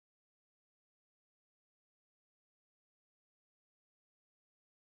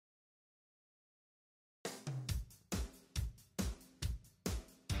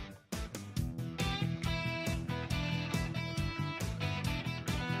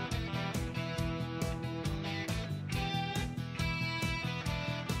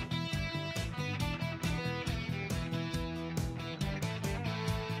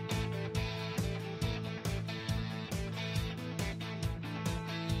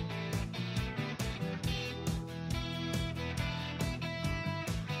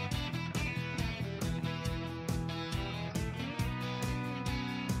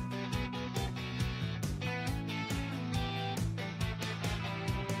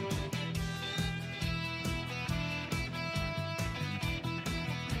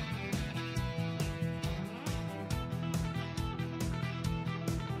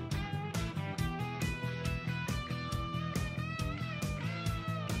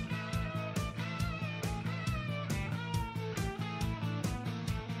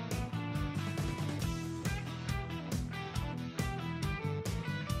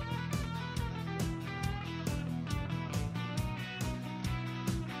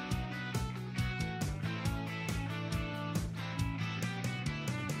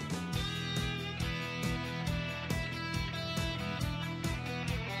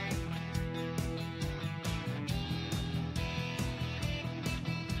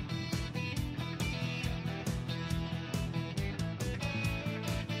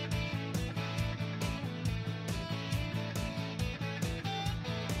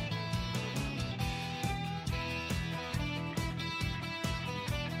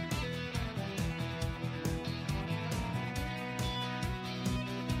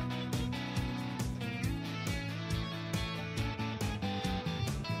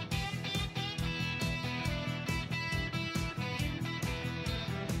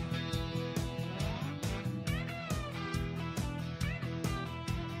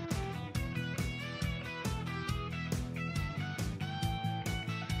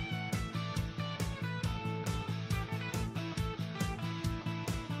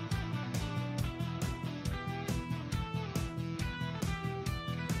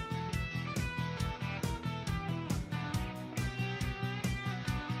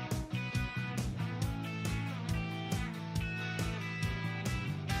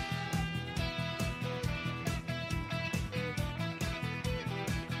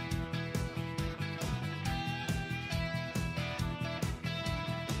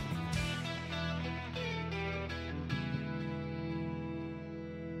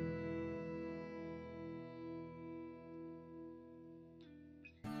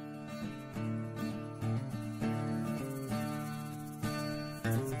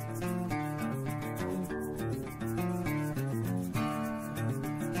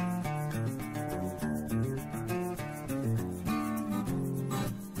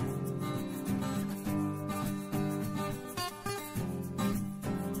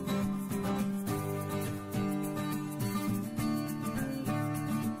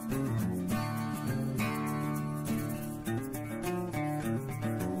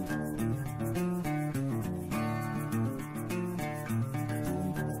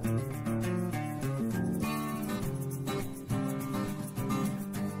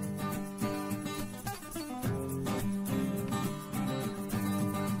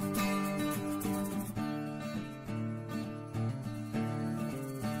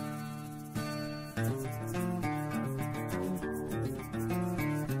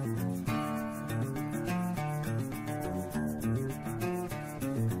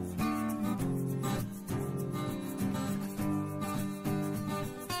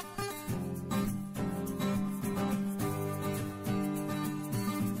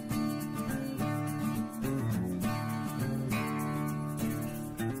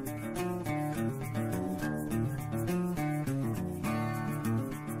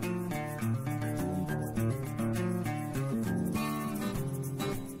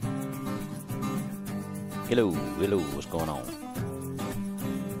Hello, hello, what's going on?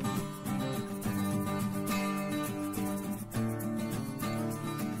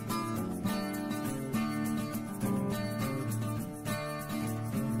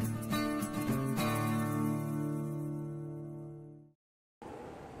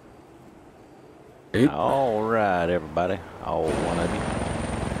 All right, everybody, all one of you.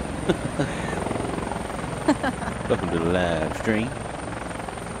 Welcome to the live stream.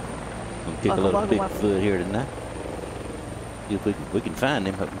 Gonna kick a little Bigfoot here tonight. See if we can find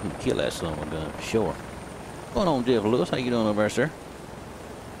him. Hope we can kill that son of a gun for sure. What's going on, Jeff Lewis? How you doing over there, sir?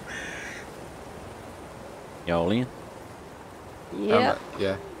 Y'all in? Yeah.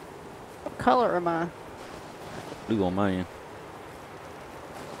 Yeah. What color am I? Blue on my end.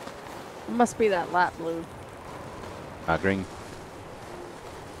 It must be that light blue. Green.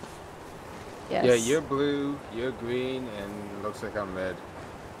 Yes. Yeah, you're blue, you're green, and looks like I'm red.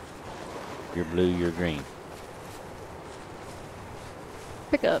 You're blue, you're green.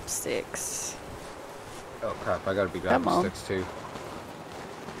 Pick up sticks. Oh crap, I gotta be grabbing sticks too.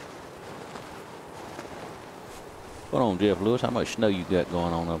 What's going on, Jeff Lewis? How much snow you got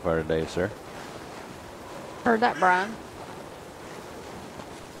going on up there today, sir? Heard that, Brian.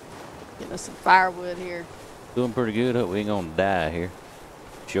 Getting us some firewood here. Doing pretty good. Hope we ain't gonna die here.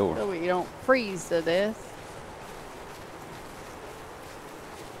 Sure. So we don't freeze to death.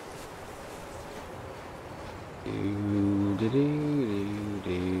 Do do do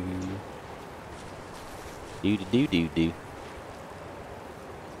do Do do do do.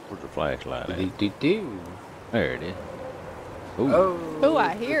 Where's the flashlight at? do do do. There it is. Ooh. Oh,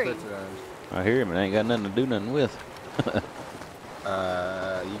 I hear you. I hear him and I ain't got nothing to do nothing with.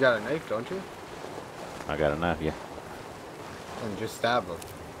 You got a knife, don't you? I got a knife, yeah. And just stab him.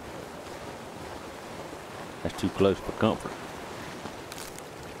 That's too close for comfort.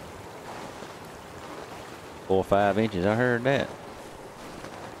 4 or 5 inches, I heard that.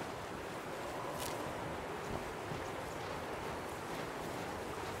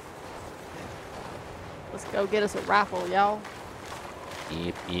 Let's go get us a rifle, y'all.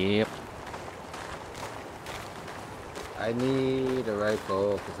 Yep, yep. I need a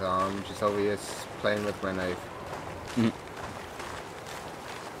rifle because I'm just over here playing with my knife.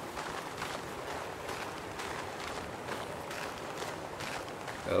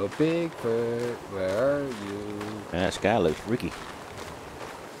 Oh, Bigfoot, where are you? That sky looks freaky.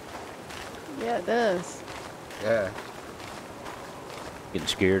 Yeah, it does. Yeah. Getting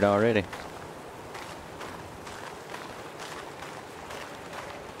scared already.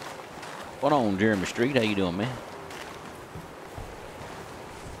 What on, Jeremy Street? How you doing, man?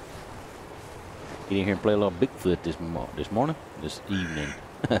 Get in here and play a little Bigfoot this evening.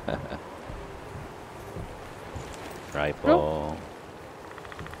 Rifle.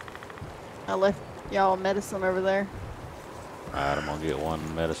 I left y'all medicine over there. Alright, I'm gonna get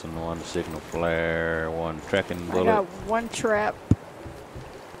 1 medicine, 1 signal flare, 1 tracking bullet. I got 1 trap.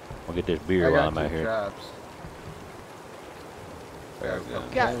 I'll get this beer while I'm out here. Traps.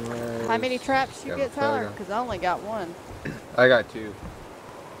 How many traps you get, Tyler? Because I only got 1. I got 2.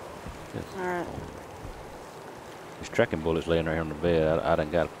 Yes. Alright. There's tracking bullets laying right here on the bed. I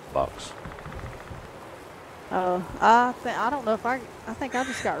done got a box. Oh, I don't know if I think I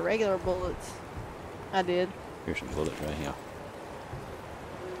just got regular bullets. I did. Here's some bullets right here.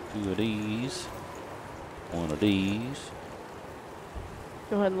 2 of these. 1 of these.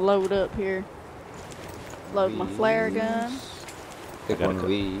 Go ahead and load up here. Load my flare gun. Take 1 of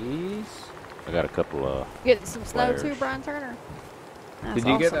these. I got a couple of Getting some snow flares. too, Brian Turner? That's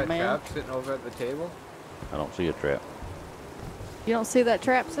Did you get awesome, that man. trap sitting over at the table? I don't see a trap. You don't see that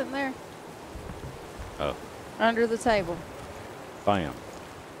trap sitting there? Oh. Under the table. Bam.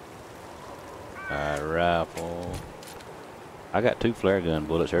 Rifle. I got 2 flare gun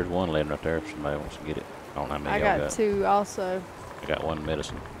bullets. There's 1 laying right there if somebody wants to get it. I don't know how many I y'all got 2 also. I got 1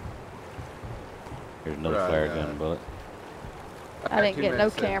 medicine. Here's another flare gun bullet. I didn't get no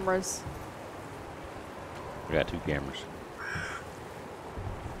cameras. I got 2 cameras.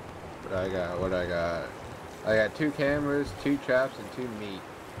 What I got? I got 2 cameras, 2 traps, and 2 meat.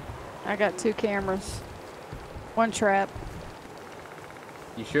 I got 2 cameras. 1 trap.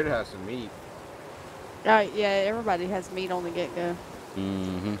 You should have some meat. Yeah, everybody has meat on the get-go.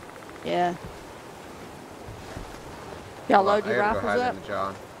 Mm-hmm. Yeah. Y'all load your rifles up? In the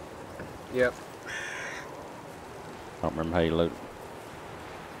John. Yep. I don't remember how you load it.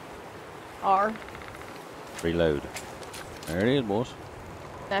 R. Reload. There it is, boys.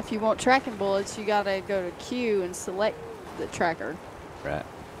 Now, if you want tracking bullets, you gotta go to Q and select the tracker. Right.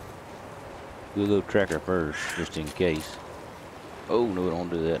 We'll go tracker first, just in case. Oh, no, don't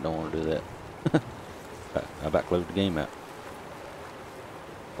do that. Don't want to do that. I about closed the game out.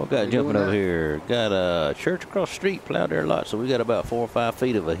 What got You jumping doing over that? here? Got a church across the street, plowed there a lot, so we got about 4 or 5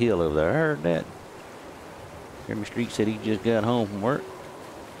 feet of a hill over there. I heard that. Jeremy Street said he just got home from work.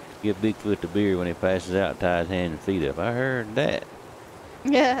 Give Bigfoot the beer when he passes out, tie his hands and feet up. I heard that.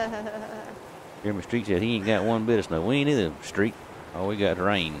 Yeah. Jeremy Street said he ain't got one bit of snow. We ain't either, Street. All we got is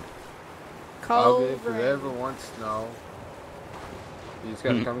rain. I'll Cold get it if you rain. ever want snow. You just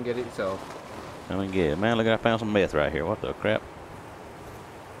gotta come and get it yourself. Come and get it. Man, look, I found some meth right here. What the crap?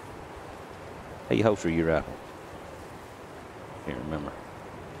 How you holster your rifle? Can't remember.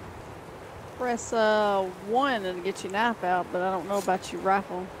 Press 1 and get your knife out, but I don't know about your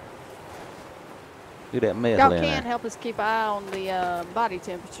rifle. Look at that meth Y'all laying can there. help us keep an eye on the body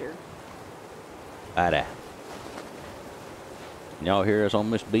temperature. Aye. Y'all hear us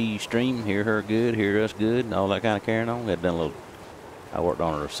on MisB stream? Hear her good? Hear us good? And all that kind of carrying on? Got done a little. I worked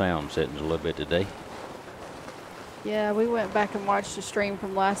on our sound settings a little bit today. Yeah, we went back and watched the stream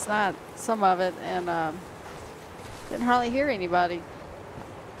from last night, some of it, and didn't hardly hear anybody.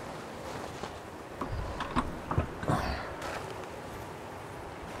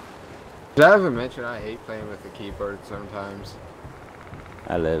 Did I ever mention I hate playing with the keyboard sometimes?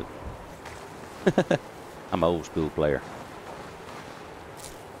 I love it. I'm an old school player.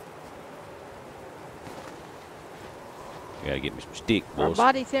 Gotta get me some stick, Our boys.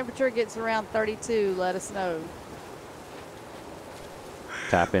 body temperature gets around 32. Let us know.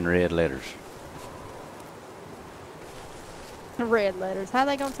 Type in red letters. Red letters. How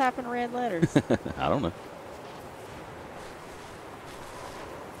they gonna type in red letters? I don't know.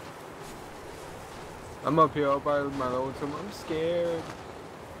 I'm up here all by my lonesome. I'm scared.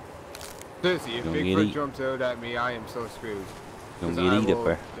 Seriously, if Gonna get Bigfoot eat. jumps out at me, I am so screwed. Gonna 'Cause get I eat up will,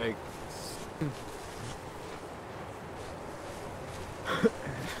 there. like,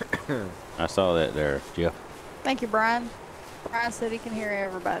 I saw that there, Jeff. Thank you, Brian. Brian said he can hear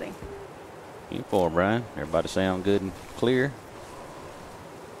everybody. You for Brian? Everybody sound good and clear?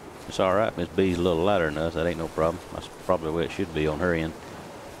 It's all right. Miss B's a little lighter than us. That ain't no problem. That's probably the way it should be on her end.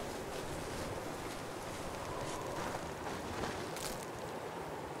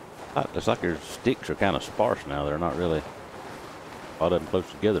 It's like her sticks are kind of sparse now. They're not really all of them close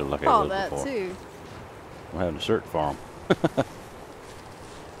together like they Oh, was that before. too. I'm having to search for them.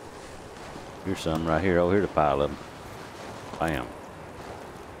 Here's some right here. Oh, here's a pile of them. Bam.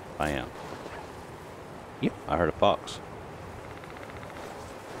 Bam. Yep, I heard a fox.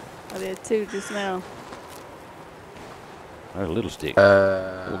 I did too just now. There's a little stick.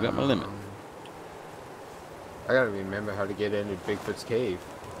 Oh, got my limit. I gotta remember how to get into Bigfoot's cave.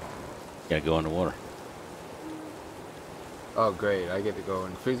 Gotta go underwater. Oh, great. I get to go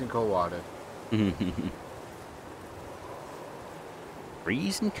in freezing cold water.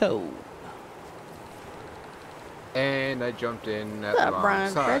 Freezing cold. And I jumped in at What's the up, wrong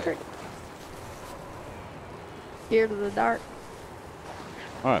Brian side. Frederick? Scared of the dark.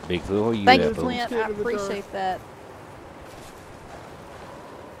 All right, Bigfoot, where you Thank at, you, fool? Clint. I Scared of the dark. appreciate that.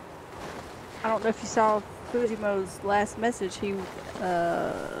 I don't know if you saw Fujimo's last message. He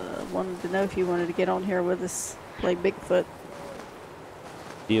wanted to know if you wanted to get on here with us, play Bigfoot.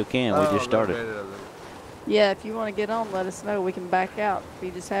 Still can. We Oh, just a little started. bit of it. Yeah, if you want to get on, let us know. We can back out.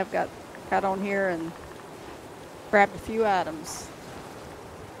 We just have got on here and grabbed a few items.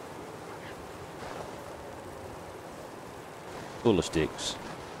 Full of sticks.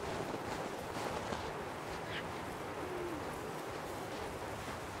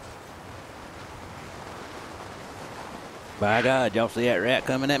 By God, y'all see that rat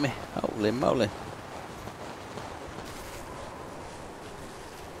coming at me? Holy moly.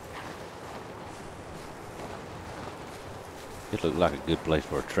 This looks like a good place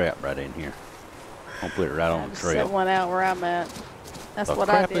for a trap right in here. I'm gonna put it right on the Just trail. set one out where I'm at. That's The what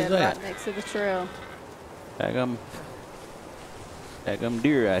I crap is did, that? right next to the trail. Daggum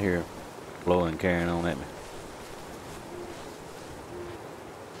deer out here blowing and carrying on at me.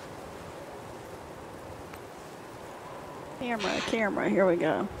 Camera, here we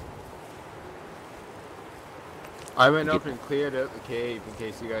go. I went up and cleared out the cave in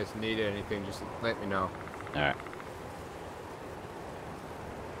case you guys needed anything. Just let me know. All right.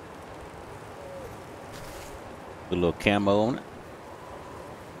 Put a little camo on it.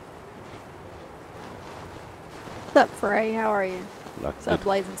 What's up, Frey? How are you? Like What's a up,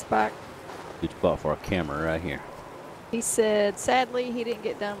 Blazing Spike? good spot for a camera right here. He said, sadly, he didn't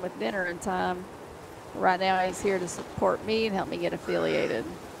get done with dinner in time. Right now, he's here to support me and help me get affiliated.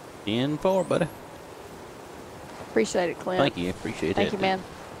 10-4, buddy. Appreciate it, Clint. Thank you. Appreciate Thank that. you, man.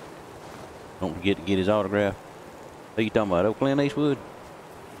 Don't forget to get his autograph. Who you talking about? Oh, Clint Eastwood?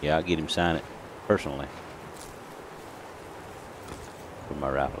 Yeah, I'll get him sign it personally. Where my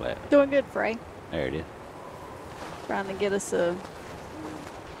rifle at? Doing good, Frey. There it is. Trying to get us a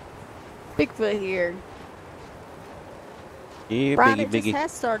Bigfoot here. Yeah, Brian, biggie, it just biggie.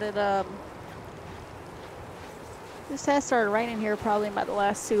 has started raining here probably in about the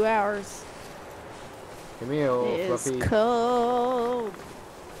last 2 hours. Give me a old It's fluffy. cold.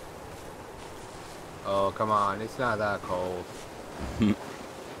 Oh, come on. It's not that cold.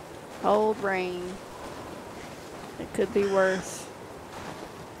 Cold rain. It could be worse.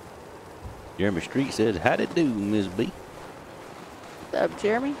 Jeremy Street says, how'd it do, MisB? What's up,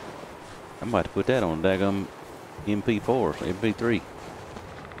 Jeremy? I'm about to put that on daggum MP4, MP3.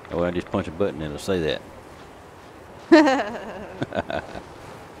 Oh, I just punch a button and it'll say that.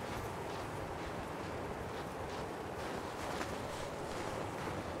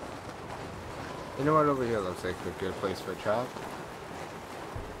 You know what? Over here looks like a good place for a chop.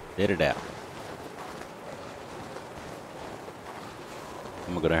 Let it out.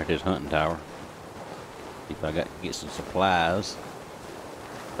 I'm gonna go down to this hunting tower. See if I got to get some supplies.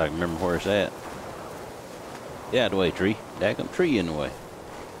 If I can remember where it's at. Yeah, the way, tree. Daggum tree in the way.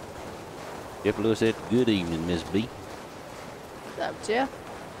 Jeff Lewis said, good evening, Miss B. What's up, Jeff?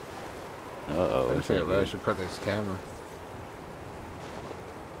 Uh-oh. I should put this camera.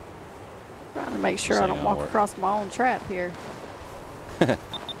 Trying to make sure This I ain't don't gonna walk work. across my own trap here.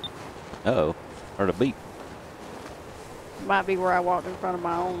 Uh-oh. Heard a beep. Might be where I walked in front of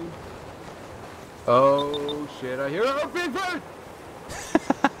my own. Oh shit! I hear a Bigfoot.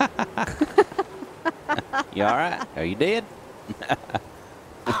 You alright? Are you dead?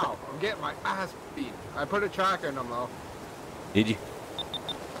 Ow! I'm getting my ass beat. I put a tracker in them though. Did you?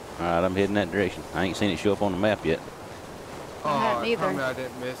 Alright, I'm heading that direction. I ain't seen it show up on the map yet. I haven't Oh, either. tell me I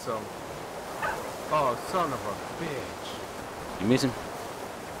didn't miss them. Oh, son of a bitch. You missing?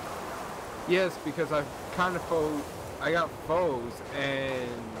 Yes, because I kind of I got foes and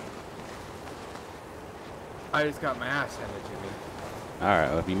I just got my ass handed to me. Alright,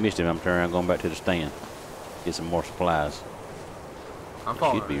 well, if you missed him, I'm turning around going back to the stand. Get some more supplies. I'm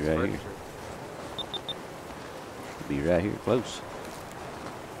following Should be this right register. Be right here close.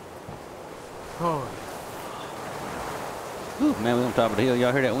 Oh, Ooh, man, we on top of the hill.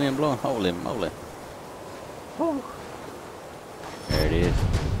 Y'all hear that wind blowing? Holy moly. oh. There it is.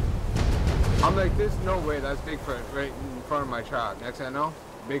 I'm like, there's no way that's Bigfoot right in front of my truck. Next thing I know,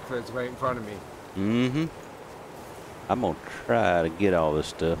 Bigfoot's right in front of me. Mm-hmm. I'm gonna try to get all this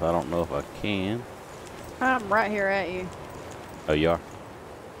stuff. I don't know if I can. I'm right here at you. Oh, you are?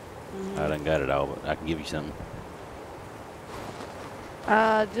 Mhm. I done got it all, but I can give you something.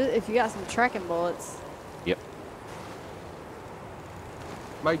 Just, if you got some trekking bullets. Yep.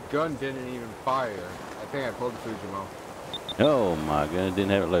 My gun didn't even fire. I think I pulled the Fujimo. Oh my god, didn't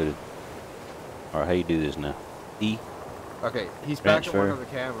have it loaded. Alright, how you do this now? E. Okay, he's back at one Transfer. of the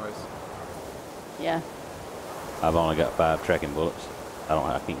cameras. Yeah. I've only got 5 tracking bullets. I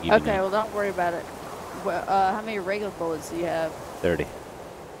can't give you Okay, none. well, don't worry about it. Well, how many regular bullets do you have? 30.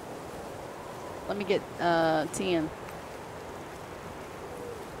 Let me get 10.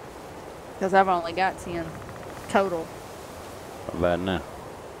 Because I've only got 10 total. What about now?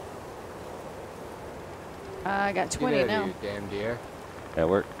 I got 20 Get out now. of here, you damn deer. That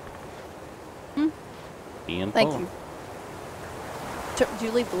work? Hmm? 10 Thank 4. you. Did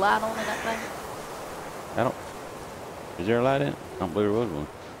you leave the light on in that thing? I don't. Is there a light in it? I don't believe there was one.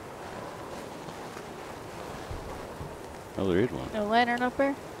 Oh, there is one. No lantern up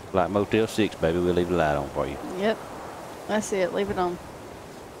there? Like Motel 6, baby. We'll leave the light on for you. Yep. That's it. Leave it on.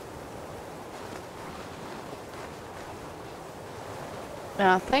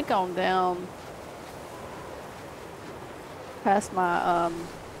 Now, I think I'm down past my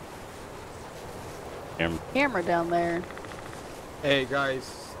camera down there. Hey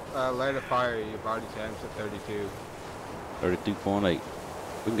guys, light a fire. Your body temp's at 32. 32.8. We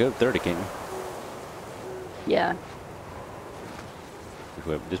can go to 30, can't we? Yeah.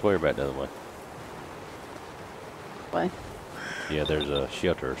 Just worry about it the other way. Way. Yeah, there's a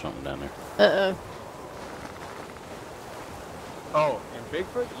shelter or something down there. Uh-oh. Oh, and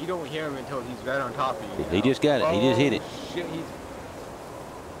Bigfoot, you don't hear him until he's right on top of you. He just got it. He just hit it. Shit, he's... You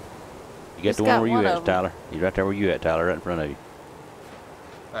got Just the got one where you one at, of 'em. Tyler. He's right there where you at, Tyler, right in front of you.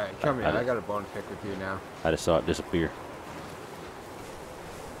 Alright, come here. I- I got a bone to pick with you now. I just saw it disappear.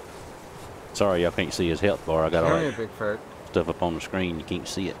 Sorry, y'all can't see his health bar. I got all Come here, that Bigfoot. stuff up on the screen. You can't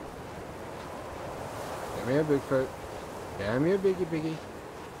see it. Come here, Bigfoot. Come here, Biggie.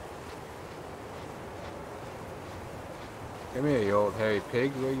 Come here, you old hairy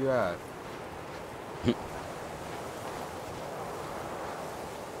pig. Where you at?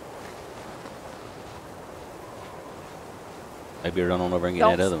 Maybe run on over and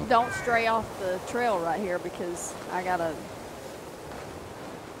get that other one. Don't stray off the trail right here because I've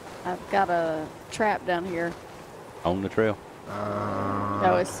got a trap down here. On the trail?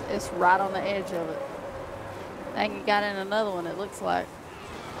 No, it's right on the edge of it. And you got in another one, it looks like.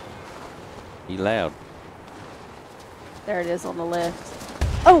 He loud. There it is on the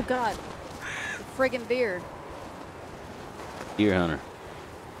left. Oh, God. The friggin' deer. Deer hunter.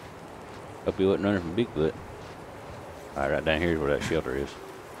 Hope he wasn't running from Bigfoot. All right down here is where that shelter is.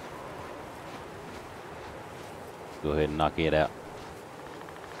 Go ahead and knock it out.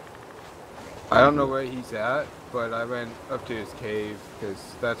 I don't know where he's at, but I went up to his cave because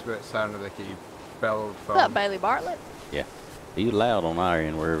that's where it sounded like he bellowed from. What's up, Bailey Bartlett? Yeah. He was loud on our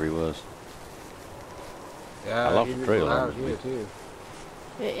end wherever he was. Yeah, I lost he the was trail loud on here this too.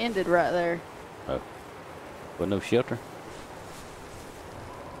 It ended right there. Oh. Wasn't no shelter?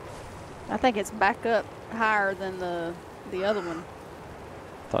 I think it's back up higher than the other one.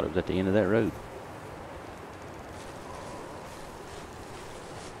 Thought it was at the end of that road.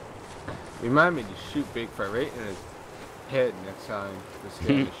 Remind me to shoot Bigfoot right in his head next time. To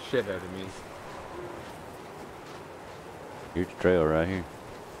scare the shit out of me. Here's the trail right here.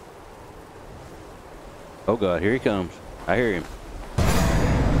 Oh God, here he comes. I hear him.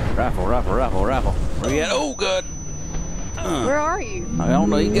 Rifle, rifle, rifle, rifle. Where you at? Oh God. Where are you? I don't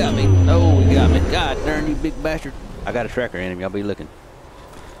know, he got me. Oh, he got me. God darn you big bastard. I got a tracker in him, y'all be looking.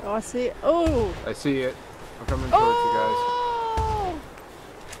 Oh, I see it. Oh! I see it. I'm coming towards you guys. Oh!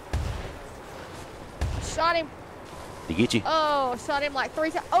 Shot him. Did he get you? Oh, shot him like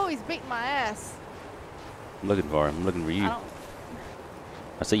 3 times. Oh, he's beating my ass. I'm looking for him. I'm looking for you.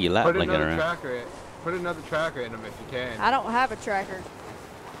 I see you light blinking around. Put another tracker in him if you can. don't have a tracker.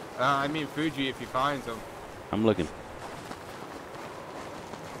 I mean Fuji if he finds him. I'm looking.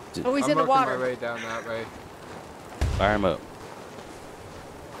 Oh, he's I'm in the working water. my way down that way. Fire him up.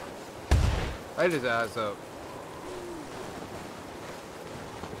 Light his ass up.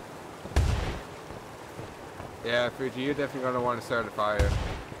 Yeah, Fuji, you're definitely gonna want to start a fire.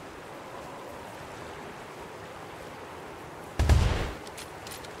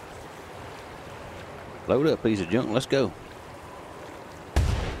 Load up, piece of junk. Let's go.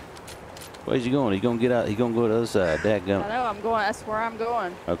 Where's he going? He's gonna get out. He's gonna go to the other side. I Dadgum. know, I'm going. That's where I'm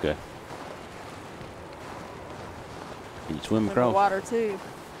going. Okay. Can you swim In the across? water, too.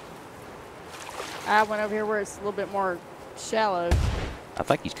 I went over here where it's a little bit more shallow. I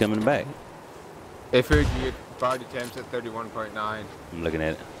think he's coming back. Hey Fuji, your body temp's at 31.9. I'm looking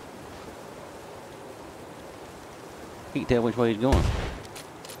at it. Can't tell which way he's going.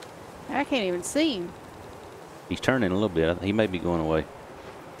 I can't even see him. He's turning a little bit. He may be going away.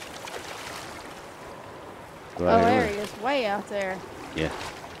 Oh, there he is, way out there. Yeah.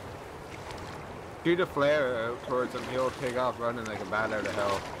 Shoot a flare out towards him, he'll take off running like a bat out of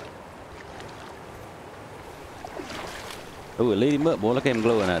hell. Oh, lead him up, boy. Look at him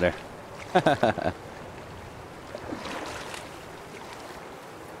glowing out there.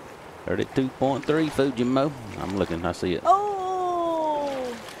 32.3 Fujimo. I'm looking. I see it.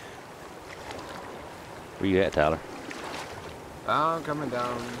 Oh! Where you at, Tyler? I'm coming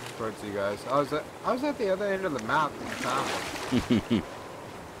down towards you guys. I was at the other end of the map in the town.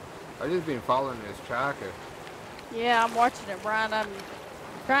 I've just been following his tracker. Yeah, I'm watching it, Brian. I'm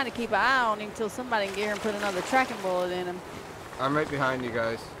trying to keep an eye on him until somebody can get here and put another tracking bullet in him. I'm right behind you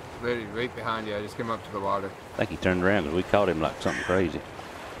guys. Literally right behind you. I just came up to the water. I think he turned around because we caught him like something crazy.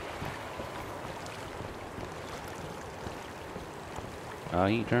 Oh,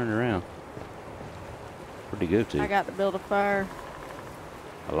 he ain't turned around. Where'd he go to? I got to build a fire.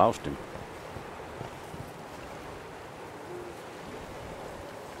 I lost him.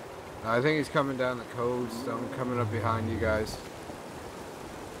 I think he's coming down the coast. I'm coming up behind you guys.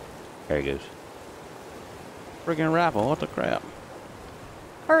 There he goes. Freaking rifle, what the crap?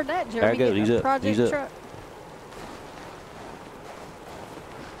 Heard that, Joe. There he goes, he's up, Project he's up. truck.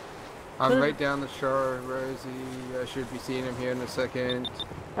 I'm right down the shore. Where is he? I should be seeing him here in a second.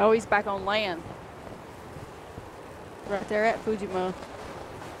 Oh, he's back on land. Right there at Fujimo.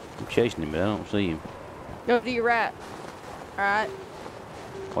 I'm chasing him, but I don't see him. Go to your right. All right.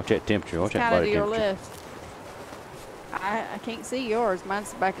 Watch that temperature. Watch that Kind of to body your temperature. left. I can't see yours.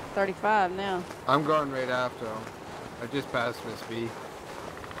 Mine's back at 35 now. I'm going right after him. I just passed MisB.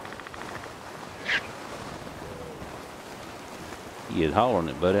 He is hollering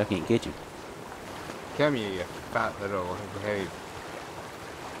it, buddy. I can't catch him. Come here, you fat little behave.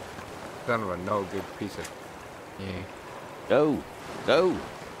 Son of a no good piece of. Yeah. Go. Go.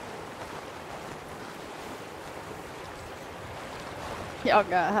 Y'all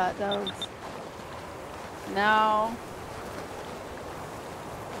got hot dogs. No.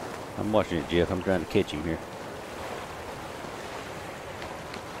 I'm watching it, Jeff. I'm trying to catch him here.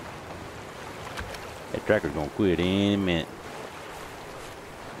 That tractor's gonna quit any minute.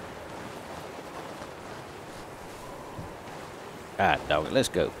 Alright, dog it. Let's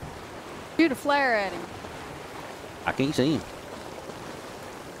go. Shoot a flare at him. I can't see him.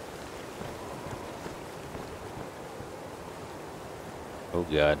 Oh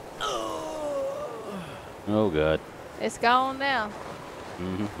God. Oh God. It's gone now.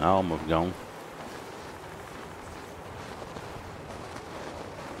 I almost gone.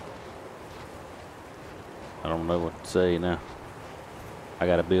 I don't know what to say now. I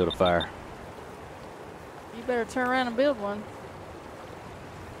gotta build a fire. You better turn around and build one.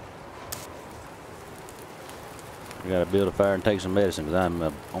 I gotta build a fire and take some medicine because I'm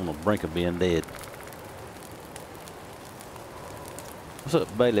on the brink of being dead. What's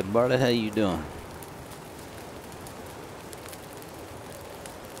up, Bailey Bartlett? How you doing?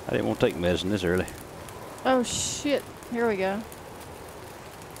 I didn't want to take medicine this early. Oh shit! Here we go.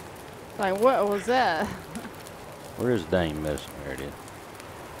 Like, what was that? Where is the dang medicine? There it is.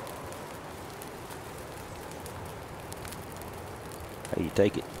 How you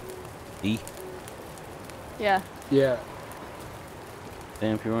take it? E? Yeah. Yeah.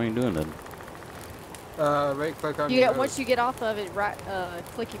 Damn sure ain't doing nothing. Right click on You your get nose. once you get off of it, right?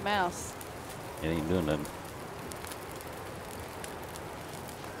 Click your mouse. It ain't doing nothing.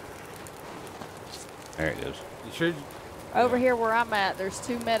 There it goes. You should. Over here where I'm at, there's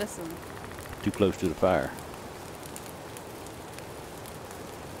 2 medicine. Too close to the fire.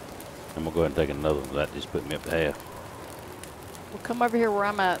 I'm gonna go ahead and take another one. That just put me up to half. Well, come over here where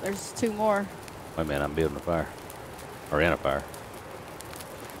I'm at. There's 2 more. Wait a minute, I'm building a fire. Or in a fire.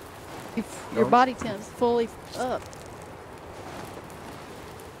 Your body temp's fully up.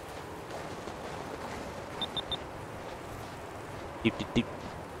 Deep, deep, deep.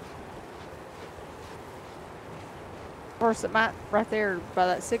 Of course, it might right there by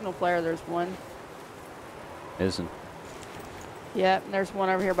that signal flare. There's one. Listen, Yep, and there's one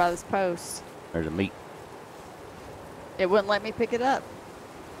over here by this post. there's a meat. It wouldn't let me pick it up.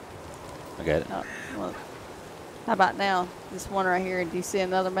 I got it. Oh, well, how about now? This one right here. Do you see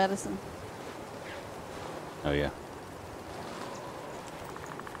another medicine? Oh yeah.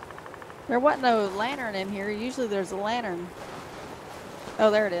 There wasn't no lantern in here. Usually there's a lantern.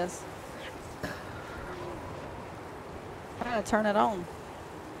 Oh, there it is. I'm gonna turn it on.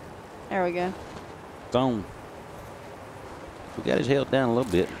 There we go. It's on. We got his health down a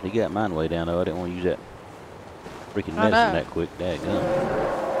little bit. He got mine way down though. I didn't want to use that freaking I medicine know. that quick. Daggone.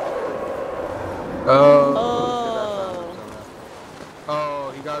 Oh.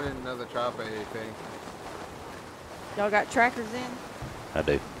 Oh, he got in another chopper, I think. Y'all got trackers in? I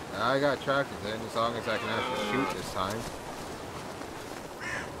do. I got trackers in as long as I can actually shoot this time.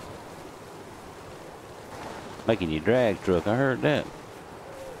 Making you drag truck. I heard that.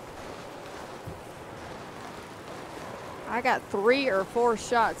 I got 3 or 4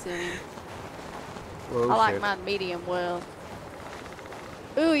 shots in him. Whoa, I like shit. mine medium well.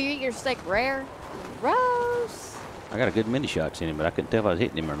 Ooh, you eat your steak rare? Gross. I got a good many shots in him, but I couldn't tell if I was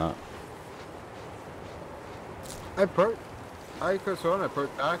hitting him or not. I could have sworn I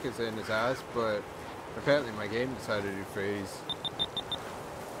put trackers in his ass, but apparently my game decided to freeze.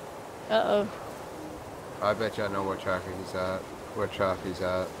 Uh-oh. I bet you I know what tracker he's at. What track he's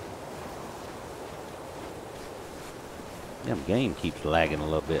at. Damn game keeps lagging a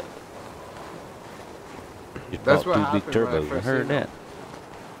little bit. Just That's bought what 2 big happened when I turbos. I first heard seen that. him.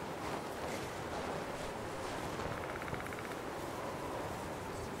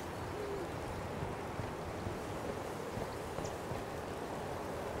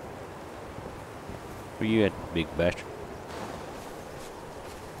 Where you at, big bastard?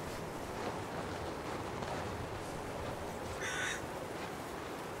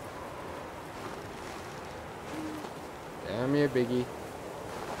 Damn you, Biggie.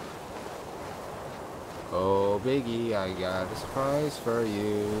 Oh, Biggie, I got a surprise for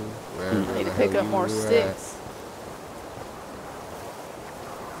you. Wherever Need the to pick hell up more you at. sticks.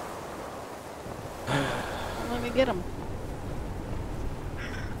 Let me get them.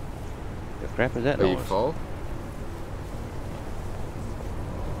 The crap is that Are you noise? full?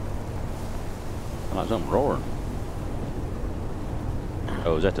 Sound like something roaring.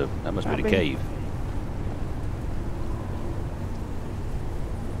 Oh, is that the? That must be the Probably. cave.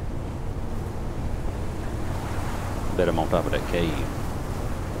 Bet I'm on top of that cave.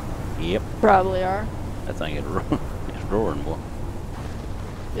 Yep, Probably are. that thing is it's roaring, boy.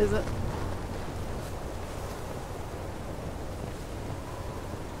 Is it?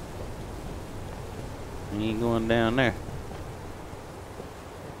 You ain't going down there.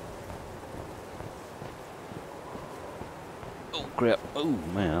 crap. Oh,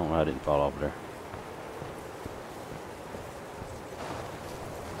 man, I don't know how I didn't fall off there.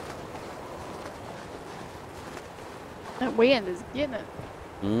 That wind is getting it.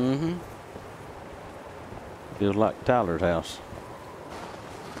 Mm-hmm. Feels like Tyler's house.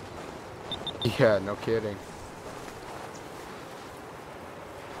 Yeah, no kidding.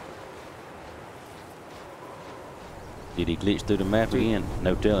 Did he glitch through the map again?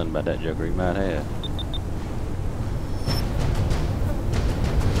 No telling about that joker, he might have.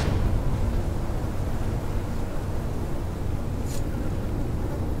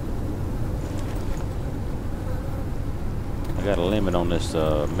 I got a limit on this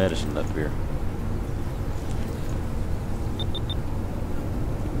medicine up here.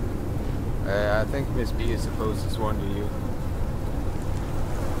 I think MisB is the closest one to you.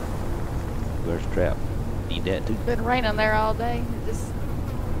 Where's the trap? Need that too. Been raining there all day. It just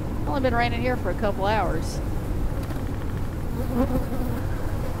only been raining here for a couple hours.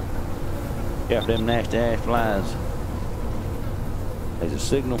 Yeah, for them nasty ass flies. There's a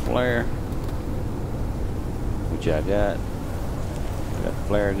signal flare, which I got. I got the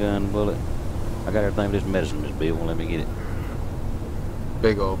flare gun bullet. I got everything with this medicine, MisB won't let me get it.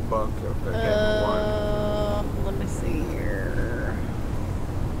 Big old buck up there. Let me see here.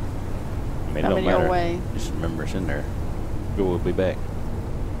 I mean, it Coming don't matter. your way. Just remember it's in there. Sure, we'll be back.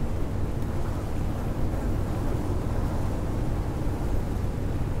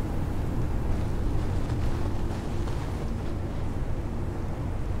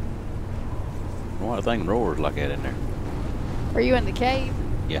 Why the thing roars like that in there? Are you in the cave?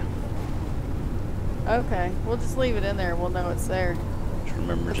 Yeah. Okay, we'll just leave it in there. We'll know it's there. Just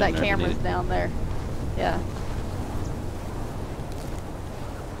remember it's That in there. camera's down there. Yeah.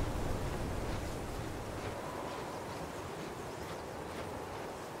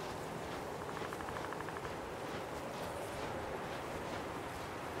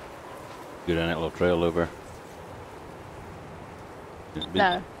 Go down that little trail over.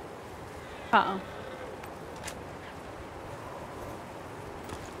 No. Uh-uh.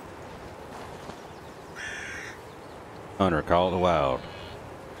 Hunter Call of the Wild.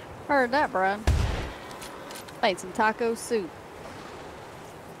 Heard that, Brian. Made some taco soup.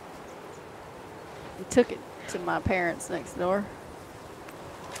 We took it to my parents next door.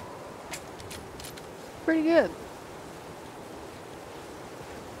 Pretty good.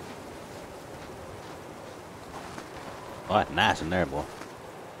 Oh, that's nice in there, boy.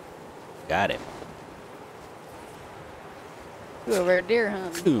 Got him. You over there deer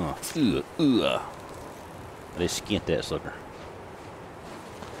hunting. They skint that sucker.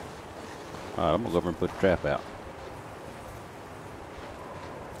 Alright, I'm gonna go over and put the trap out.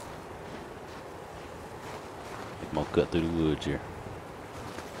 I'm gonna cut through the woods here.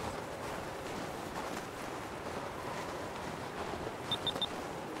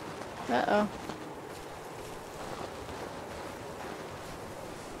 Uh-oh.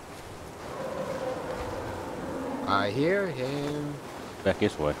 I hear him. Back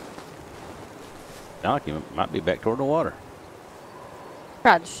this way. Sound like he might be back toward the water.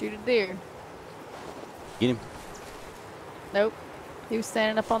 Tried to shoot a deer. Get him. Nope. He was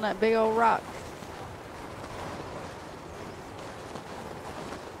standing up on that big old rock.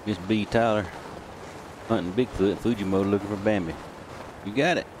 MisB Tyler. Hunting Bigfoot, Fujimo looking for Bambi. You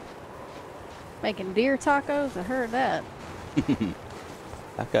got it. Making deer tacos? I heard that.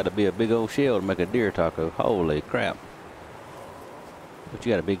 I've got to be a big old shell to make a deer taco. Holy crap. But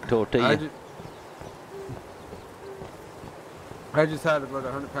you got a big tortilla. I just had about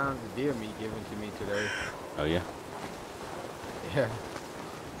 100 pounds of deer meat given to me today. Oh, yeah? Yeah.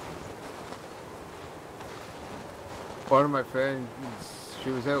 One of my friends, she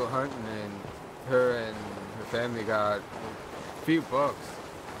was out hunting and her family got a few bucks.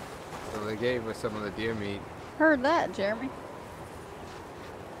 So they gave us some of the deer meat. Heard that, Jeremy.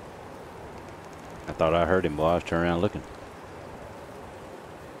 I thought I heard him while I was turning around looking.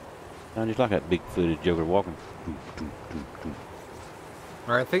 Sound just like that big-footed joker walking.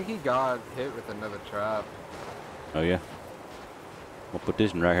 Or I think he got hit with another trap. Oh, yeah? We'll put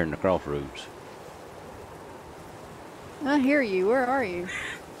this one right here in the crossroads. I hear you. Where are you?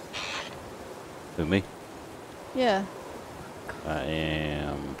 Who, me? Yeah. I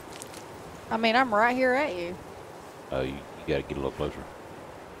am... I mean, I'm right here at you. Oh, you got to get a little closer.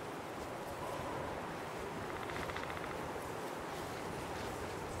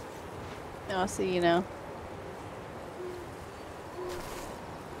 Oh, I see you now.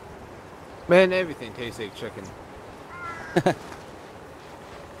 Man, everything tastes like chicken.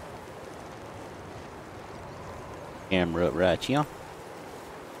 Camera up right here.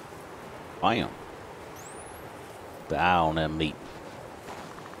 Bam. The eye on that meat.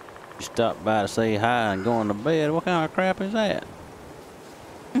 You stop by to say hi and going to bed. What kind of crap is that?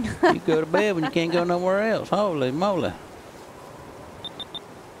 You go to bed when you can't go nowhere else. Holy moly.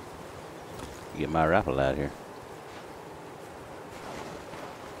 Get my rifle out here.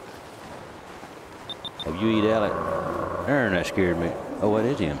 Oh, you eat Alec? Aaron, that scared me. Oh, what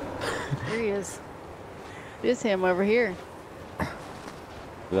is him? Here he is. It's him over here.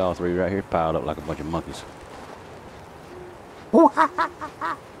 We all three right here piled up like a bunch of monkeys.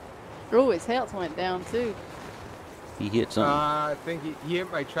 Oh, his health went down too. He hit something. I think he hit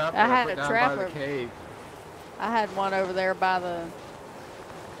my trapper. I had put a down trapper. by the cave. I had one over there by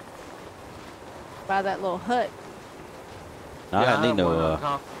that little hut. No, I Yeah, ain't one no. on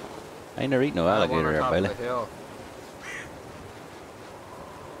top. I ain't never eat no I had one alligator on there, top Bailey. of the hill.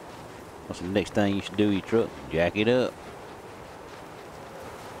 What's the next thing you should do? Your truck, jack it up.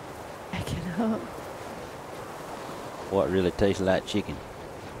 Back it up. What really tastes like chicken?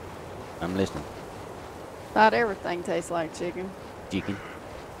 I'm listening. Not everything tastes like chicken. Chicken.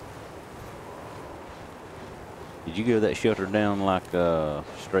 Did you go to that shelter down like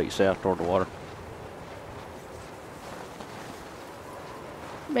straight south toward the water?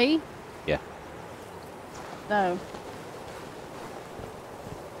 Me? Yeah. No.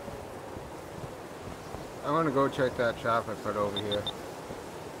 I'm gonna go check that trap I put over here.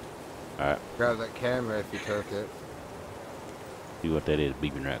 All right. Grab that camera if you took it. See what that is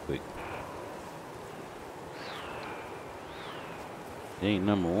beeping right quick. It ain't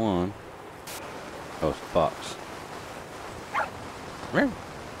number one. Oh, it's a fox. Remember?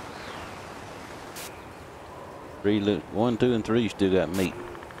 1, 2, and 3 still got meat.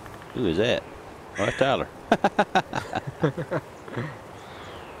 Who is that? Oh, that's Tyler.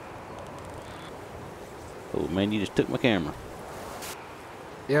 Oh man, you just took my camera.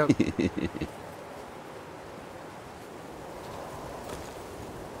 Yep.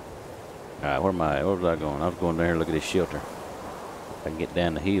 Alright, where am I? Where was I going? I was going down here to look at this shelter. I can get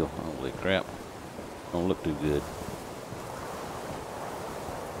down the hill. Holy crap. Don't look too good.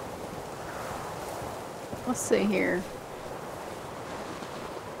 Let's see here.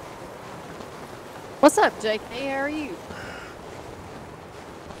 What's up, JK? How are you?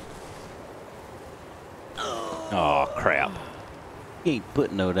 Oh crap. You ain't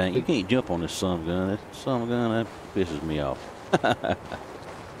putting no down. You can't jump on this son of a gun. That son of a gun, that pisses me off.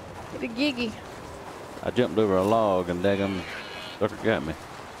 Get a giggy. I jumped over a log and daggum sucker got me.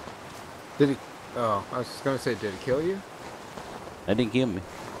 Did he? Oh, I was just gonna say, did it kill you? That didn't kill me.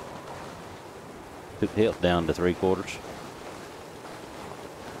 Took health down to 3/4.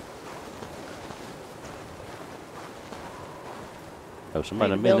 Oh,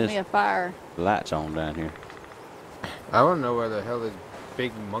 somebody Need to made build me a this fire. lights on down here. I wanna know where the hell this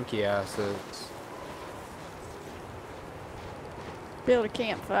big monkey ass is. Build a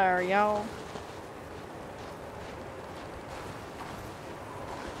campfire, y'all.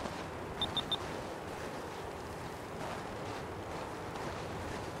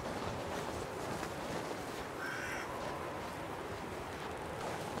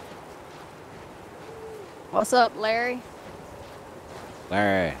 What's up, Larry?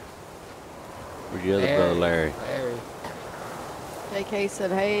 Larry. Where's your other brother, Larry? Larry. JK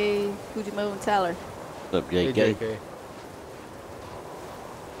said, hey, Fujimo and Tyler. What's up, Hey, JK? JK.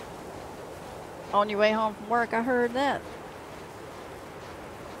 On your way home from work, I heard that.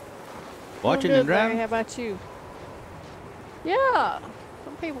 Watching Doing and good, Larry. driving? How about you? Yeah.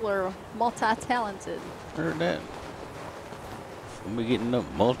 Some people are multi-talented. Heard that. We'll be getting up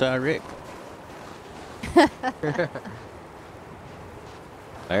multi-wreck.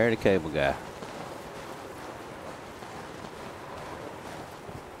 Larry the cable guy.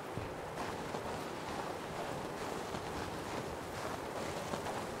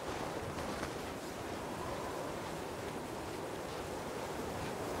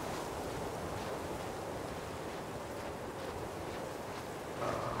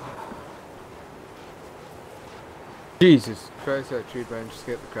 Jesus Christ, that tree branch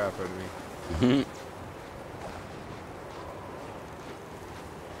scared the crap out of me.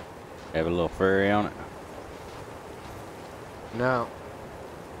 Have a little furry on it. No.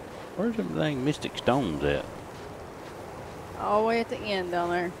 Where's them dang mystic stones at? All the way at the end down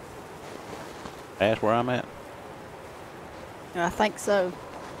there. That's where I'm at. I think so.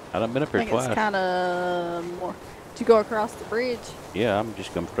 I done been up I here think twice. it's kind of more. Did you go across the bridge? Yeah, I'm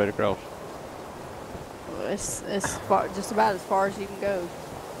just coming straight across. It's far, just about as far as you can go.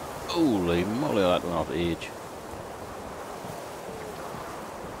 Holy moly, I went off the edge.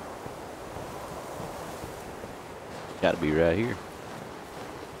 Gotta be right here.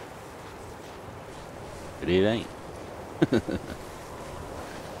 But it ain't.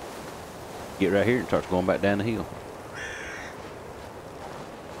 get right here and starts going back down the hill.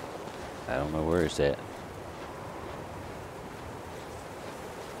 I don't know where it's at.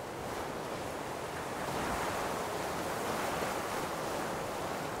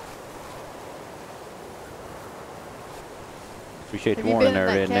 Appreciate the warning there,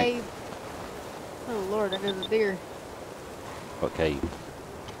 Have you been in that redneck. cave? Oh Lord, there's a deer What cave?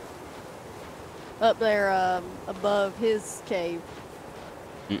 up there above his cave.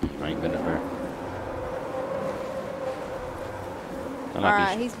 I ain't been up there. All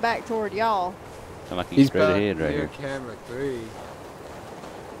right, he's back toward y'all. Sound like he's straight back ahead right near here. camera 3.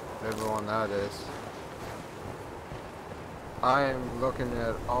 Whatever one that is. I am looking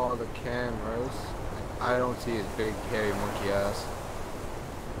at all the cameras. I don't see his big hairy monkey ass.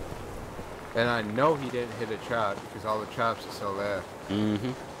 And I know he didn't hit a trap because all the traps are still there.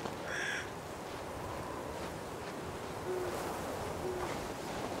 Mm-hmm.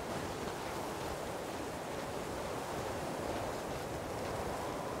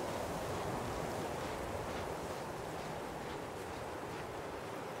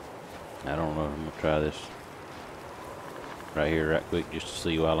 I don't know. I'm gonna try this right here right quick just to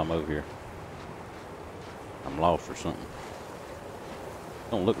see while I'm over here. I'm lost or something.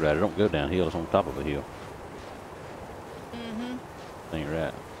 Don't look right. It don't go downhill. It's on top of a hill. Mm-hmm. Ain't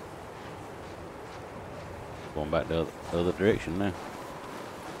right. Going back the other direction now.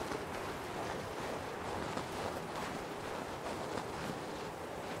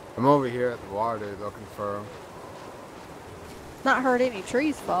 I'm over here at the water looking for him. Not heard any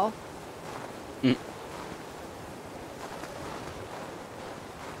trees fall. Mm.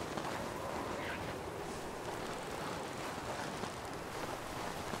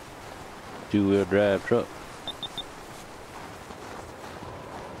 Two-wheel drive truck.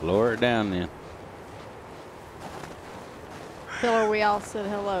 Lower it down then. Tell her we all said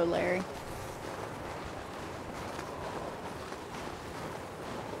hello, Larry.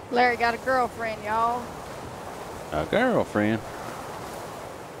 Larry got a girlfriend, y'all. A girlfriend.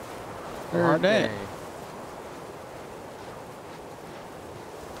 Heard that. Dang.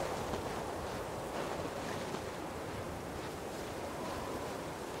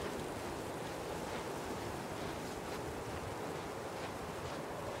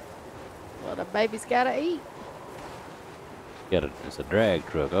 Well, the baby's gotta eat. It's a drag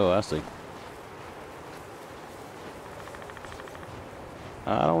truck. Oh, I see.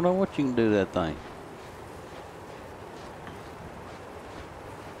 I don't know what you can do to that thing.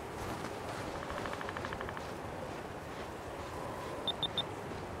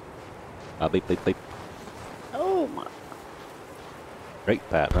 Beep, beep, beep. Oh my. Brake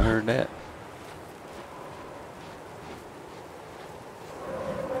pipe. I heard that.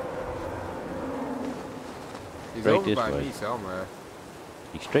 He's Straight over this by way. me somewhere.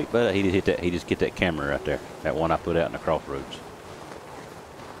 He's straight by that. He just hit that. He just get that camera right there. That one I put out in the crossroads.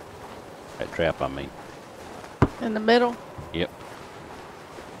 That trap, I mean. In the middle? Yep.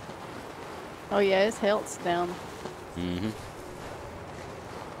 Oh yeah, his health's down. Mm-hmm.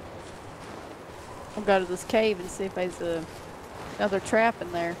 I'll go to this cave and see if there's another trap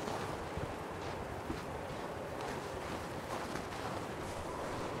in there.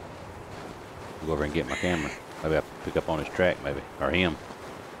 I'll go over and get my camera. Maybe I'll pick up on his track, maybe. Or him.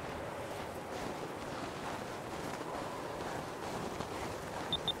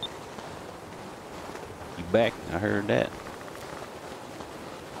 You back? I heard that.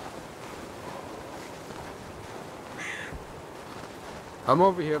 I'm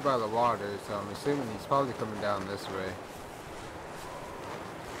over here by the water, so I'm assuming he's probably coming down this way.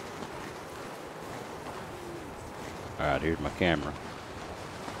 Alright, here's my camera.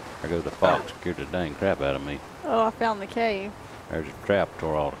 There goes the fox. Scared the dang crap out of me. Oh, I found the cave. There's a trap,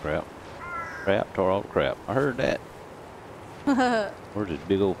 tore all the crap. Trap, tore all the crap. I heard that. Where's his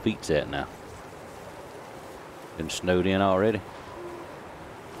big old feet at now? Been snowed in already?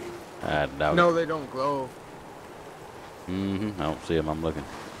 I doubt No, they don't glow. it. I don't see him. I'm looking.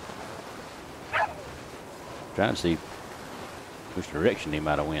 Trying to see which direction he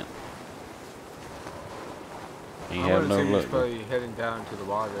might have went. He I have would no assume he's look. probably heading down to the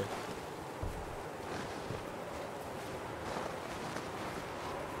water.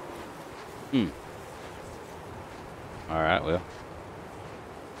 Alright, well.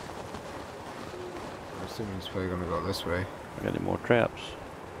 I'm assuming he's probably gonna go this way. I got any more traps?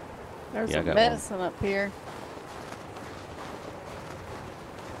 There's Yeah, I some got one. medicine up here.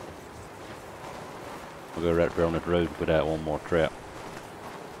 We'll go right up there on this road and put out one more trap.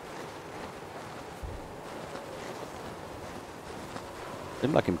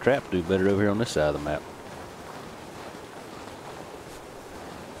 Seems like them traps do better over here on this side of the map.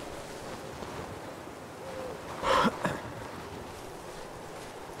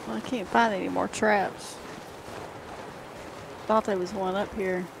 I can't find any more traps. Thought there was one up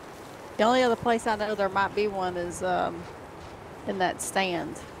here. The only other place I know there might be one is in that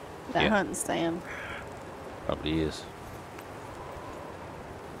stand, that hunting stand. Probably is.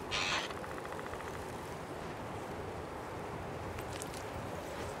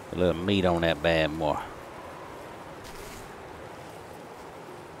 A little meat on that bad boy.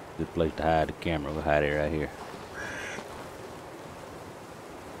 Good place to hide the camera. We'll hide it right here.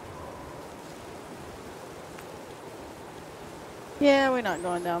 Yeah, we're not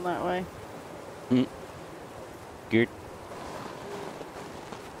going down that way. Good.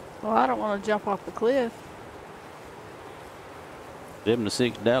 Well, I don't want to jump off the cliff.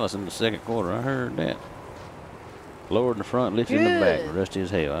 7-6 Dallas in the second quarter. I heard that. Lowered in the front, lifted in the back. Rusty as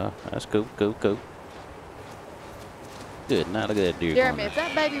hell. Huh? That's cool, cool, cool. Good. Now look at that deer. Jeremy, if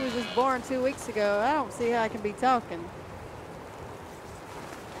that baby was just born 2 weeks ago, I don't see how I can be talking.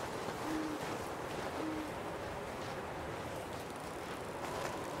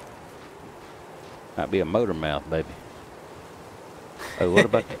 Might be a motor mouth, baby. Oh,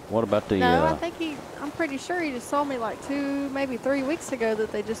 what about the? No, I think I'm pretty sure he just told me like 2, maybe 3 weeks ago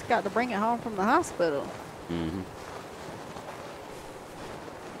that they just got to bring it home from the hospital. Mm-hmm.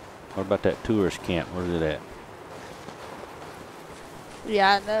 What about that tourist camp? Where's it at?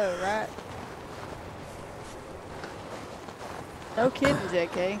 Yeah, I know, right? No kidding,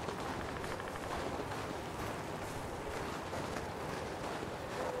 JK.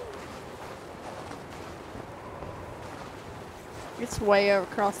 It's way over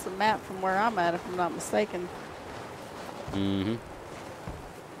across the map from where I'm at, if I'm not mistaken. Mm-hmm.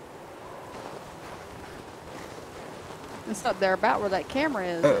 It's up there about where that camera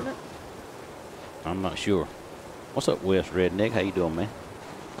is, isn't it? I'm not sure. What's up, West Redneck? How you doing, man?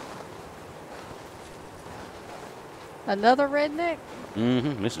 Another redneck?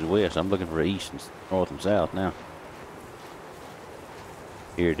 Mm-hmm. This is West. I'm looking for east and north and south now.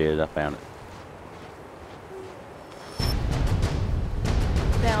 Here it is. I found it.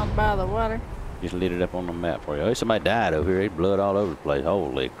 Down by the water. Just lit it up on the map for you. Oh, somebody died over here. There's blood all over the place.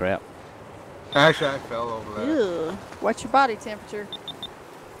 Holy crap. Actually, I fell over there. Ew. What's your body temperature?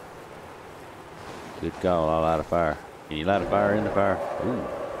 Good call. I'll light a fire. Can you light a fire in the fire? Ooh.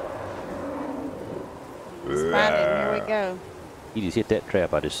 Let's find it. Here we go. He just hit that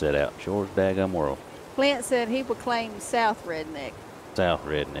trap I just set out. Sure as daggum world. Clint said he would claim South Redneck. South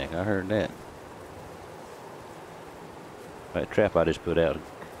Redneck. I heard that. That trap I just put out.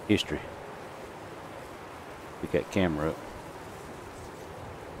 History. Pick that camera up.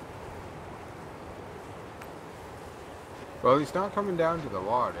 Well, he's not coming down to the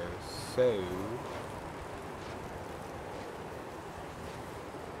water, so...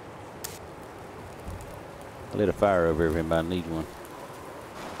 I lit a fire over here if anybody needs one.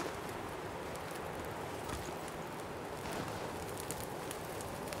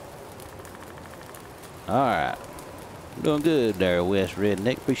 Alright. Doing good there, West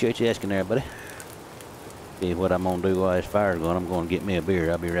Redneck. Appreciate you asking there, buddy. See what I'm gonna do while this fire's going. I'm gonna get me a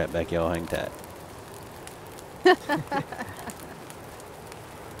beer. I'll be right back, y'all. Hang tight.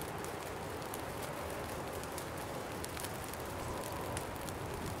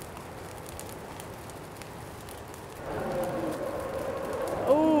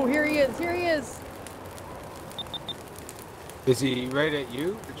 Oh, here he is. Here he is. Is he right at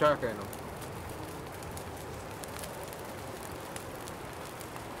you? The truck at him.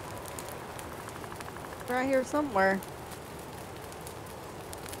 Right here somewhere.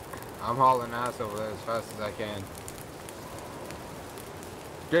 I'm hauling ass over there as fast as I can.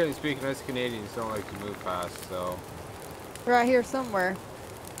 Generally speaking, us Canadians don't like to move fast, so... Right here somewhere.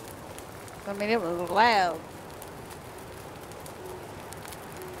 I mean, it was loud.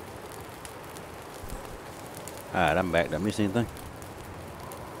 Alright, I'm back. Did I miss anything?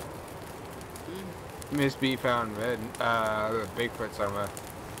 MisB found red, Bigfoot somewhere.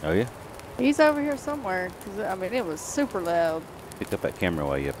 Oh, yeah? He's over here somewhere. 'Cause, I mean, it was super loud. Pick up that camera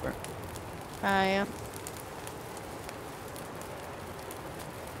while you're up there. I am.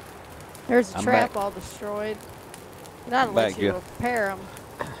 There's a I'm trap back. all destroyed. And I'd I'm let back, you Jeff. repair them.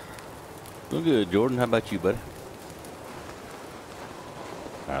 Doing good, Jordan. How about you, buddy?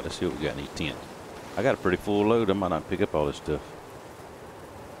 Alright, let's see what we got in these tents. I got a pretty full load. I might not pick up all this stuff.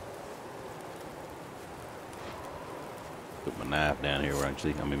 Put my knife down here where I can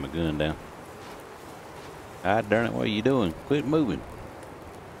see. I mean, my gun down. Ah, darn it. What are you doing? Quit moving.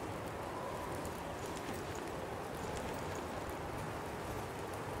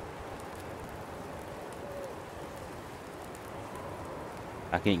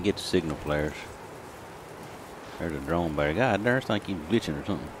 I can't get the signal flares. There's a drone back. God darn, I think he's glitching or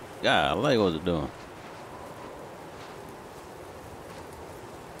something. Golly, what's it doing?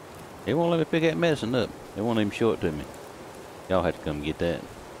 They won't let me pick that medicine up. They won't even show it to me. Y'all have to come get that.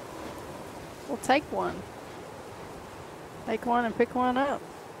 Well, take one. Take one and pick one up.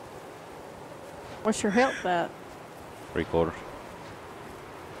 What's your health at? 3/4.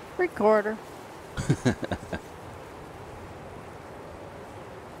 3/4.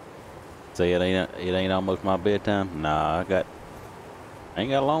 Say it ain't almost my bedtime. Nah, I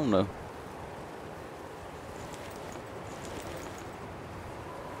ain't got long though.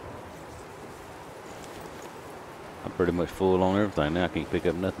 I'm pretty much full on everything now. I can't pick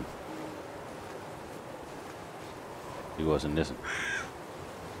up nothing. He wasn't missing.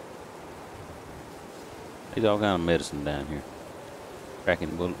 There's all kind of medicine down here.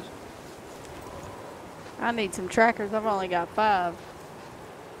 Cracking bullets. I need some trackers. I've only got 5.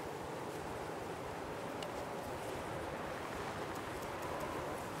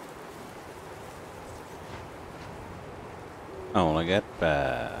 I only got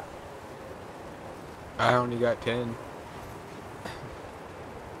 5. I only got 10.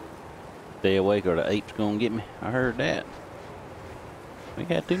 Stay awake or the ape's gonna get me. I heard that. We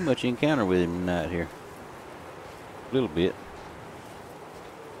had too much encounter with him tonight here. A little bit.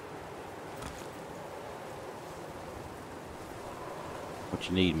 What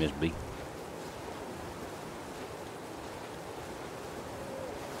you need, MisB?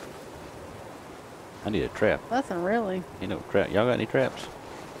 I need a trap. Nothing really. You know, trap. Y'all got any traps?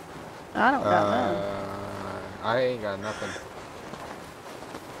 I don't got none. I ain't got nothing.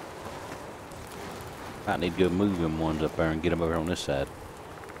 I need to go move them ones up there and get them over on this side.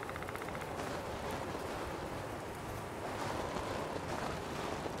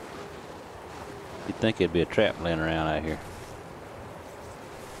 You'd think there'd be a trap laying around out here.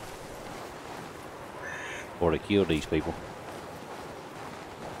 Or to kill these people.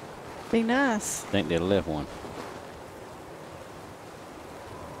 Be nice. Think they'd left one.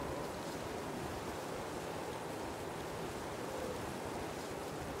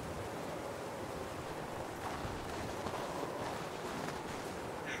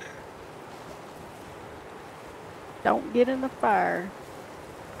 Don't get in the fire.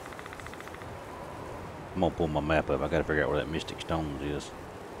 I'm gonna pull my map up. I gotta figure out where that Mystic Stones is.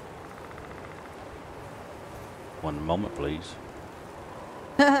 One moment, please.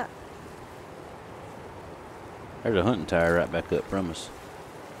 There's a hunting tower right back up from us.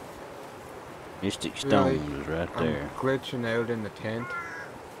 Mystic Stones is right there. I'm glitching out in the tent.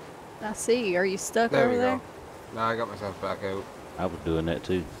 I see. Are you stuck There over we there? go. No, I got myself back out. I was doing that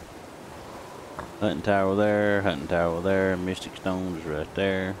too. Hunting tower there, hunting tower there, Mystic Stones is right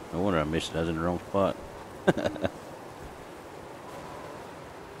there. No wonder I missed it. I was in the wrong spot.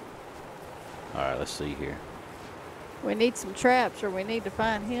 Alright, let's see here. We need some traps, or we need to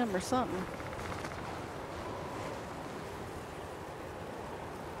find him or something.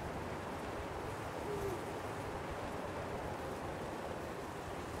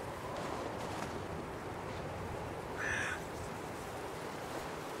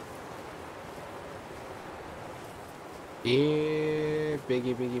 Yeah,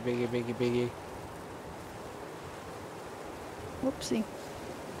 biggie, biggie, biggie, biggie, biggie. Whoopsie.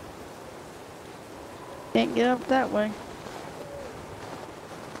 Can't get up that way.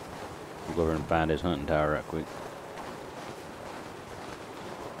 We'll go over and find his hunting tower right quick.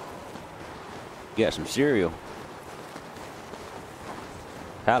 Got some cereal.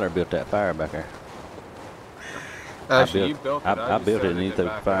 Tyler built that fire back there. Actually, you built it. I just built it and he started threw the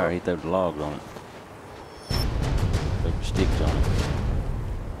back fire. up. He threw the logs on it. Threw the sticks on it.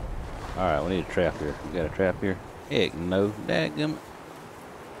 Alright, we need a trap here. We got a trap here? Heck no. Daggum.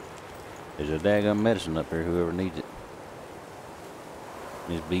 There's a daggum medicine up here, whoever needs it.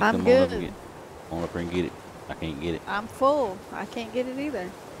 MisB, come on up and get on up here and get it. I can't get it. I'm full. I can't get it either.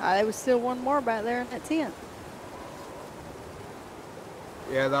 There was still one more back there in that tent.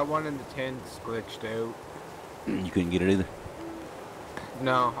 Yeah, that one in the tent's glitched out. You couldn't get it either?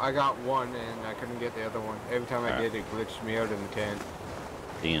 No, I got one and I couldn't get the other one. Every time I did, it glitched me out in the tent.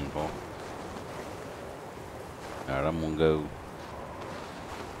 10 for. Alright, I'm gonna go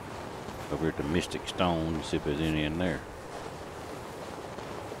over here to Mystic Stone and see if there's any in there.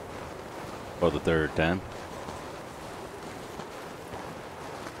 For the 3rd time.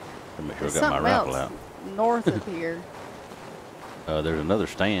 To make sure I got my rifle out. North of here. There's another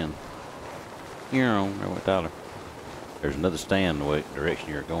stand. Here on, there went Tyler. There's another stand the way direction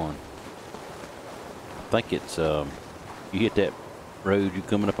you're going. I think it's you hit that road you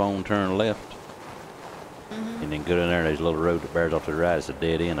coming up on, turn left. And then go down there, there's a little road that bears off to the right. It's a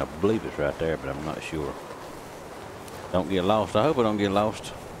dead end. I believe it's right there, but I'm not sure. Don't get lost. I hope I don't get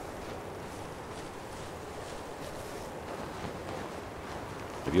lost.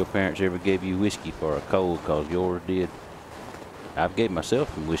 If your parents ever gave you whiskey for a cold, cause yours did, I've gave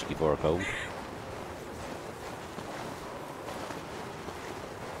myself some whiskey for a cold.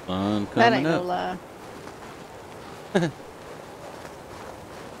 Sun coming That ain't up. no lie.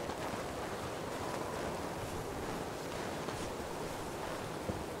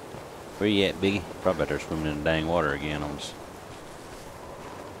 Where you at, Biggie? Probably out there swimming in the dang water again on us.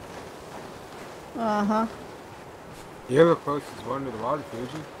 Uh-huh. You're the closest one to the water,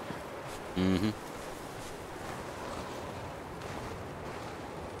 Fuji. Mm-hmm.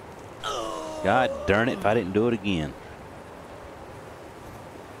 God darn it if I didn't do it again.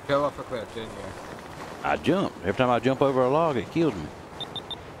 Fell off a cliff, didn't you? I jumped. Every time I jump over a log, it kills me.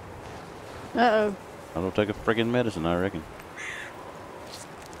 Uh-oh. I don't take a freaking medicine, I reckon.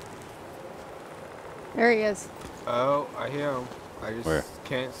 There he is. Oh, I hear him. I just Where?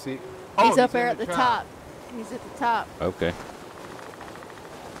 can't see. He's Oh, up there in at the trap. top. He's at the top. Okay.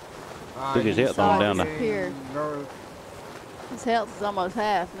 Took his he's health on down facing there. north. His health is almost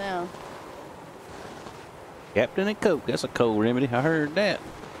half now. Captain and Coke. That's a cold remedy. I heard that.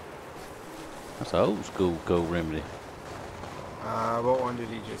 That's an old school cold remedy. What one did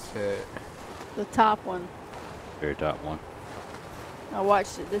he just hit? The top one. Very top one. I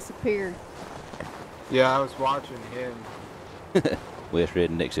watched it disappear. Yeah, I was watching him. West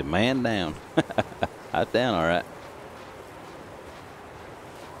Redneck said, man down. I down, all right.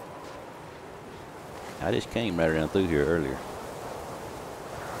 I just came right around through here earlier.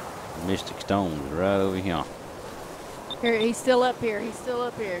 Mystic Stone was right over here. Here, he's still up here. He's still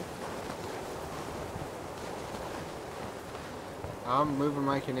up here. I'm moving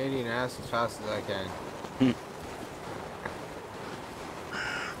my Canadian ass as fast as I can.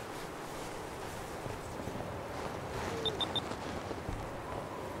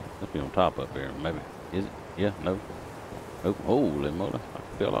 Must be on top up here, maybe. Is it? Yeah, no. Oh, holy moly.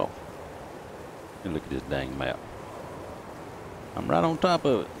 I fell off. And look at this dang map. I'm right on top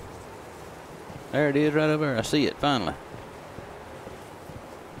of it. There it is, right over there. I see it, finally.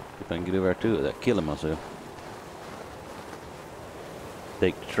 If I can get over there to it, without killing myself.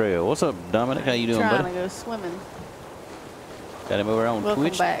 Take the trail. What's up, Dominic? How you doing, Trying buddy? to go swimming. Got him over on Welcome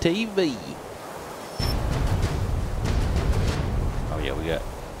Twitch back. TV. Oh yeah, we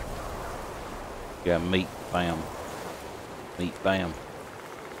got meat, bam. Meat, bam.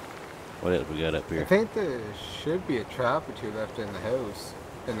 What else we got up I here? think there should be a trap or two left in the house,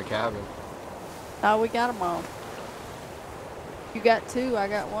 in the cabin. Oh, we got them all. You got two, I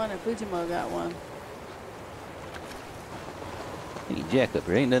got one, and Fujimo got one. Any jack up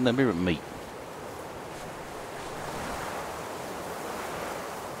here? Ain't nothing up here but meat.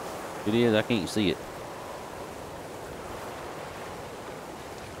 It is, I can't see it.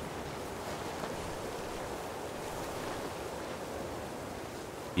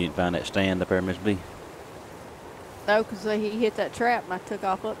 You didn't find that stand up there, Miss B? No, because he hit that trap and I took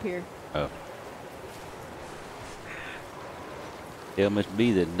off up here. Oh. Tell Miss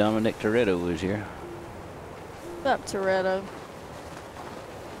B that Dominic Toretto is here. What's up, Toretto?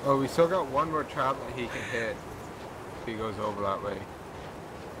 Oh, we still got one more trap that he can hit if he goes over that way.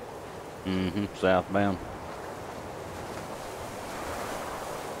 Mm-hmm, southbound.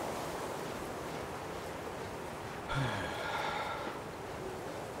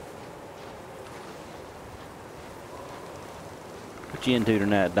 What you into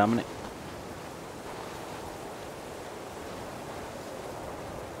tonight, Dominic?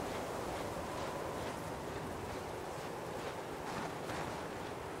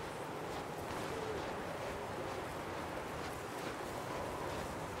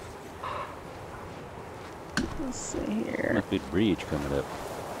 Let's see here. Must be the bridge coming up.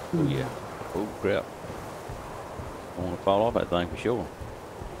 Oh yeah. Oh crap. I want to fall off that thing for sure.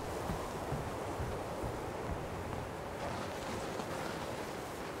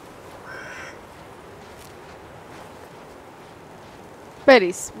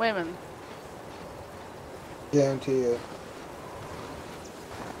 Betty's swimming. Guarantee you.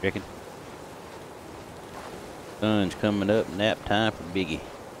 Reckon. Sun's coming up. Nap time for Biggie.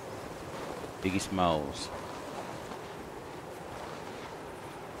 Biggie Smalls.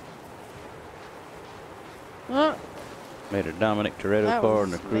 Oh, Made a Dominic Toretto That car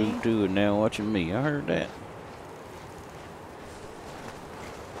and the was crew me. too, and now watching me. I heard that.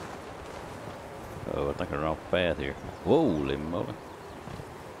 Oh, I think I'm off path here. Holy moly.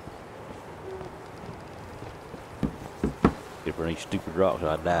 Get for any stupid rocks,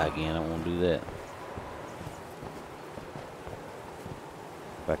 I'll die again. I don't want to do that.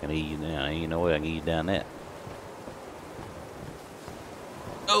 If I can ease down, ain't no way I can ease down that.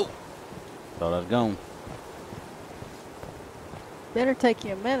 Oh! Thought I was gone. Better take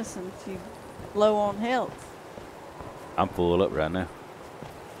your medicine if you low on health. I'm full up right now.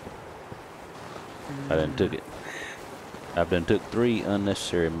 I done took it. I've done took 3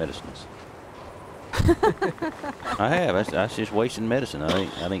 unnecessary medicines. I have. That's just wasting medicine.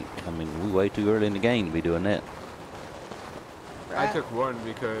 I mean, we way too early in the game to be doing that. Right. I took 1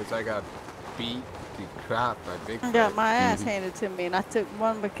 because I got beat to crap by Bigfoot. I got my ass handed to me, and I took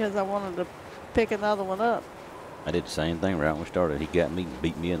 1 because I wanted to pick another one up. I did the same thing right when we started. He got me,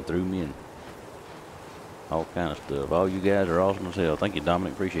 beat me, and threw me, and all kind of stuff. All you guys are awesome as hell. Thank you,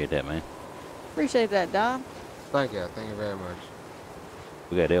 Dominic. Appreciate that, man. Appreciate that, Don. Thank you very much.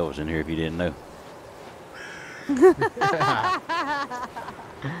 We got Elvis in here if you didn't know.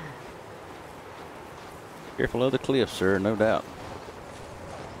 Careful of the cliffs, sir, no doubt.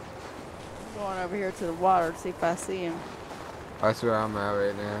 I'm going over here to the water to see if I see him. That's where I'm at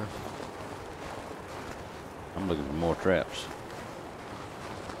right now. I'm looking for more traps.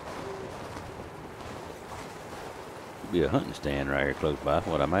 Could be a hunting stand right here close by,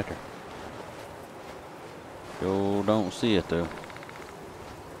 what I'm after. Sure don't see it though.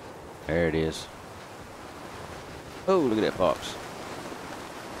 There it is. Oh, look at that fox.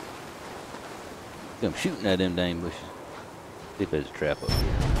 I'm shooting at them dang bushes. See if there's a trap up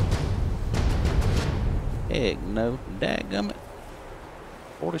here. Heck no, dadgummit.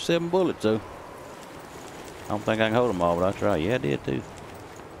 47 bullets though. I don't think I can hold them all, but I'll try. Yeah, I did too.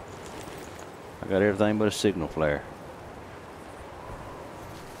 I got everything but a signal flare.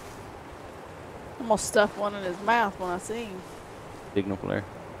 I'm gonna stuff one in his mouth when I see him. Signal flare?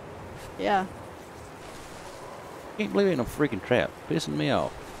 Yeah. Can't believe it ain't no freaking trap. Pissing me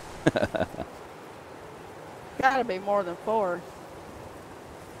off. Gotta be more than 4.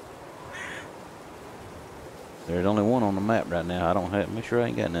 There's only 1 on the map right now. I don't have, make sure I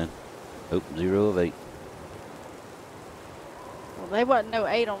ain't got none. Oh, 0 of 8. Well, there wasn't no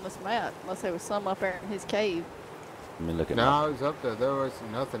 8 on this map, unless there was some up there in his cave. Let me look at No, my... I was up there. There was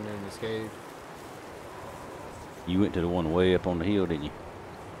nothing in this cave. You went to the one way up on the hill, didn't you?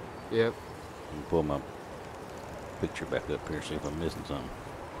 Yep. Let me pull my picture back up here, see if I'm missing something.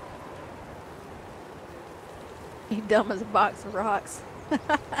 He dumb as a box of rocks.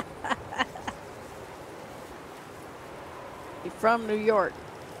 He's from New York.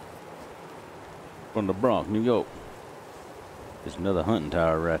 From the Bronx, New York. There's another hunting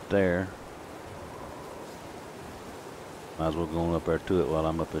tower right there. Might as well go on up there to it while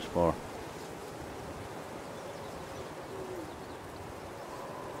I'm up this far.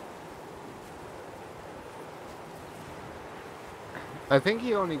 I think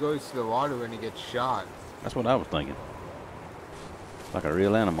he only goes to the water when he gets shot. That's what I was thinking. Like a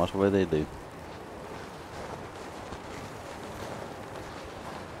real animal, that's the way they do.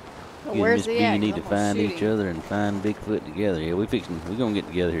 Well, You and where's Miss he B at? need to I'm gonna find shoot each him. other and find Bigfoot together. Yeah, we're gonna get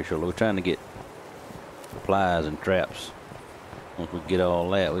together here shortly. We're trying to get supplies and traps. Once we get all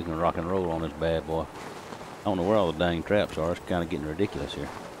that, we can rock and roll on this bad boy. I don't know where all the dang traps are. It's kind of getting ridiculous here.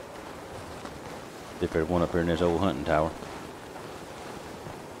 If there's one up here in this old hunting tower.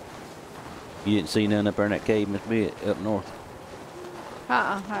 You didn't see none up there in that cave, Miss B, up north?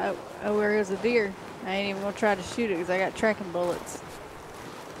 Where is a deer? I ain't even gonna try to shoot it because I got tracking bullets.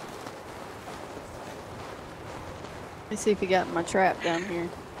 Let's see if he got in my trap down here.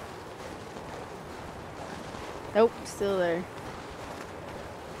 Nope, still there.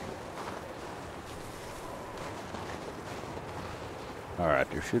 Alright,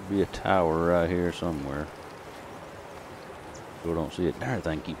 there should be a tower right here somewhere. Still don't see it. Darn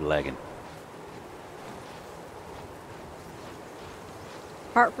thing keeps lagging.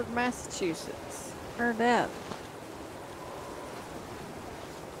 Hartford, Massachusetts. Heard that.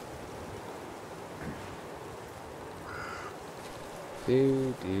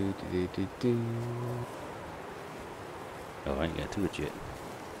 Do, do, do, do, do. Oh, I ain't got to it yet.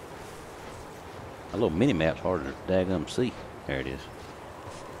 A little mini map's harder to daggum see. There it is.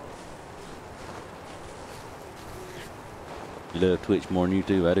 You love Twitch more than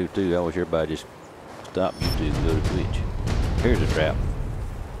YouTube? I do too. I wish everybody just stop YouTube and go to Twitch. Here's a trap.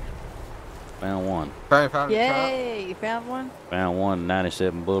 Found one. Probably found a trap. Yay! You found one? Found one,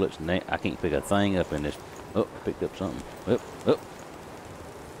 97 bullets, and I can't pick a thing up in this. Oh, picked up something. Oh.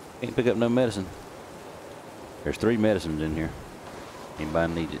 Can't pick up no medicine. There's 3 medicines in here.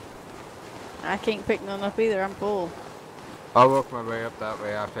 Anybody needs it. I can't pick none up either. I'm full. I'll work my way up that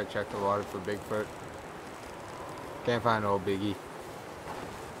way after I check the water for Bigfoot. Can't find old Biggie.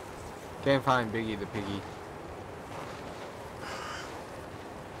 Can't find Biggie the piggy.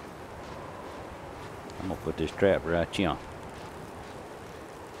 I'm gonna put this trap right here.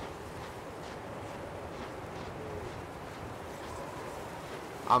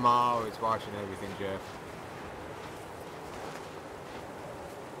 I'm always watching everything, Jeff.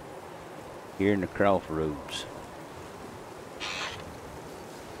 Here in the crossroads.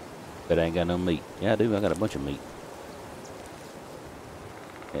 But I ain't got no meat. Yeah, I do. I got a bunch of meat.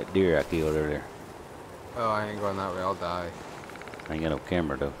 That deer I killed earlier. Oh, I ain't going that way. I'll die. I ain't got no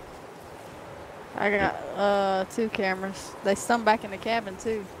camera though. I got 2 cameras. They some back in the cabin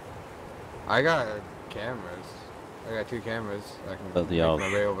too. I got cameras. I got 2 cameras. I can Both of make y'all.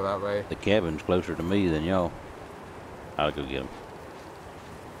 my way over that way. The cabin's closer to me than y'all. I'll go get them.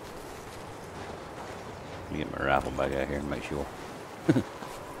 Let me get my rifle back out here and make sure.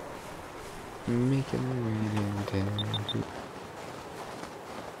 Making my way downtown.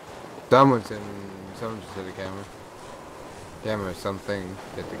 Someone's just hit the camera. Camera or something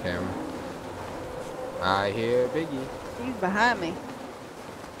hit the camera. I hear Biggie. He's behind me.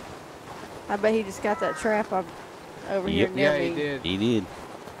 I bet he just got that trap up over here near Yeah, me. he did. He did.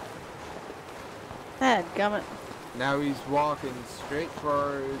 Dadgummit. Now he's walking straight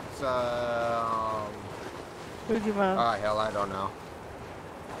towards, Fuji Mo. oh, hell, I don't know.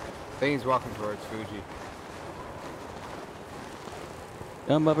 I think he's walking towards Fuji.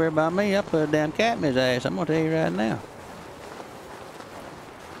 Come up here by me. I put a damn cat in his ass. I'm gonna tell you right now.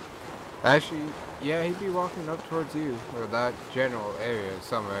 Actually, yeah, he'd be walking up towards you, or that general area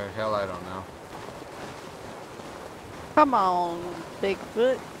somewhere. Hell, I don't know. Come on,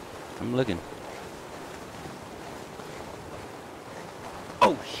 Bigfoot. I'm looking.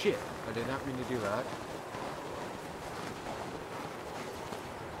 Oh, shit! I did not mean to do that.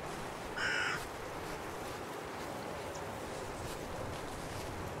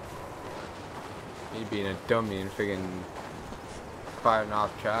 Me being a dummy and friggin' firing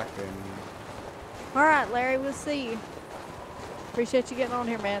off track and... All right, Larry, we'll see you. Appreciate you getting on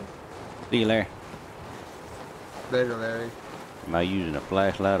here, man. See you, Larry. Later, Larry. Am I using a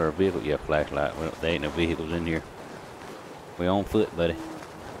flashlight or a vehicle? Yeah, flashlight. Well, there ain't no vehicles in here. We on foot, buddy.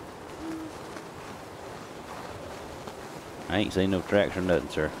 I ain't seen no tracks or nothing,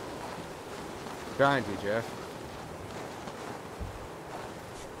 sir. Trying to, Jeff.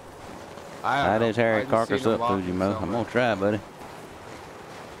 Tie this hairy I just carcass seen him up, walking Fuji Mo. I'm somewhere. gonna try, buddy.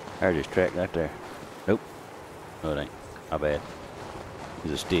 There's this track right there. Nope. No, it ain't. My bad.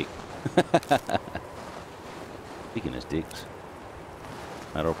 It's a stick. Speaking of sticks,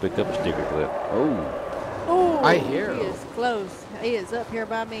 I don't pick up a sticker clip. Oh, Oh, I hear he him. is close. He is up here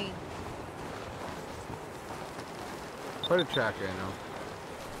by me. Put a tracker in him.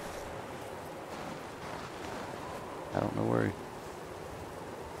 I don't know where he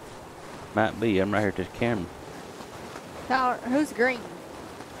might be. I'm right here at this camera. Tyler, who's green?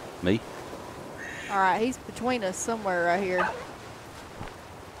 Me? All right, he's between us somewhere right here.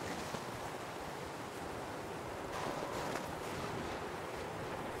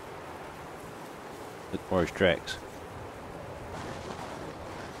 Look for his tracks.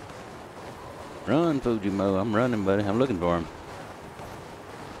 Run, Fuji Mo. I'm running, buddy. I'm looking for him.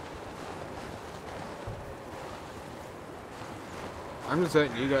 I'm just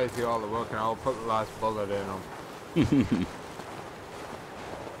letting you guys do all the work and I'll put the last bullet in him.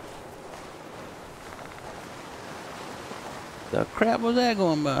 The crap was that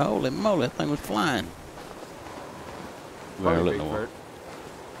going by? Holy moly, that thing was flying. We're gonna look in the water.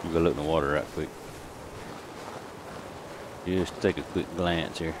 We're gonna look in the water right quick. Just take a quick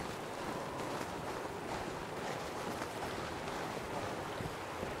glance here.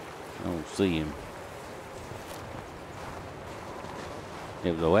 I don't see him.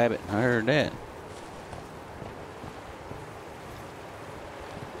 It was a rabbit. I heard that.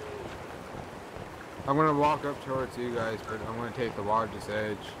 I'm gonna walk up towards you guys, but I'm gonna take the largest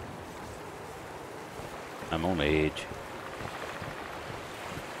edge. I'm on the edge.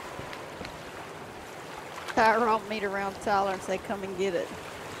 Tyler, meet around Tyler and say, "Come and get it."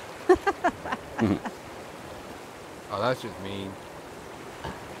 Oh, that's just mean.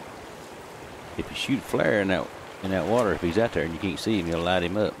 If you shoot a flare in that water, if he's out there and you can't see him, you'll light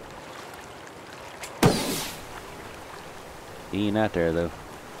him up. He ain't out there though.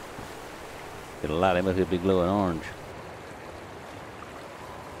 It'll light him up, he'll be glowing orange.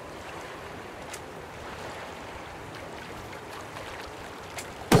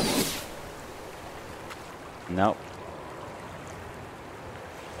 Nope.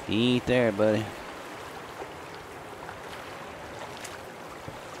 He ain't there, buddy.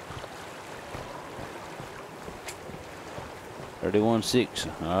 $31.6.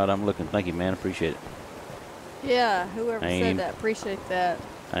 All right, I'm looking. Thank you, man. Appreciate it. Yeah, whoever Ain't said him. that, appreciate that.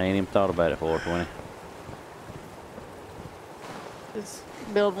 I ain't even thought about it for 420. Just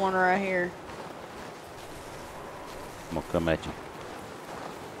build one right here. I'm gonna come at you.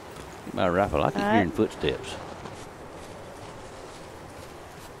 My rifle. I keep hearing footsteps.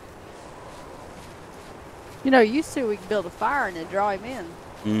 You know, used to we could build a fire and then draw him in.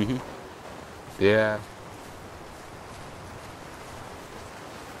 Mm-hmm. Yeah.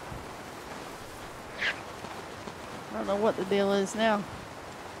 I don't know what the deal is now.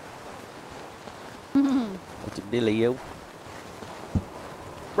 What's the dealio?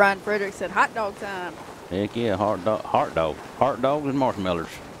 Brian Frederick said, hot dog time. Heck yeah, heart dogs and marshmallows.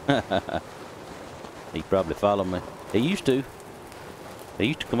 He probably followed me. He used to. They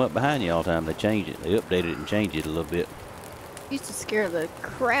used to come up behind you all the time. They changed it. They updated it and changed it a little bit. Used to scare the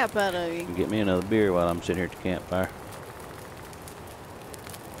crap out of you. Get me another beer while I'm sitting here at the campfire.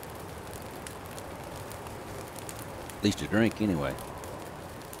 At least a drink anyway.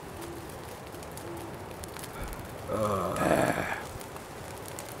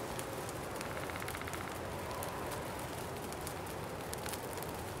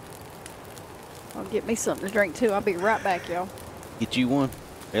 I'll get me something to drink too. I'll be right back, y'all. Get you one?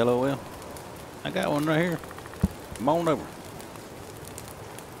 LOL. I got one right here. Come on over.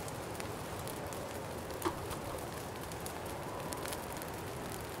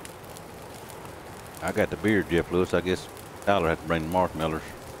 I got the beer, Jeff Lewis. I guess Tyler had to bring the marshmallows.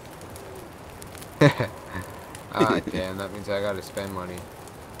 Ah, damn, that means I gotta spend money.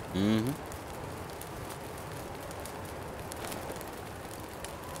 Mm-hmm.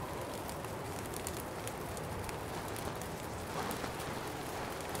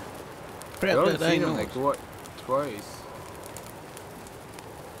 I've only seen him like what, twice.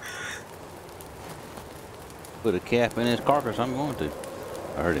 Put a cap in his carcass, I'm going to.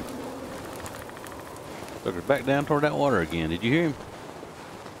 I heard him. Look, back down toward that water again. Did you hear him?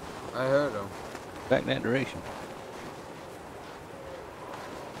 I heard him. Back that direction.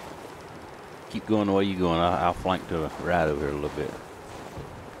 Keep going the way you're going. I'll flank to the right over here a little bit.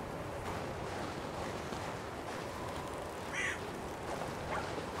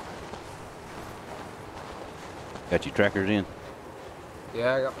 Got your trackers in?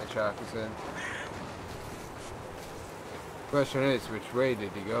 Yeah, I got my trackers in. Question is, which way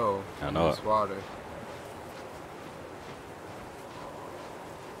did he go? I know in this water.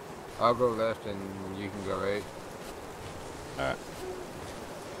 I'll go left and you can go right. Alright.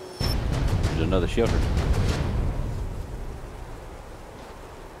 There's another shelter.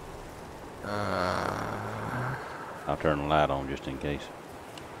 I'll turn the light on just in case.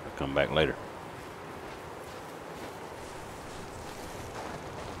 I'll come back later.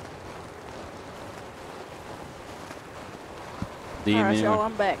 All right, y'all,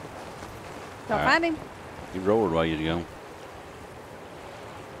 I'm back. Y'all find him? He roared while you was gone.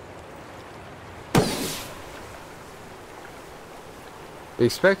 We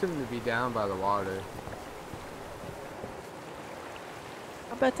expect him to be down by the water.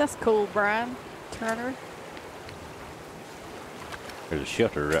 I bet that's cool, Brian Turner. There's a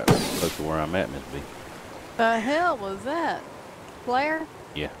shelter right close to where I'm at, MisB. The hell was that? Flare?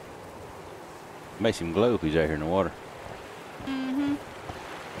 Yeah. Makes him glow if he's out here in the water. Mm-hmm.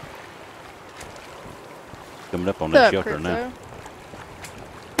 Coming up on that shelter now.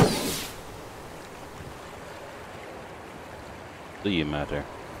 See him out there.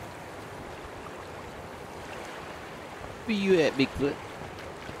 Where you at, Bigfoot?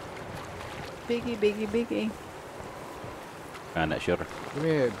 Biggie, biggie, biggie. Find that shelter. Give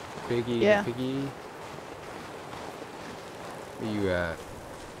me a biggie, Yeah. biggie. Where you at?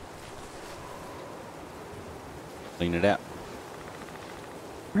 Clean it out.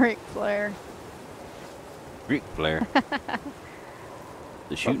 Ric Flair. Ric Flair.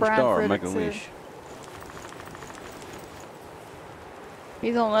 The shooting Brian star, Frederick make a said. wish.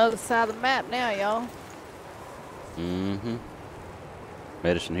 He's on the other side of the map now, y'all. Mm-hmm.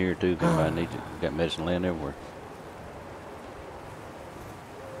 Medicine here too, if anybody needs it. Got medicine laying everywhere.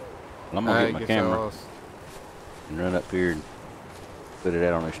 Well, I'm gonna get my camera and run up here and put it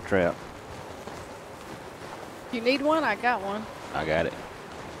out on this trap. You need one? I got one. I got it.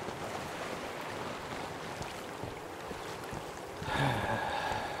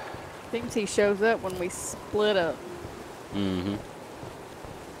 Seems he shows up when we split up. Mm-hmm.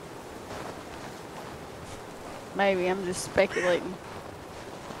 Maybe, I'm just speculating.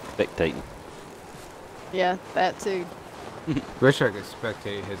 Spectating. Yeah, that too. Wish I could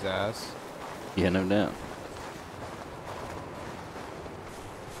spectate his ass. Yeah, no doubt.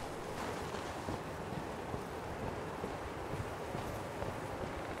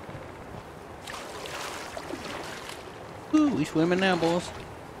 Ooh, we swimming now, boys.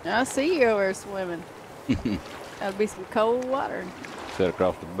 I see you over there swimming. That'll be some cold water. Cut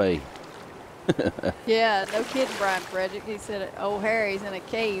across the bay. Yeah, no kidding, Brian Frederick. He said old Harry's in a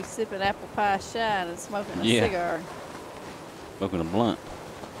cave sipping apple pie shine and smoking a cigar. Smoking a blunt.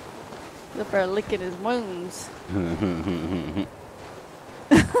 He's up there licking his wounds.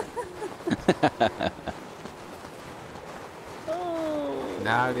 Oh,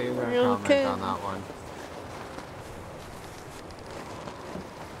 Nah, dude, I'm gonna comment on that one.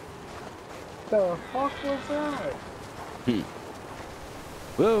 The fuck was that?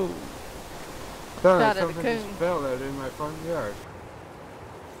 Whoa. Thought something just fell out in my front yard.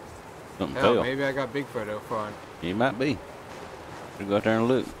 Something Hell, fell. maybe I got Bigfoot out front. You might be. Should go out there and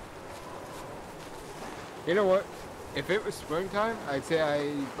look. You know what? If it was springtime, I'd say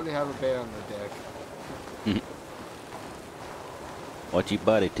I probably have a bear on the deck. What's your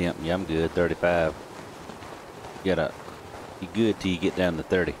body temp? Yeah, I'm good. 35. You good till you get down to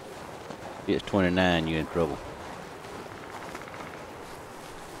 30. If it's 29, you're in trouble.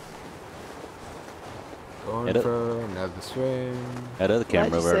 Going for another swing. That other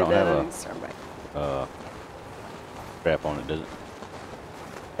camera over there don't have a strap on it, does it?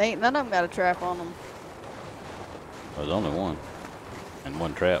 Ain't none of them got a trap on them. There's only one. And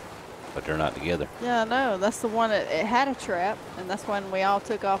one trap. But they're not together. Yeah, I know. That's the one that it had a trap, and that's when we all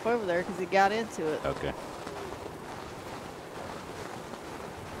took off over there because he got into it. Okay.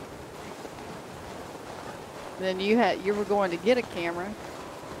 Then you were going to get a camera.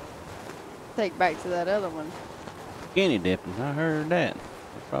 Take back to that other one. Skinny dipping. I heard that.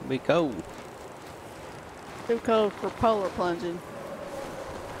 It'll probably be cold. Too cold for polar plunging.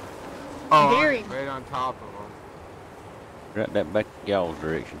 Oh, Hear him. right on top of him. Right that back y'all's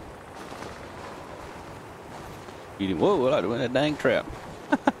direction. You did, whoa, I went that dang trap.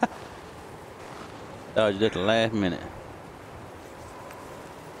 Dodged at the last minute.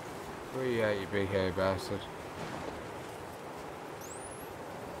 Where you at, you big hairy bastard?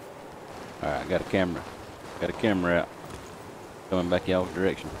 Alright, got a camera. Got a camera out. Coming back y'all's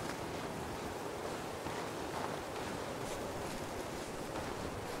direction.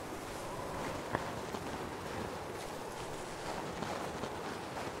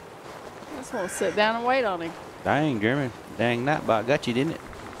 I just want to sit down and wait on him. Dang, Jeremy. Dang, Nightbot got you, didn't it?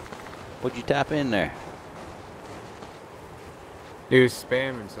 What'd you type in there? He was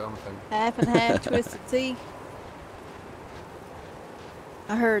spamming something. Half and half twisted tea.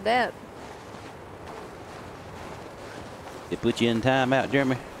 I heard that. It put you in timeout,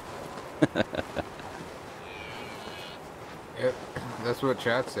 Jeremy? Yep, that's what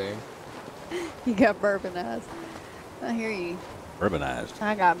chat's saying. You got bourbon eyes. I hear you. Urbanized.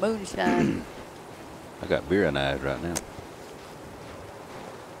 I got moonshine. I got beer in eyes right now.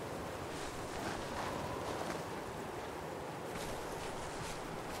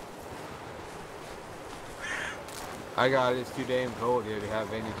 I got it's too damn cold here to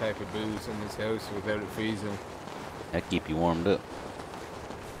have any type of booze in this house without it freezing. That keep you warmed up.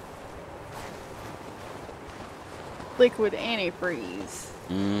 Liquid antifreeze.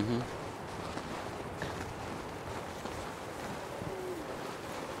 Mm-hmm.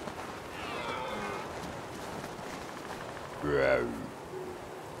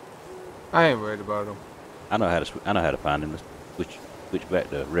 I ain't worried about him. I know how to find him. Switch back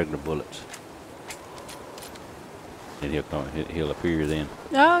to regular bullets. And he'll appear then.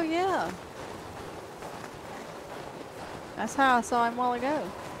 Oh, yeah. That's how I saw him a while ago.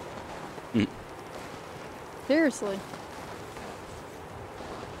 Seriously.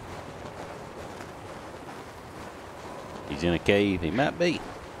 He's in a cave. He might be.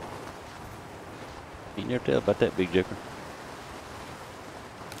 You never tell about that big joker.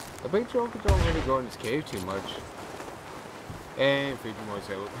 The big joker don't really go in his cave too much. And Fujimo's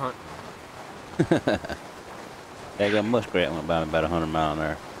out. Hunt. That got muskrat went by me about 100 miles an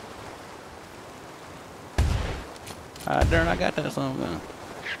hour. Ah, darn, I got that son gun.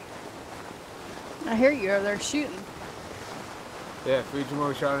 I hear you over there shooting. Yeah,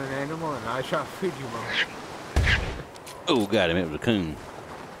 Fujimo shot an animal and I shot Fujimo. Oh, got him. It was a coon.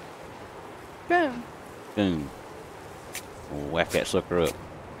 Boom. Coon. We'll whack that sucker up.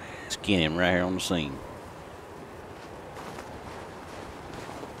 Skin him right here on the scene.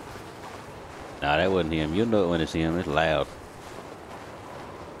 Nah, that wasn't him. You'll know it when it's him. It's loud.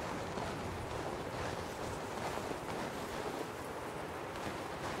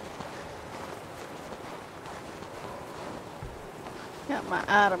 Got my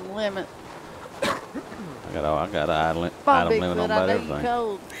item limit. I got an Come on, item limit on Bigfoot, I about know everything. you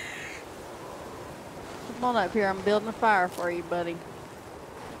cold. Come on up here. I'm building a fire for you, buddy.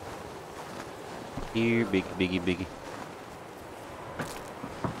 Here, biggie.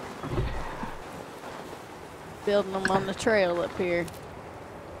 Building them on the trail up here.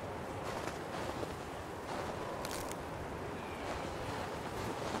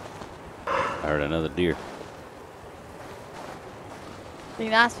 I heard another deer. Be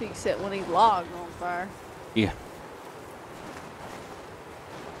nice if you could set one of these logs on fire. Yeah.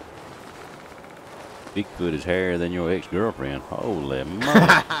 Bigfoot is hairier than your ex-girlfriend. Holy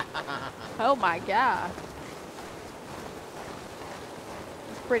moly. Oh my God.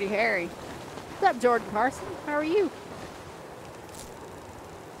 It's pretty hairy. What's up, Jordan Carson? How are you?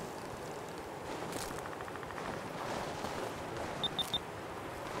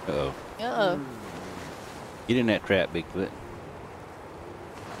 Uh-oh. Uh-oh. Get in that trap, Bigfoot.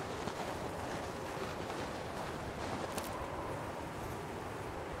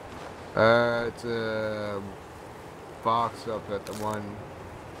 It's a box up at the one.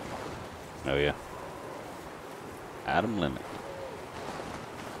 Oh, yeah. Item limit.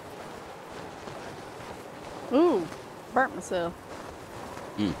 Ooh, burnt myself.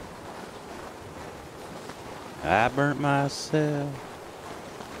 I burnt myself.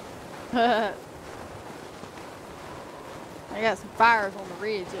 I got some fires on the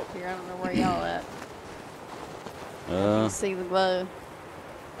ridge up here. I don't know where y'all at. You can see the glow.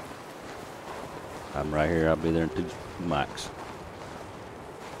 I'm right here. I'll be there in 2 mics.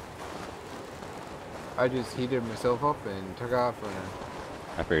 I just heated myself up and took off running.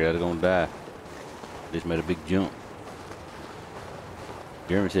 I figured I was gonna die. Just made a big jump.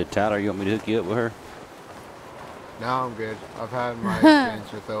 Jeremy said, Tyler, you want me to hook you up with her? No, I'm good. I've had my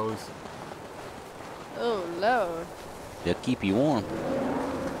experience with those. Oh, Lord. They'll keep you warm.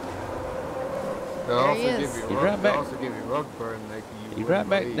 They'll There also he give is. you He's rug, right they'll back. also give you rug burn like you He's wouldn't right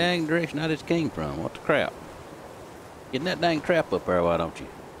back believe. dang direction I just came from. What the crap? Getting that dang trap up there, why don't you?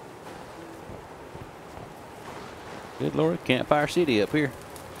 Good Lord, Campfire City up here.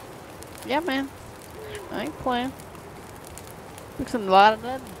 Yeah, man. I ain't playing. Fixing a lot of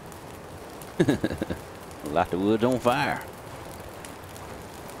nothing. Light the woods on fire.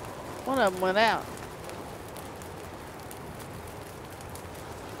 One of them went out.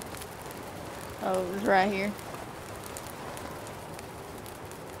 Oh, it was right here.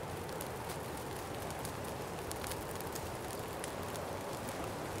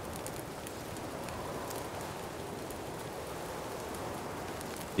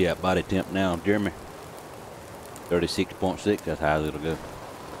 Yeah, body temp now, Jeremy. 36.6, that's how it'll go.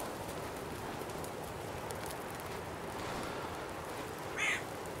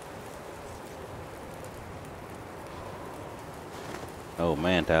 Oh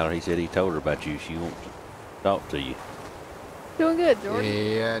man, Tyler, he said he told her about you. She wants to talk to you. Doing good, Jordan.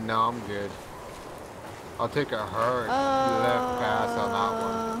 Yeah, no, I'm good. I'll take a hard left pass on that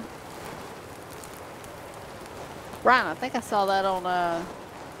one. Brian, I think I saw that on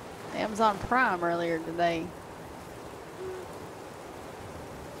Amazon Prime earlier today.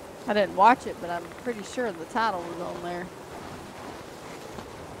 I didn't watch it, but I'm pretty sure the title was on there.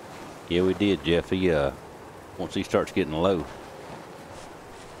 Yeah, we did, Jeff. He once he starts getting low,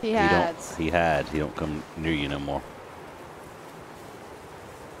 He hides. He hides. He don't come near you no more.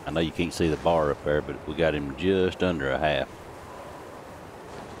 I know you can't see the bar up there, but we got him just under a half.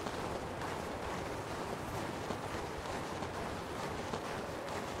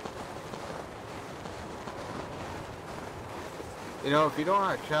 You know, if you don't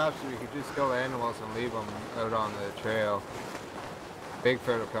have traps, you could just kill animals and leave them out on the trail.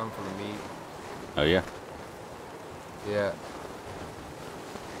 Bigfoot will come for the meat. Oh yeah. Yeah.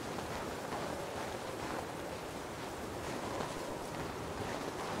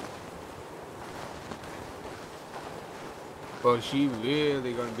 Well, she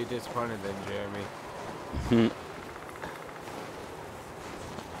really gonna be disappointed then, Jeremy.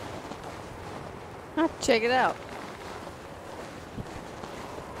 I'll have to check it out.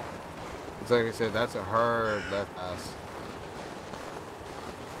 It's like I said, that's a hard left pass.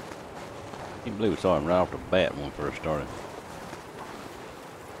 I can't believe we saw him right off the bat when we first started.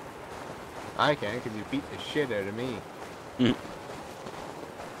 I can, because you beat the shit out of me.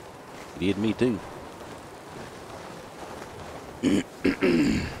 Did me too.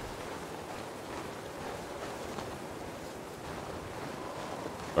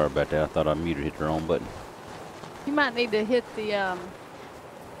 Sorry about that. I thought I muted, hit the wrong button. You might need to hit the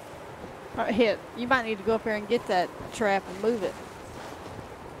you might need to go up there and get that trap and move it.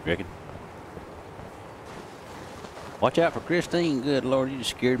 You reckon? Watch out for Christine. Good Lord, you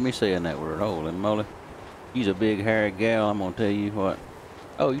just scared me saying that word. Holy moly. She's a big hairy gal, I'm gonna tell you what.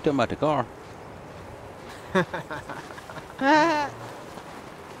 Oh, you talking about the car?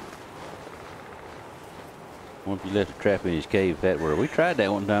 Once you left the trap in his cave, that word. We tried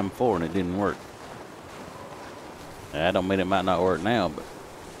that one time before and it didn't work. Now, I don't mean it might not work now, but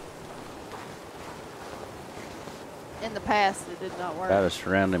In the past, it did not work. Try to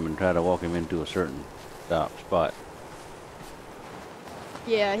surround him and try to walk him into a certain spot.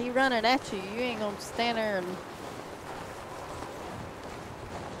 Yeah, he running at you. You ain't gonna stand there and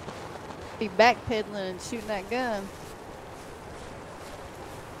be backpedaling and shooting that gun.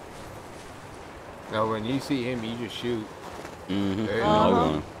 No, when you see him, you just shoot. Mm-hmm. There you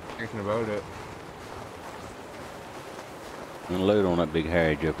Uh-huh. Thinking about it. Unload on that big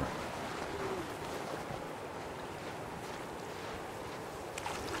hairy jumper.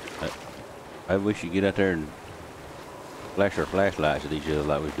 I wish you'd get out there and flash our flashlights at each other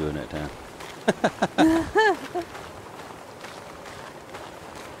like we was doing that time.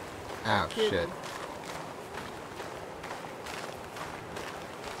 Oh, shit.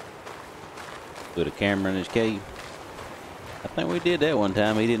 Put a camera in his cave. I think we did that one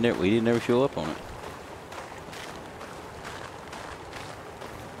time. We didn't ever show up on it.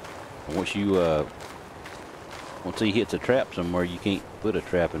 Once he hits a trap somewhere, you can't put a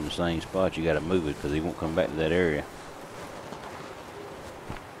trap in the same spot. You got to move it because he won't come back to that area.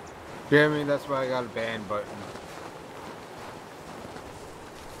 Yeah, I mean, that's why I got a ban button.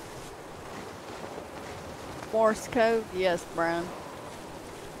 Morse code? Yes, Brian.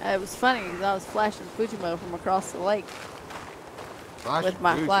 It was funny because I was flashing Fujimo from across the lake with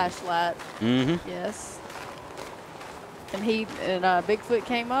my flashlight. Mm-hmm. Yes. And Bigfoot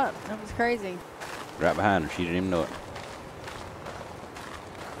came up. That was crazy. Right behind her. She didn't even know it.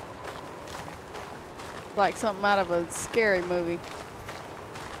 Like something out of a scary movie.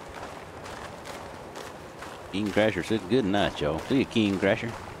 King Crasher said good night, y'all. See you, King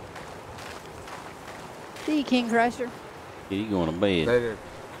Crasher. See you, King Crusher. Yeah, you going to bed. Later,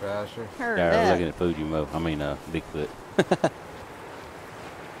 Crasher. Heard Yeah, I was that. looking at Fujimo. I mean, Bigfoot.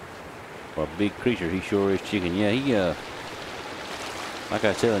 Well, a big creature. He sure is chicken. Yeah, he, like I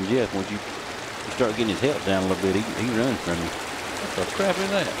was telling Jeff, once you start getting his health down a little bit, he runs from you. What the crap is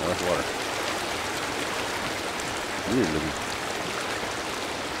that? Oh, that's water. Weird looking.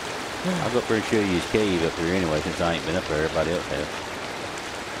 I'll go up there and show you his cave up here anyway, since I ain't been up there. Everybody else has.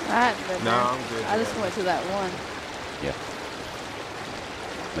 I hadn't been No, there. I'm good. I just went to that one. Yeah.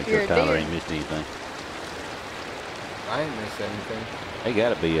 Make You're sure a Tyler deer. ain't missed anything. I ain't missed anything. They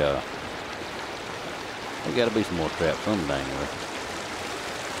gotta be some more traps some dang way.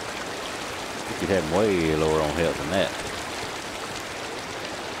 You could have them way lower on health than that.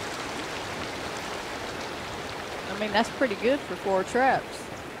 I mean, that's pretty good for 4 traps.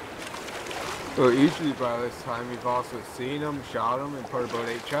 Well, usually by this time, you've also seen them, shot them, and put about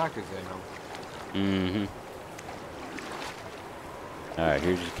 8 trackers in them. Mm-hmm. All right,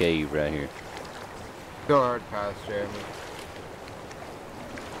 here's his cave right here. Still hard pass, Jeremy.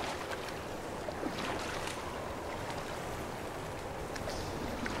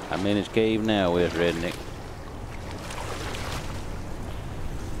 I'm in his cave now, West Redneck.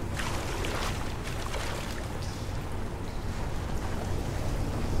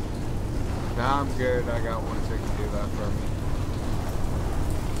 Nah, I'm good. I got 160 left for me.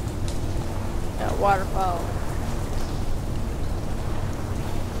 That waterfall.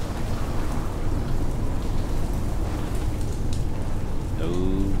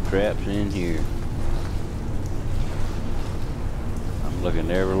 No traps in here. I'm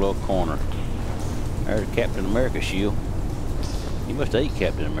looking at every little corner. There's Captain America shield. He must have ate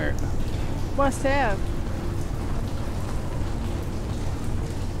Captain America. Must have.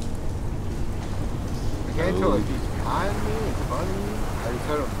 I can't tell if he's behind me, in front of me. I just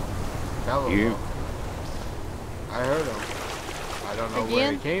heard him. Tell him. You? I heard him. I don't know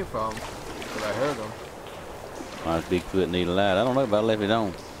where he Again? came from, but I heard him. Why does Bigfoot need a light? I don't know if I left it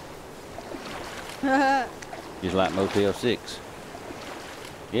on. Just like Motel 6.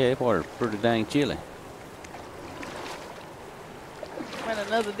 Yeah, that water's pretty dang chilly. Went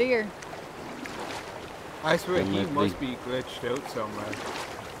another deer. I swear It he must must be glitched out somewhere.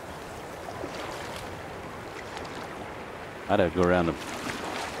 I'd have to go around the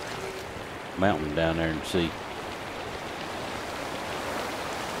mountain down there and see.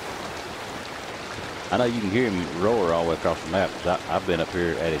 I know you can hear him roar all the way across the map, 'cause I've been up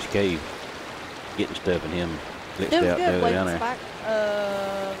here at his cave getting stuff and him glitched It was out good, down Blatant there. Spike.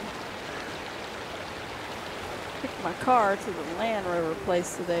 Took my car to the Land Rover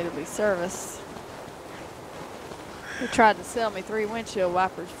place today to be serviced. They tried to sell me 3 windshield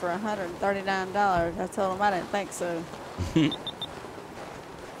wipers for $139. I told them I didn't think so.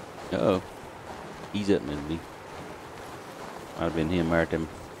 Uh-oh. He's up, MisB. Might have been him right them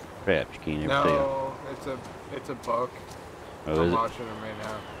traps. You can't ever tell. No, it's a buck. Oh, I'm is it? watching him right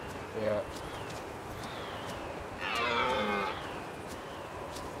now. Yeah.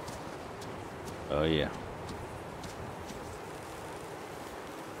 Oh, yeah.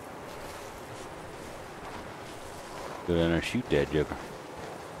 Go down there and shoot that joker.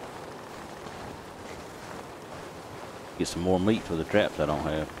 Get some more meat for the traps I don't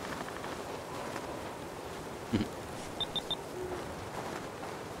have.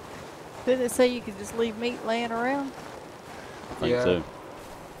 Didn't it say you could just leave meat laying around? I think so.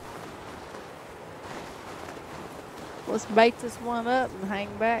 Let's bait this one up and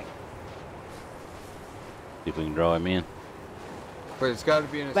hang back. See if we can draw him in. But it's got to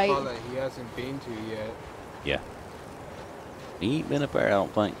be in a Bait. spot that he hasn't been to yet. Yeah. He ain't been up there, I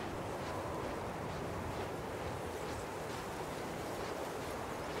don't think.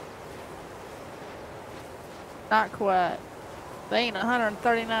 Not quite. They ain't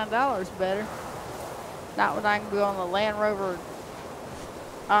 $139 better. Not when I can go on the Land Rover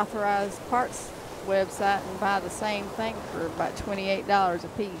authorized parts website and buy the same thing for about $28 a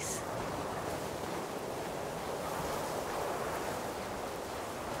piece.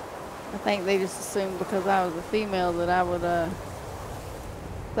 I think they just assumed because I was a female that I would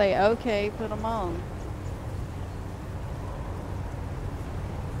say, okay, put them on.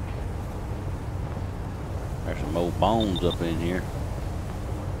 There's some old bones up in here.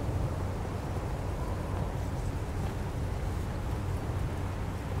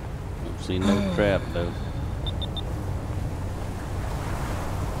 Don't see no trap though.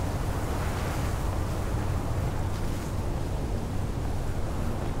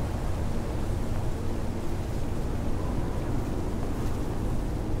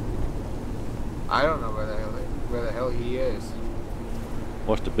 I don't know where the hell he is.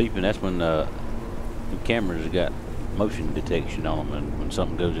 What's the beeping? That's when the cameras have got motion detection on them, and when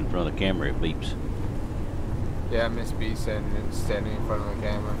something goes in front of the camera, it beeps. Yeah, MisB standing in front of the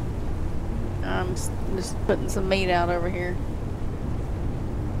camera. I'm just putting some meat out over here.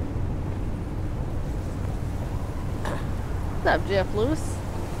 What's up, Jeff Lewis?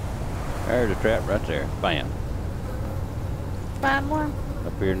 There's a trap right there. Bam. Find one?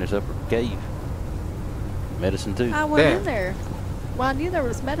 Up here in this upper cave. Medicine too. I went in there. Well, I knew there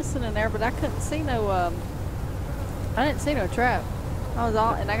was medicine in there, but I couldn't see no, I didn't see no trap. I was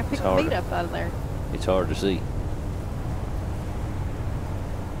all, and I picked the meat up out of there. It's hard to see.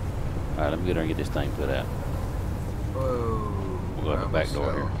 All right, let me get there and get this thing put out. Whoa. We'll go out the back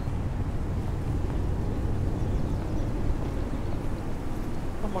door here.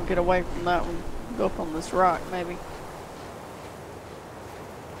 I'm gonna get away from that one. Go up on this rock, maybe.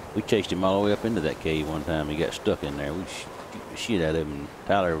 We chased him all the way up into that cave one time. He got stuck in there. We shoot the shit out of him.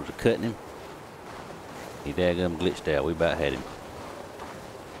 Tyler was cutting him. He daggum glitched out. We about had him.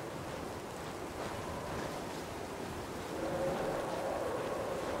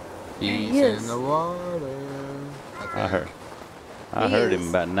 He's in the water. I heard him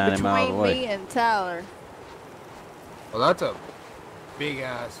about 90 miles away. Between me and Tyler. Well, that's a big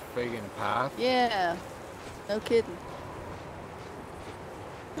ass friggin' path. Yeah. No kidding.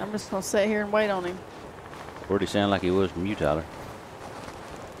 I'm just gonna sit here and wait on him. Where'd he sound like he was from you, Tyler?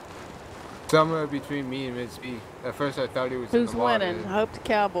 Somewhere between me and MisB. At first I thought he was in the water. Who's winning? I hope the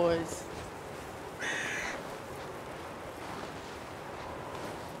Cowboys.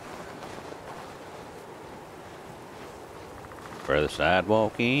 Where the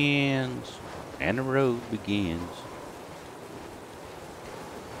sidewalk ends and the road begins.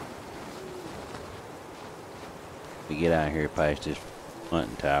 We get out here past this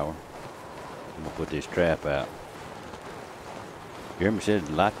hunting tower. I'm gonna put this trap out. Jeremy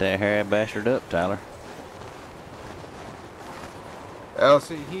said light that hairy bastard up, Tyler.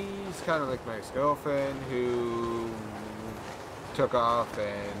 Elsie, he's kind of like my ex-girlfriend who took off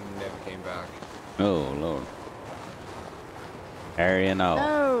and never came back. Oh, Lord. Harry and all.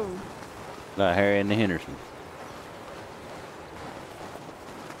 No. Like Harry and the Henderson.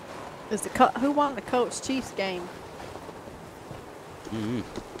 Is who won the Colts Chiefs game? Mm-hmm.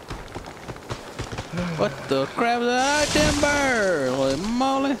 What the crap's that timber? Holy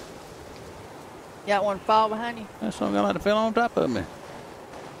moly. Got one fall behind you? That song got like to fell on top of me.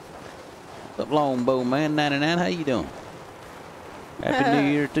 What's up, Longbow Man 99? How you doing? Happy New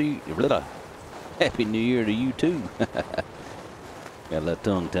Year to you. Blah. Happy New Year to you too. Got a little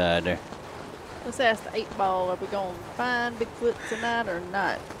tongue tied there. Let's ask the 8-ball. Are we going to find Bigfoot tonight or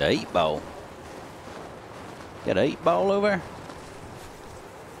not? The 8-ball. Got an 8-ball over there?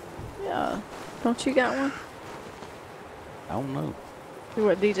 Yeah. Don't you got one? I don't know. See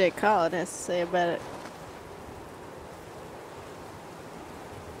what DJ Khaled has to say about it.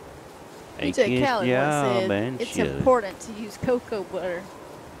 DJ Khaled once said it's important to use cocoa butter.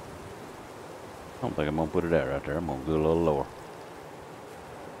 I don't think I'm going to put it out right there. I'm going to go a little lower.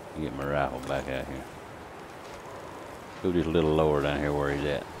 Get my rifle back out here. Go just a little lower down here where he's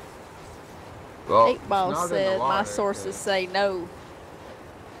at. Well, 8 Ball not in the said, my water, sources say no.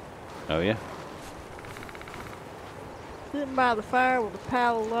 Oh, yeah? Sitting by the fire with a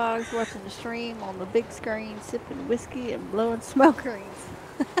pile of logs, watching the stream on the big screen, sipping whiskey and blowing smoke rings.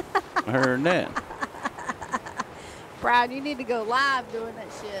 I heard that. Brian, you need to go live doing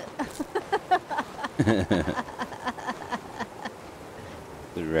that shit.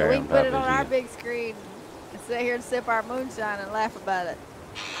 We can put it on our big screen and sit here and sip our moonshine and laugh about it.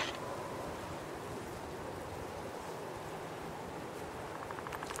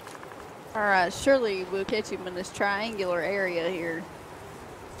 All right, surely we'll catch him in this triangular area here.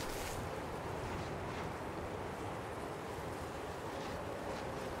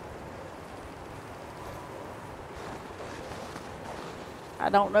 I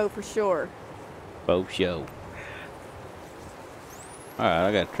don't know for sure. Both show. All right,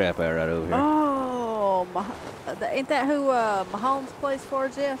 I got a trap out right over here. Oh, ain't that who Mahomes plays for,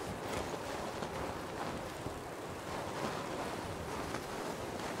 Jeff?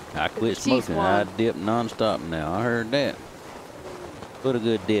 I quit smoking. I dip nonstop now. I heard that. Put a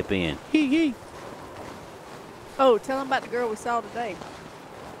good dip in. Hee hee. Oh, tell him about the girl we saw today.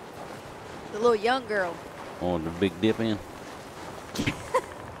 The little young girl. On the big dip in?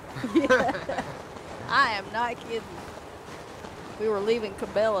 Yeah. I am not kidding. We were leaving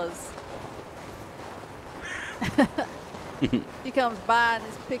Cabela's. She comes by in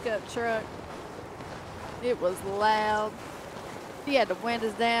this pickup truck. It was loud. She had the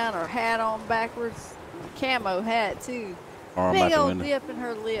windows down, her hat on backwards. Camo hat, too. Big old dip in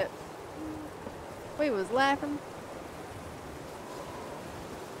her lip. We was laughing.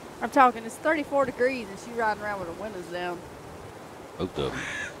 I'm talking, it's 34 degrees and she riding around with her windows down. Both of them.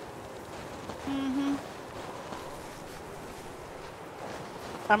 Mm-hmm.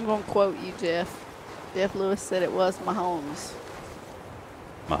 I'm going to quote you, Jeff. Jeff Lewis said it was Mahomes.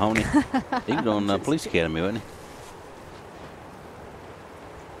 Mahoney? He was on the police academy, wasn't he?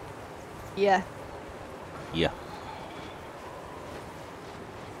 Yeah. Yeah.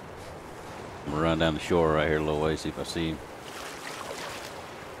 I'm gonna run down the shore right here a little way, see if I see him.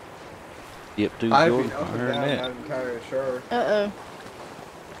 Dip too, Jordan. I heard that. I'm kind of sure. Uh-oh.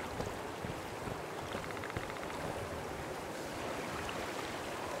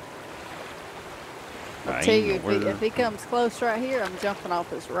 I'll tell you, if he comes close right here, I'm jumping off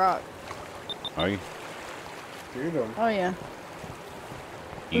this rock. Are you? You don't. Oh, yeah.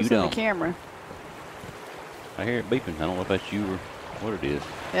 You Who's don't. on the camera? I hear it beeping. I don't know if that's you or what it is.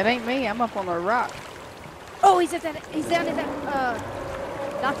 That ain't me. I'm up on a rock. Oh, he's down at that,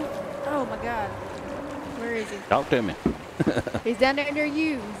 Doctor. Oh, my God. Where is he? Talk to me. He's down there near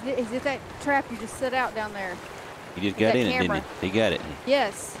you. He's at that trap you just set out down there. He just got in it, didn't he? He got it.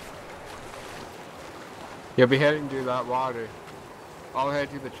 Yes. You'll be heading through that water. I'll head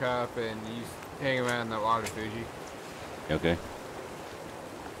to the trap and you hang around that water, Fuji. Okay.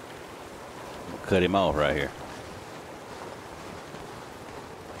 We'll cut him off right here.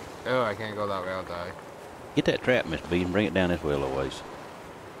 Oh, I can't go that way, I'll die. Get that trap, MisB, and bring it down this way a little ways.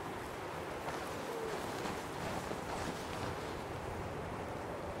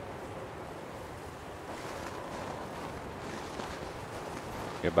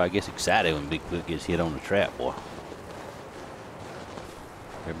 Everybody gets excited when Bigfoot gets hit on the trap, boy.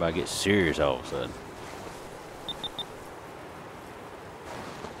 Everybody gets serious all of a sudden.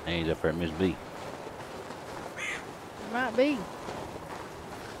 And he's up there at MisB. Might be.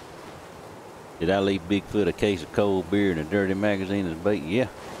 Did I leave Bigfoot a case of cold beer and a dirty magazine as bait? Yeah.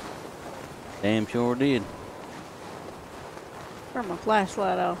 Damn sure did. Turn my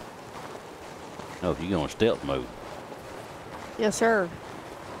flashlight off. No, if you're going stealth mode. Yes, sir.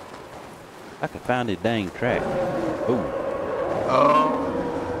 I could find his dang track. Ooh.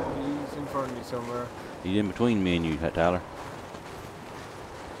 Oh, he's in front of me somewhere. He's in between me and you, Tyler.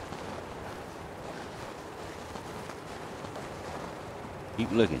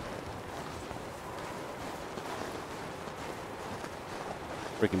 Keep looking.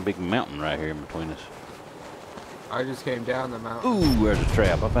 Freaking big mountain right here in between us. I just came down the mountain. Ooh, there's a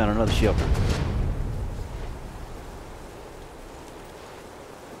trap. I found another shelter.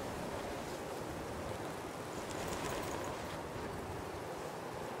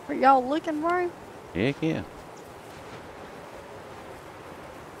 Are y'all looking for him? Heck yeah.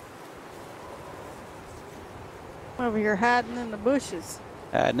 Over here hiding in the bushes.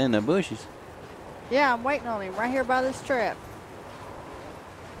 Hiding in the bushes. Yeah, I'm waiting on him right here by this trap.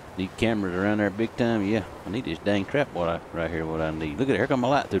 Need cameras around there big time. Yeah, I need this dang trap right here. What I need. Look at it. Here come my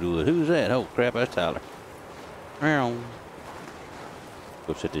light through the wood. Who's that? Oh crap, that's Tyler. Go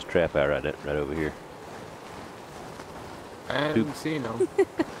set this trap out right over here. I haven't seen them.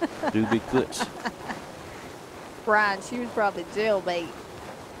 2 BIGFOOTs. Brian, she was probably jailbait.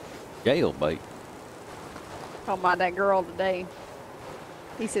 Jailbait. Talking about that girl today.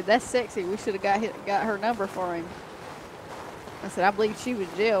 He said, that's sexy. We should have got her number for him. I said, I believe she was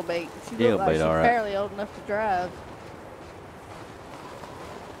jailbait. She looked like she's all right. barely old enough to drive.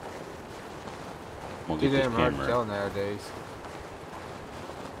 I'm gonna Too get this damn hard to camera. tell nowadays.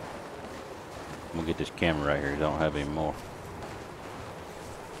 I'm gonna get this camera right here. I don't have any more.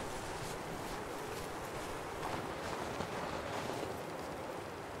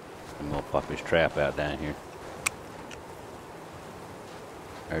 I'm gonna pop his trap out down here.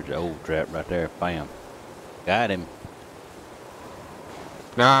 There's the old trap right there. Bam. Got him.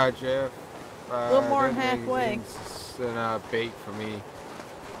 Nah, Jeff. A little more than those halfway. magazines and bait for me.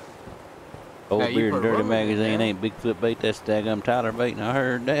 Old Now, you Beard and put Dirty rubber in magazine there. ain't BIGFOOT bait. That's daggum Tyler bait, and I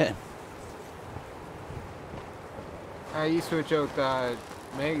heard that. You switch out that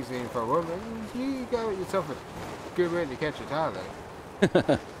magazine for women, you got yourself a good way to catch a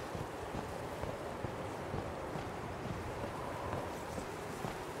Tyler.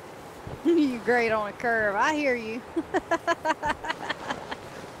 You great on a curve. I hear you.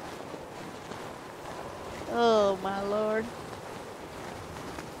 Oh, my Lord.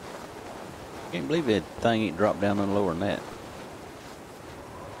 Can't believe that thing ain't dropped down no lower than that.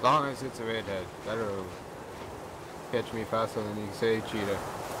 As long as it's a redhead, that'll catch me faster than you can say cheetah.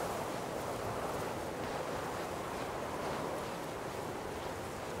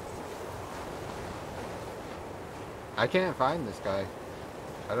 I can't find this guy.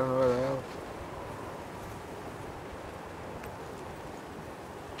 I don't know where the hell.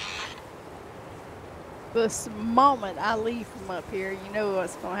 The moment I leave from up here, you know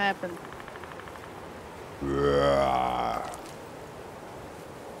what's going to happen.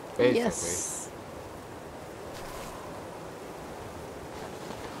 Basically. Yes.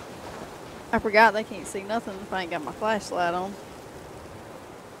 I forgot they can't see nothing if I ain't got my flashlight on.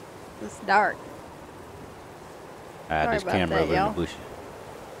 It's dark. I had Sorry this about camera that, over in y'all. the bushes.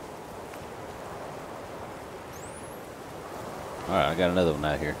 Alright, I got another one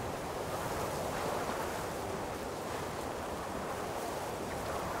out here.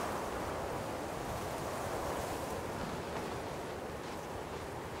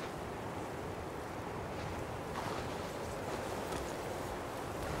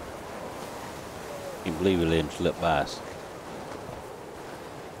 Can't believe he let him slip by us.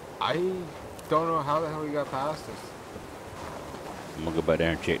 I don't know how the hell he got past us. I'm gonna go back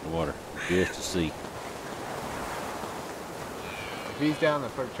there and check the water just to see. If he's down the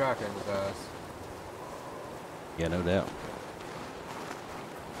foot track in his ass. Yeah, no doubt.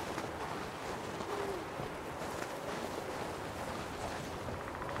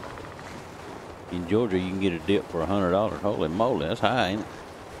 In Georgia, you can get a dip for $100. Holy moly, that's high, ain't it?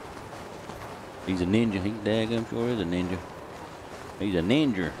 He's a ninja. He daggum sure is a ninja. He's a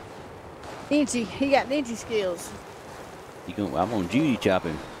ninja. Ninja. He got ninja skills. I'm gonna Judy chop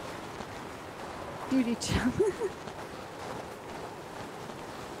him. Beauty chop.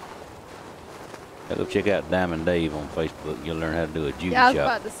 Go check out Diamond Dave on Facebook. You'll learn how to do a Judy Yeah, I was chop.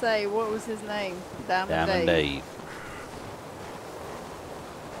 about to say, what was his name? Diamond Dave.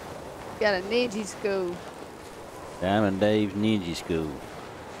 Got a ninja school. Diamond Dave's Ninja School.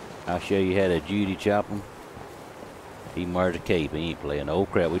 I'll show you how to Judy chop him. He wears a cape. He ain't playing. Oh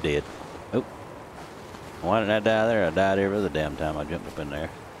crap, we did. Oh. Why didn't I die there? I died every other damn time I jumped up in there.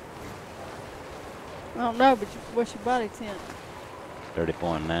 I don't know, but what's your body temp?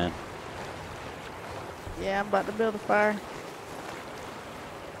 30.9. Yeah, I'm about to build a fire.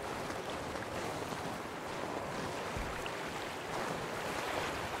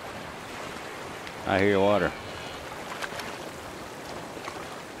 I hear water.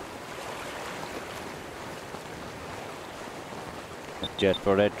 Just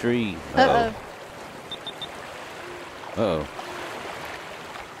for that tree. Uh-oh. Uh-oh.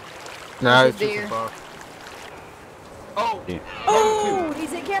 No, It's it's a just deer. a buck. Oh! Yeah. Oh,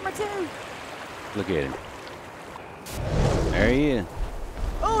 he's in camera too. Look at him. There he is.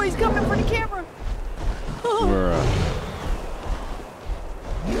 Oh, he's coming for the camera. Bruh.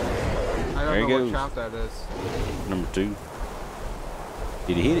 I There he don't know goes. what trap that is. Number 2.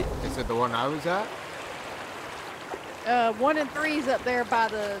 Did he hit it? Is it the one I was at? 1 and 3's up there by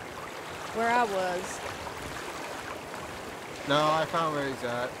the where I was. No, I found where he's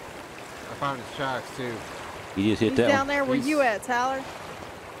at. I found his tracks too. He just hit He's that down one? there where He's- you at, Tyler?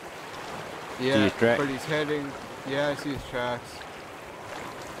 Yeah, his track? but he's heading. Yeah, I see his tracks.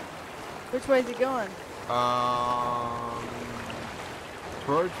 Which way's he going?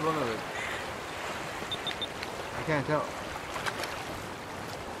 Towards one of the. I can't tell.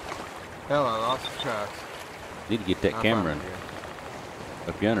 Hell, I lost the tracks. Need to get that I camera found it again.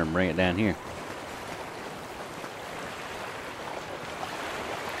 up yonder and bring it down here.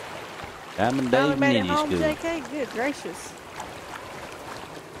 Diamond Finally Dave made it Ninja home, School. JK. Good gracious.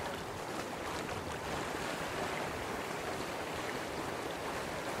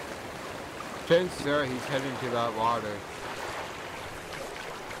 Chances are he's heading to that water.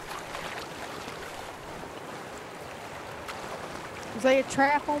 Was there a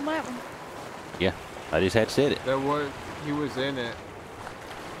trap on that one? Yeah, I just had said it. He was in it.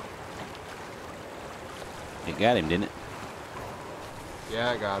 It got him, didn't it? Yeah,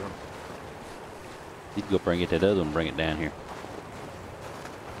 I got him. He'd go up there and get that other one and bring it down here.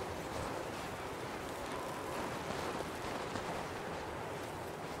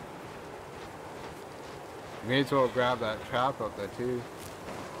 May as well grab that trap up there too.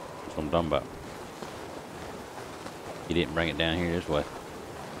 That's what I'm talking about. He didn't bring it down here this way.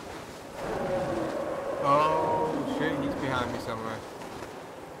 Oh shit, he's behind me somewhere.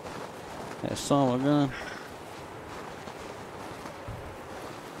 That son of a gun.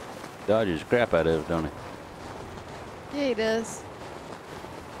 Dodges the crap out of it, don't he? Yeah, he does.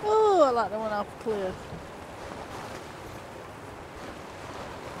 Oh, I like that one off the cliff.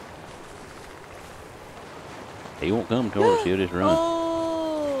 He won't come towards us, he'll just run.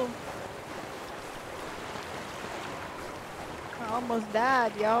 Oh! I almost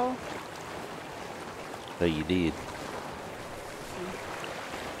died, y'all. So you did.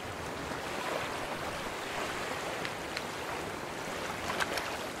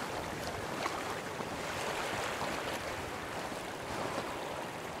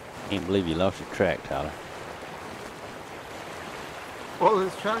 Can't believe you lost your track, Tyler. Well,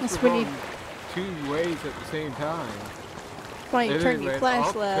 his tracks That's were when you- going two ways at the same time. Why you They turn your went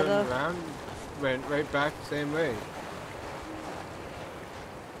flashlight turned up? around, went right back the same way.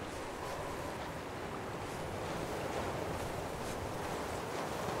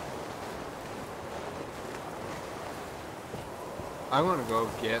 I want to go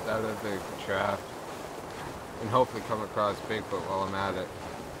get out of the trap and hopefully come across Bigfoot while I'm at it.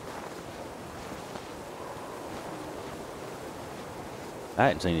 I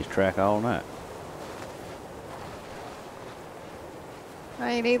hadn't seen his track all night.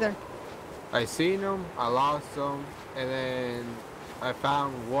 I ain't either. I seen him, I lost him, and then I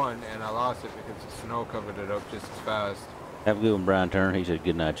found one and I lost it because the snow covered it up just as fast. Have a good one, Brian Turner. He said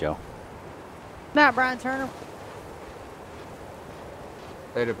good night, y'all. Not Brian Turner.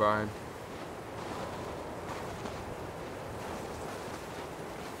 Later, Brian.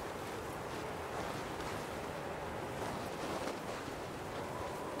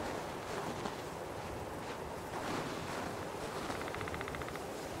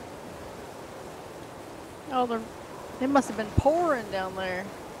 Oh, it must have been pouring down there.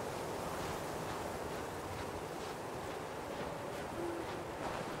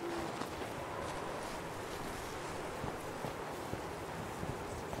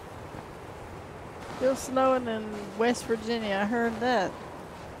 Still snowing in West Virginia. I heard that.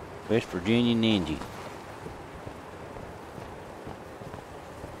 West Virginia Ninja.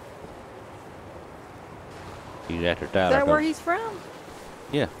 He's after Tyler. Is that where 'cause- he's from?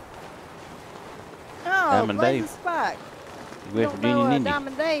 Yeah, Oh, Diamond Blazing Dave. Spike. You West don't Virginia know Ninja.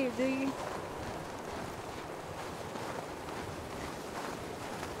 Diamond Dave, do you?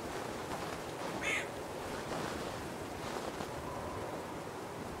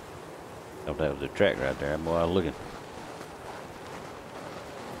 Thought that was the track right there. Boy, I was looking.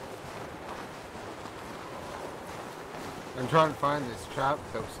 I'm trying to find this trap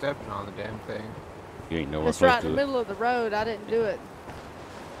without stepping on the damn thing. You ain't nowhere It's close right in to the it. middle of the road. I didn't do it.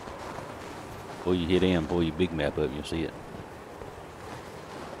 Pull you hit M, pull your big map up, you'll see it.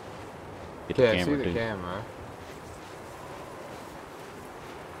 Get the Yeah, I see camera the too. camera.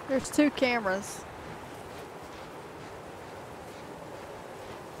 There's two cameras.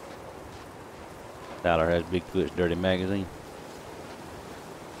 Tyler has Bigfoot's dirty magazine.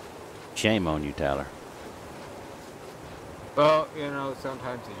 Shame on you, Tyler. Well, you know,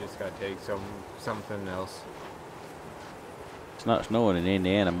 sometimes you just gotta take something else. It's not snowing in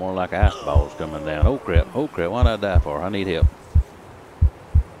Indiana, more like ice balls coming down. Oh crap, what did I die for? I need help.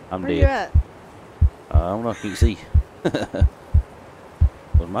 I'm Where dead. you at? I don't know if you can see.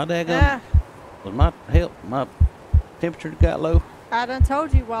 Was my daggone, was my temperature got low? I done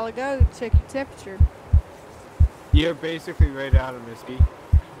told you a while ago to check your temperature. You're basically right out of MisB.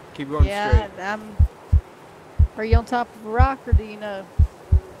 Keep going Yeah, straight. Are you on top of a rock or do you know?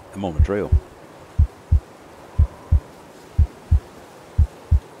 I'm on the trail.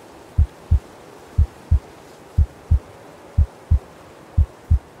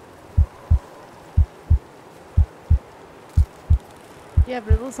 Yeah,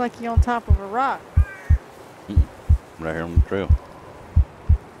 but it looks like you're on top of a rock. Right here on the trail.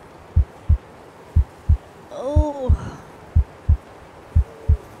 Oh.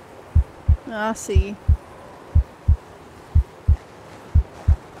 I see.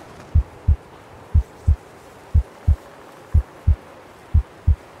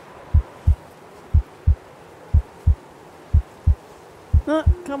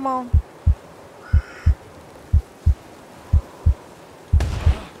 Come on.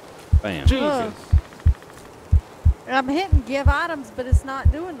 Bam. Jesus. I'm hitting give items, but it's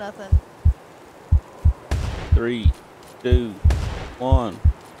not doing nothing. 3, 2, 1.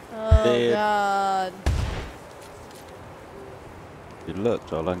 Oh, Dead. God. Good luck,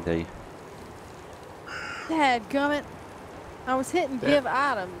 that's all I can tell you. Dadgummit. I was hitting Dead. give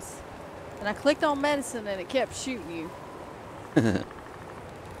items, and I clicked on medicine, and it kept shooting you.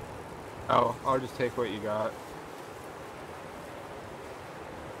 Oh, I'll just take what you got.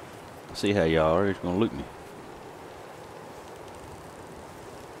 See how y'all are. He's gonna loot me.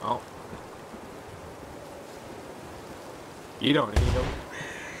 Oh. You don't need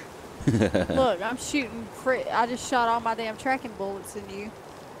them. Look, I'm shooting. I just shot all my damn tracking bullets in you.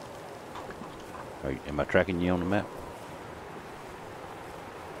 Am I tracking you on the map?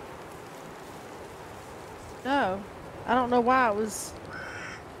 No, I don't know why it was.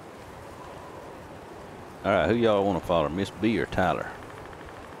 All right, who y'all want to follow, MisB or Tyler?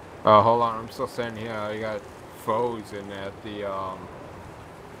 Hold on, I'm still saying here. I got foes in at the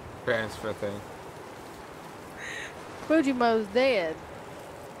transfer thing. Fujimo's dead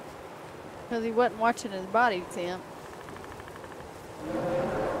because he wasn't watching his body temp.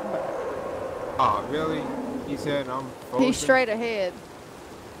 Oh, really? He said I'm frozen? He's straight ahead.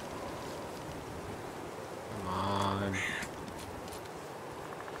 Come on.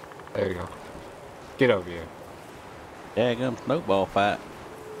 There you go. Get over here. Daggum snowball fight.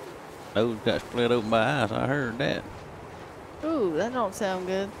 Nose got split open by ice. I heard that. Ooh, that don't sound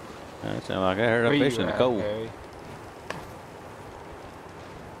good. That sound like I heard a Where fish you in the at, cold. Harry?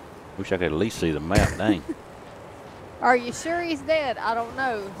 Wish I could at least see the map. Dang. Are you sure he's dead? I don't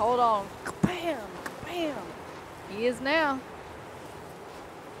know. Hold on. Bam! Bam! He is now.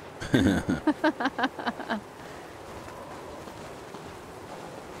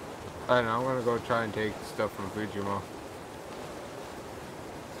 Alright, now I'm gonna go try and take stuff from Fujimo.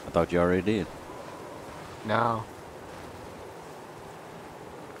 I thought you already did. No.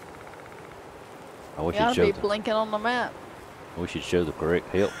 I wish You ought you'd to show be blinking on the map. I wish you'd show the correct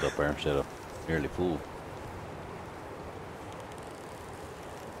health up there instead of nearly full.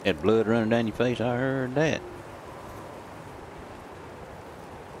 That blood running down your face, I heard that.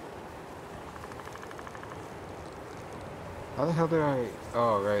 How the hell did I...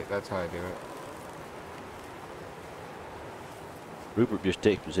 Oh, right, that's how I do it. Rupert just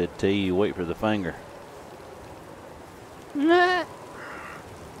texted and said, T, you wait for the finger.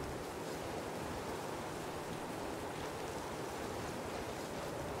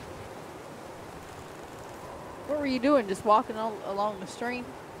 What were you doing? Just walking along the stream?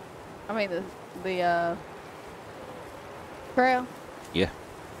 I mean the trail? Yeah.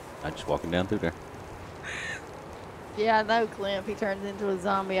 I just walking down through there. Yeah, I know, Clint. If he turns into a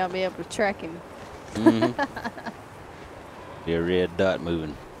zombie, I'll be able to track him. Mm-hmm. See a red dot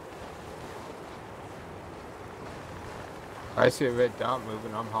moving. I see a red dot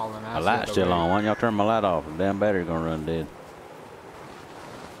moving, I'm hauling ass. My light's still on. Why don't y'all turn my light off? The damn battery's gonna run dead.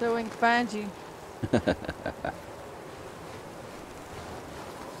 So we can find you.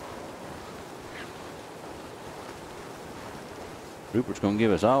 Rupert's gonna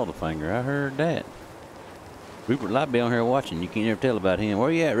give us all the finger. I heard that. Rupert might be on here watching. You can't never tell about him.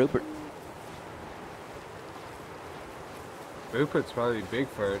 Where you at, Rupert? Rupert's probably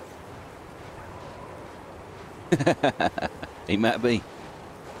Bigfoot. He might be.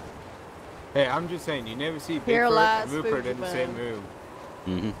 Hey, I'm just saying, you never see Here Bigfoot lies and Rupert in the Fujimo. same room.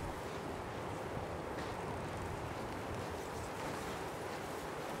 Mm-hmm.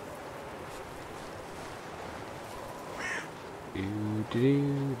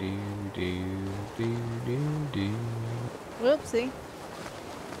 Whoopsie.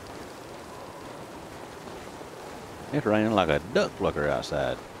 It's raining like a duck flucker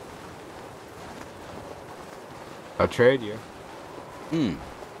outside. I'll trade you. Hmm.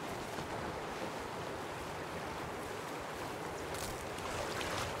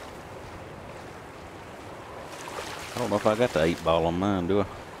 I don't know if I got the 8-ball on mine, do I?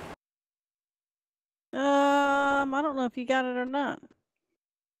 I don't know if you got it or not.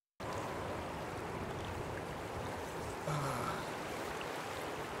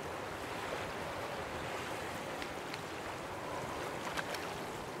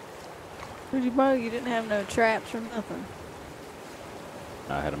 Fujimo, you didn't have no traps or nothing.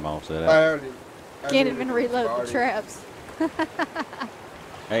 I had them all set I up. already. Can't even reload the traps.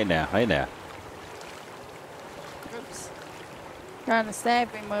 Hey now, hey now. Oops. Trying to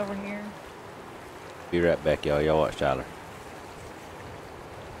stab him over here. Be right back, y'all. Y'all watch Tyler.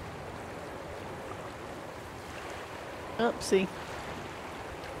 Oopsie.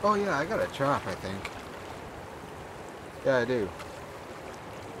 Oh yeah, I got a trap, I think. Yeah, I do.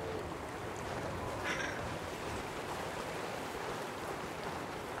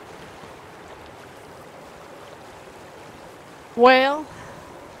 Well,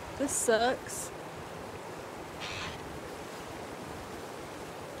 this sucks.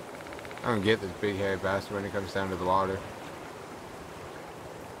 I don't get this big hairy bastard when it comes down to the water.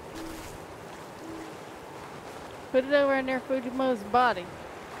 Put it over in there, Fujimo's body.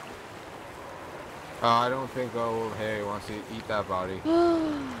 I don't think old Harry wants to eat that body.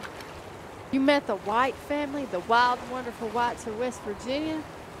 You met the White family, the wild, wonderful whites of West Virginia?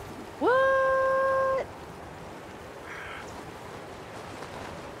 What?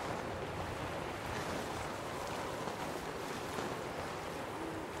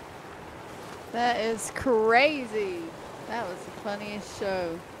 That is crazy. That was the funniest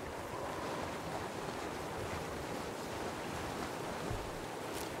show.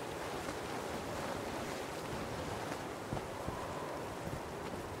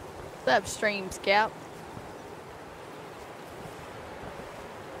 What's up, Stream Scout?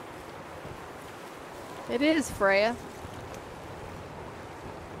 It is Freya.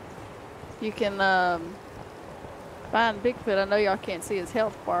 You can find Bigfoot. I know y'all can't see his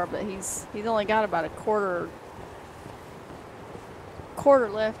health bar, but he's only got about a quarter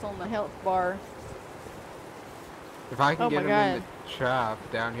left on the health bar. If I can get him God. in the trap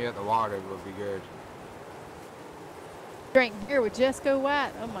down here at the water, it would be good. Drink beer with Jesco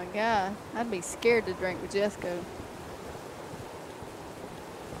White? Oh my God. I'd be scared to drink with Jesco.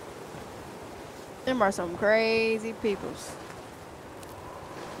 Them are some crazy peoples.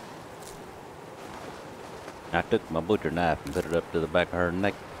 I took my butcher knife and put it up to the back of her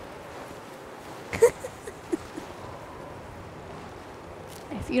neck.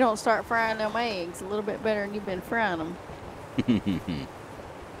 If you don't start frying them eggs a little bit better than you've been frying them.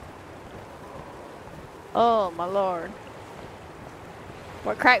 Oh my Lord.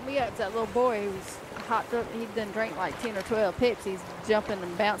 What cracked me up is that little boy who was hopped up. He'd done drank like 10 or 12 Pepsis, jumping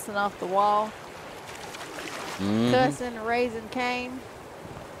and bouncing off the wall, cussing and raising Cain,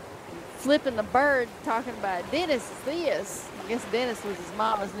 flipping the bird, talking about Dennis is this. I guess Dennis was his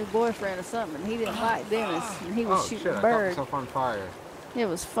mama's new boyfriend or something, and he didn't like Dennis, and he was shooting shit, the I caught bird. myself on fire. It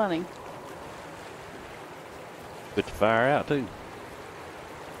was funny. Put the fire out too.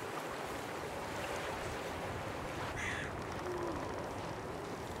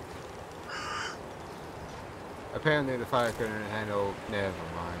 Apparently the fire couldn't handle. Never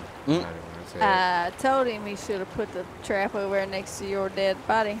mind. I didn't want to say it. I told him he should have put the trap over there next to your dead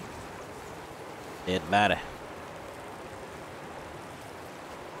body. Dead body.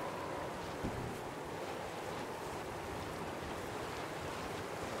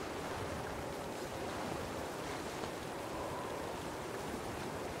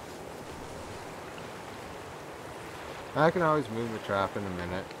 I can always move the trap in a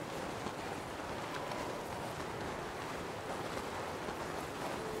minute.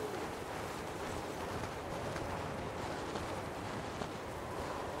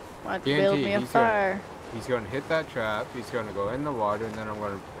 I'd build me a fire. He's going to hit that trap, he's going to go in the water, and then I'm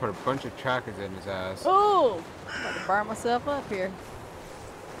going to put a bunch of trackers in his ass. Oh! I'm about to burn myself up here.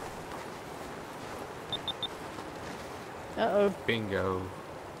 Uh-oh. Bingo.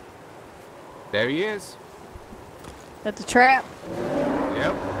 There he is. At the trap?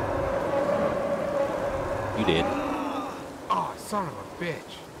 Yep. You did. Oh, son of a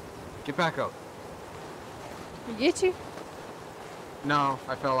bitch. Get back up. He get you? No,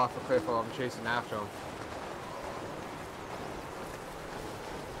 I fell off a cliff while I'm chasing after him.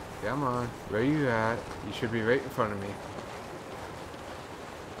 Come on, where you at? You should be right in front of me.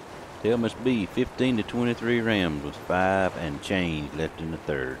 Tell MisB 15 to 23 rams with 5 and change left in the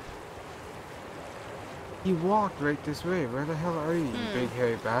third. You walked right this way. Where the hell are you, you big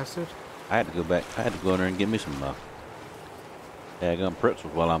hairy bastard? I had to go back. I had to go in there and get me some daggum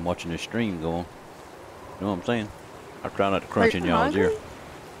pretzels while I'm watching this stream go on. You know what I'm saying? I try not to crunch in y'all's ear.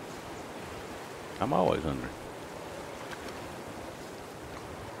 I'm always hungry.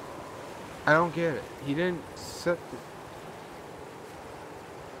 I don't get it. He didn't set the...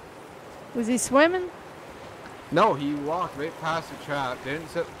 Was he swimming? No, he walked right past the trap, didn't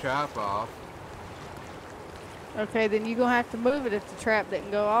set the trap off. Okay, then you're going to have to move it if the trap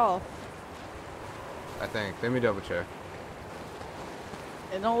didn't go off. I think. Let me double check.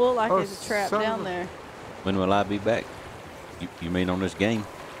 It don't look like Oh, there's a trap son down of a- there. When will I be back? You mean on this game?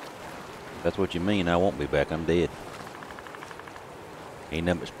 That's what you mean. I won't be back. I'm dead. Ain't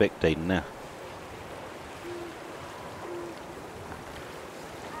nothing but spectating now.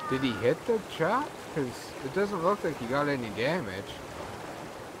 Did he hit the trap? Because it doesn't look like he got any damage.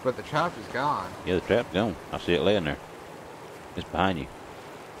 But the trap is gone. Yeah, the trap's gone. I see it laying there. It's behind you.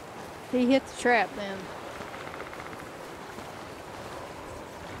 He hit the trap then.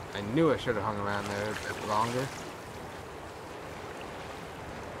 I knew I should have hung around there a bit longer.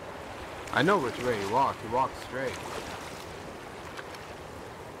 I know which way he walked. He walked straight.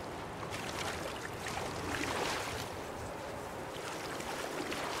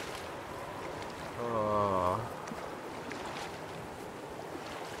 Oh.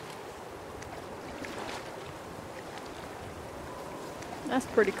 That's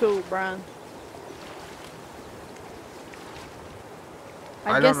pretty cool, Brian.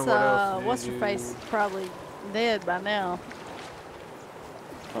 I I don't guess know what else to what's her do. face is probably dead by now.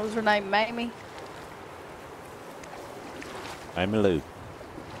 What was her name? Mamie? I'm Lou.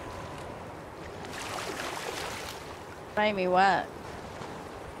 Mamie White.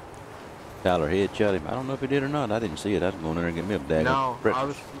 Tyler headshot him. I don't know if he did or not. I didn't see it. I was going in there and get me a bag No, of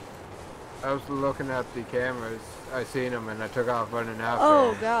pretzels. I was looking at the cameras. I seen him and I took off running after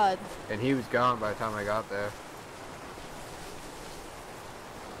Oh him. God. And he was gone by the time I got there.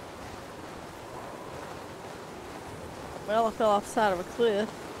 Well, I fell off the side of a cliff.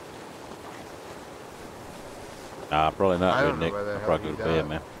 Nah, probably not, I don't know redneck. where the I hell probably he go to bed, died.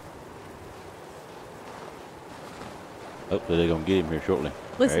 man. Hopefully they're going to get him here shortly.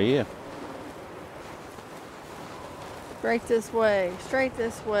 Listen. There he is. Straight this way. Straight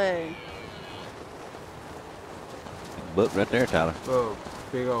this way. Book right there, Tyler. Whoa,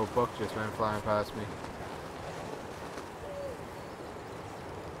 big old buck just went flying past me.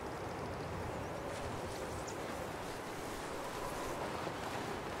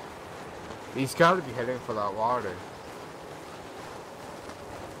 He's got to be heading for that water.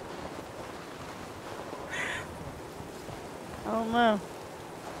 I don't know.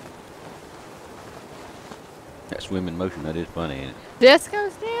 That swimming motion, that is funny, ain't it?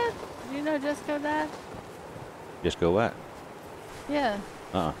 Jessica's dead? Did you know Jessica died? Just go out. Yeah.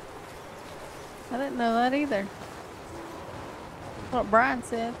 Uh-uh. I didn't know that either. What Brian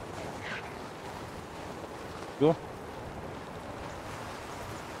said. Sure.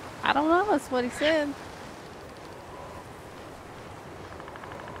 I don't know. That's what he said.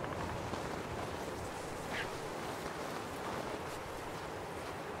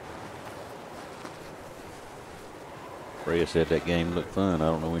 Freya said that game looked fun. I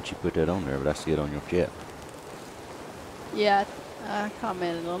don't know when she put that on there, but I see it on your chat. Yeah, I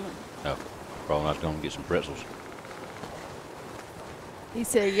commented on it. Oh, probably I was going to get some pretzels. He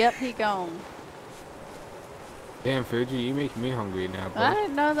said, yep, he gone. Damn, Fuji, you make me hungry now, I bud.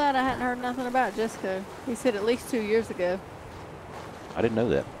 didn't know that. I hadn't heard nothing about Jessica. He said at least 2 years ago. I didn't know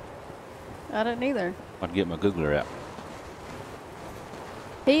that. I didn't either. I'd get my Googler out.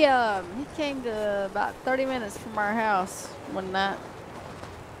 He came to about 30 minutes from our house one night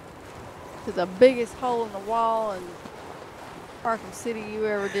to the biggest hole in the wall in Arkham City you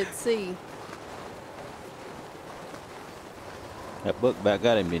ever did see. That buck back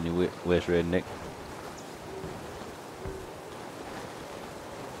got him, didn't you, West Redneck?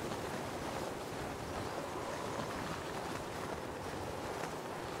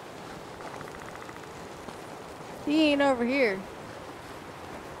 He ain't over here.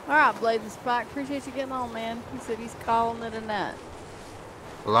 All right, Blade the Spike. Appreciate you getting on, man. He said he's calling it a night.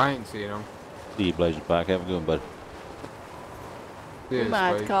 Well, I ain't seen him. See you, Blazing Pike. Have a good one, buddy. See We his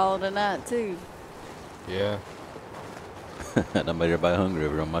might face. call it a night, too. Yeah. That made everybody hungry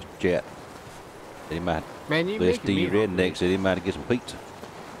over on my chat. Said he might. Man, you West making me Steve Redneck hungry. said he might get some pizza.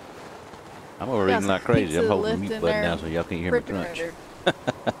 I'm over Got eating some like crazy. I'm pizza holding the left mute in button there now so y'all can't hear me crunch. refrigerator.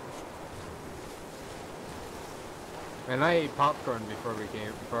 And I ate popcorn before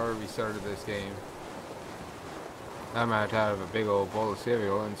we started this game. I might have a big old bowl of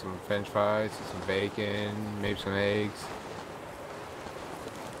cereal and some French fries and some bacon, maybe some eggs.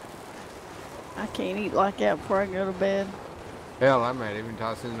 I can't eat like that before I go to bed. Hell, I might even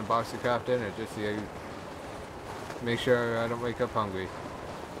toss in a box of Kraft Dinner just to make sure I don't wake up hungry.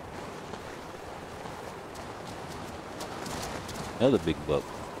 Another big buck.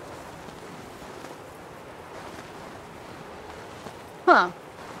 Huh.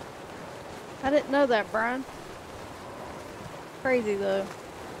 I didn't know that, Brian. Crazy, though.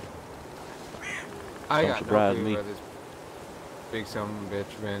 I Don't got no surprise clue me. where this big son of a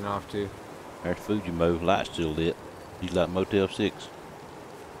bitch ran off to. There's Fujimo. Light still lit. He's like Motel 6.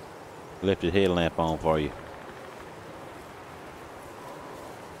 Left his headlamp on for you.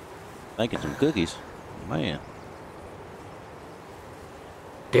 Thinking some cookies. Man.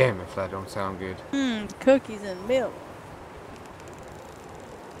 Damn if that don't sound good. Cookies and milk.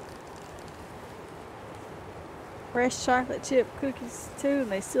 Fresh chocolate chip cookies too,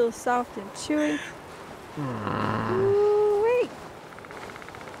 and they still soft and chewy. Ooh-wee.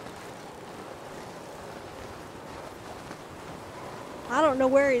 I don't know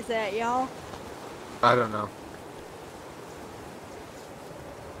where he's at, y'all. I don't know.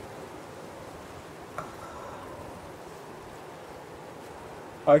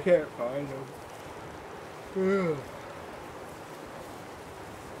 I can't find him.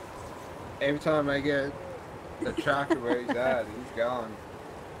 Every time I get the tracker where he's at, he's gone.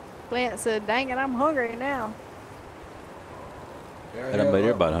 Clint said, dang it, I'm hungry now. Yeah, I done made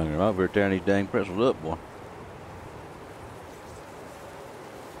everybody hungry. I'm over here tearing these dang pretzels up, boy.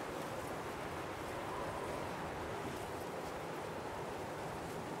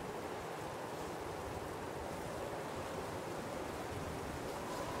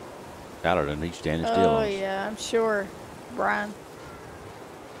 Tyler doesn't need standing still. Oh, yeah, I'm sure, Brian.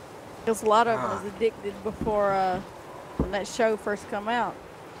 Because a lot of them was addicted before when that show first come out.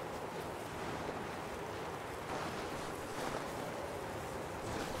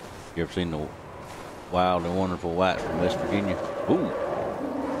 You ever seen the Wild and Wonderful Whites from West Virginia? Ooh.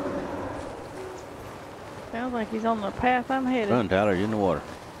 Sounds like he's on the path I'm headed. Run, Tyler, you're in the water.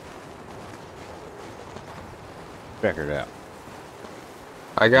 Tracker it out.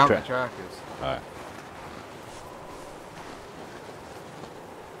 I got my trackers. All right.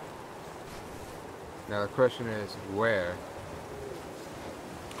 Now the question is, where?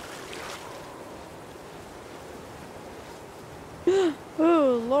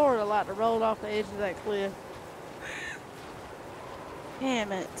 Oh, Lord, I like to roll off the edge of that cliff.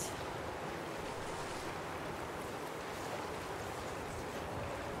 Damn it.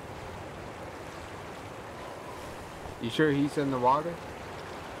 You sure he's in the water?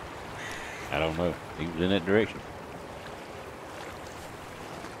 I don't know. He was in that direction.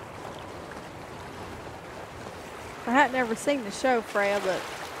 I had never seen the show, Freya, but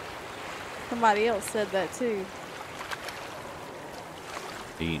somebody else said that too.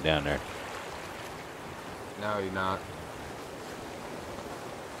 He ain't down there. No, you're not.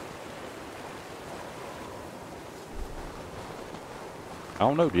 I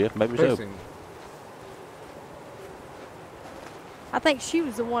don't know, Jeff. Maybe so. Listen, I think she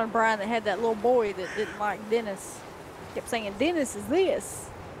was the one, Brian, that had that little boy that didn't like Dennis. Kept saying, Dennis is this.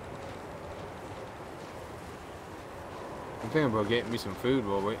 I'm thinking about getting me some food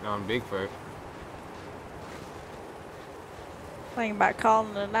while waiting on Bigfoot. Thinking about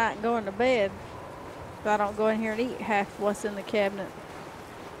calling it a night and going to bed. So I don't go in here and eat half what's in the cabinet.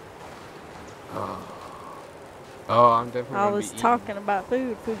 Oh, I'm definitely I gonna was be talking about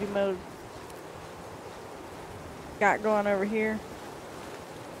food, foodie mode. Got going over here.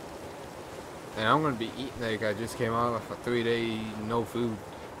 And I'm gonna be eating like I just came out of a 3-day no food.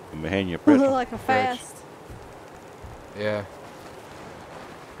 I'm behind your pretzel. Like a fast. Yeah.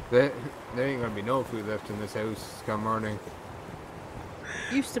 There ain't gonna be no food left in this house come morning.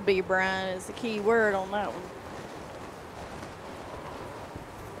 Used to be, Brian, is the key word on that one.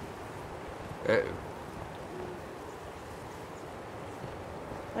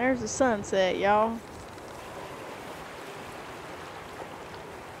 There's the sunset, y'all.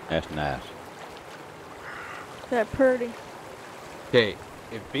 That's nice. Is that pretty? Okay,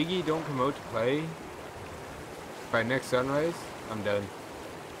 if Biggie don't come out to play by next sunrise, I'm done.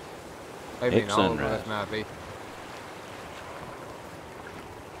 I mean, Next all over sunrise. this map, eh?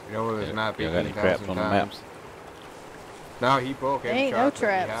 You know where there's Yeah, map y'all got any 18,000 traps on the times. No, he broke every Ain't no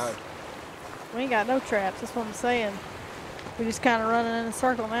trap that we traps. had. We ain't got no traps, that's what I'm saying. We're just kind of running in a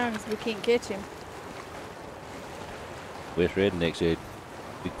circle now because we can't catch him. West Redneck said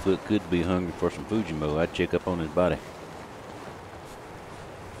Bigfoot could be hungry for some Fujimo. I'd check up on his body.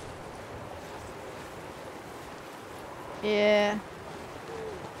 Yeah.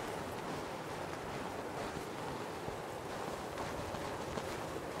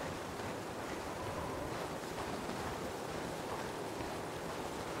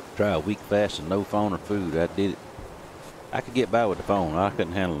 Try a week fast and no phone or food. I did it. I could get by with the phone. I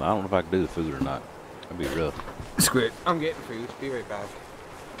couldn't handle it. I don't know if I could do the food or not. That'd be rough. Squid, I'm getting food. Be right back.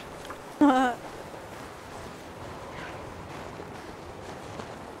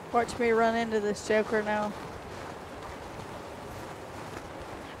 Watch me run into this joker now.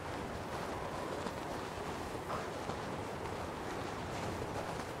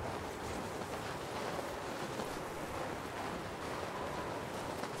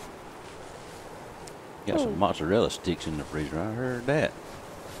 Got some mozzarella sticks in the freezer. I heard that.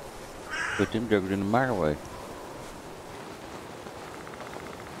 Put them jokers in the microwave.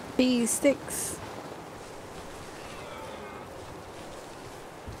 Bee sticks.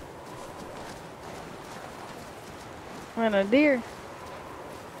 And a deer.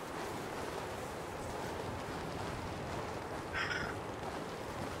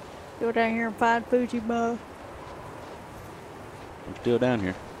 Go down here and find Fuji Mo. I'm still down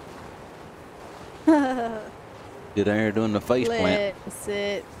here. Still down here doing the face plant. Let's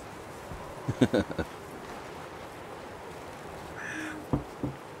sit.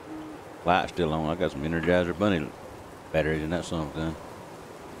 Light's still on. I got some Energizer Bunny batteries in that son of a gun.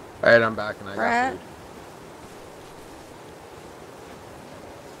 Alright, I'm back and I got food.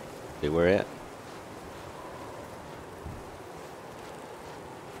 See where at?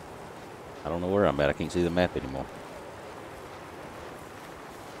 I don't know where I'm at. I can't see the map anymore.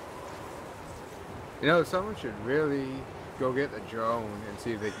 You know, someone should really go get the drone and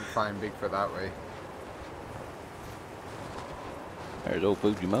see if they can find Bigfoot that way. There's old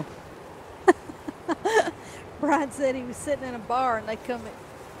Fuji Mo. Brian said he was sitting in a bar and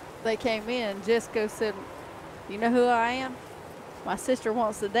they came in. Jessica said, "You know who I am? My sister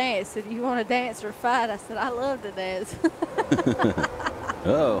wants to dance." Said, "You want to dance or fight?" I said, "I love to dance."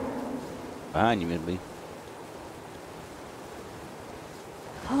 Uh-oh. Behind you, MisB.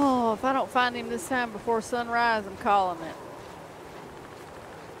 Oh, if I don't find him this time before sunrise, I'm calling it.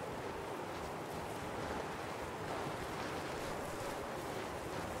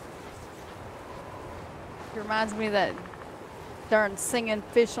 It reminds me of that darn singing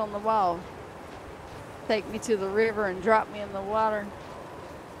fish on the wall. Take me to the river and drop me in the water.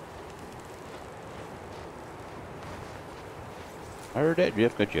 I heard that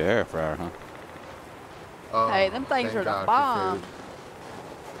Jeff got your air fryer, huh? Oh, Hey, them things thank are the God for bomb. food.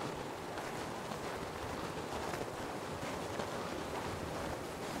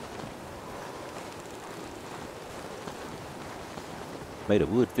 Made a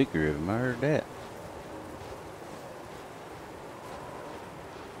wood figure of him. I heard that.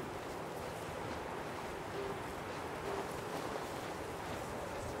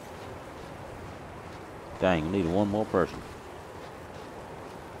 Dang, I need one more person.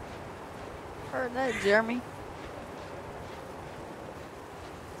 Heard that, Jeremy.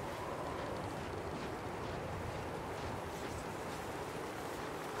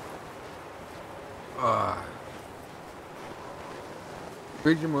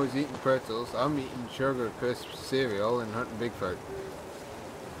 Bridgermo's eating pretzels. I'm eating sugar crisp cereal and hunting Bigfoot.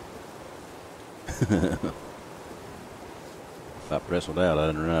 If I pretzeled out, I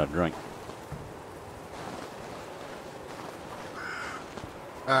didn't run out of drink.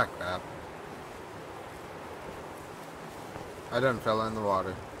 Ah, crap. I done fell in the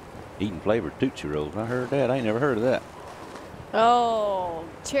water. Eating flavored Tootsie Rolls. I heard that. I ain't never heard of that. Oh,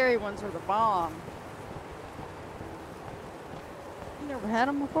 cherry ones are the bomb. You never had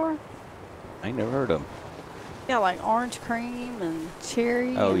them before? I ain't never heard of them. Yeah, like orange cream and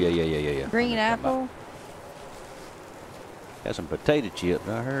cherry. Oh, and yeah. Green apple. Got some potato chips.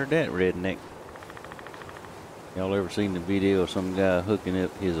 I heard that, redneck. Y'all ever seen the video of some guy hooking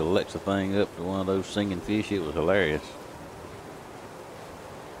up his Alexa thing up to one of those singing fish? It was hilarious.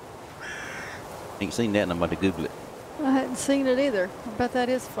 Ain't seen that, and I'm about to Google it. I hadn't seen it either. I bet that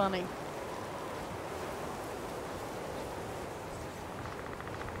is funny.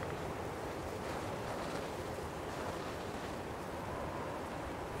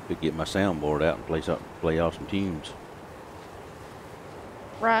 Could get my soundboard out and play off some tunes.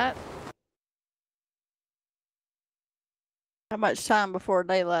 Right. How much time before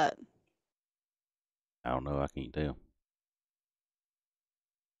daylight? I don't know. I can't tell.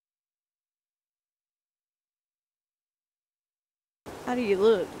 How do you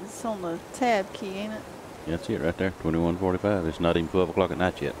look? It's on the tab key, ain't it? Yeah, that's it right there. 21:45. It's not even 12 o'clock at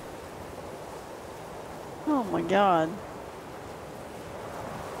night yet. Oh my God.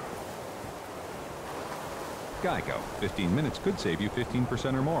 Geico. 15 minutes could save you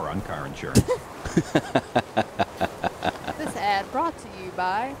 15% or more on car insurance. This ad brought to you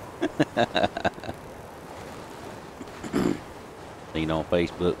by. Seen on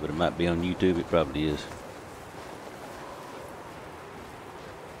Facebook, but it might be on YouTube. It probably is.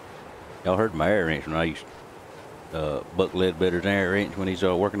 Y'all heard my air wrench when I used Buck Ledbetter's air wrench when he's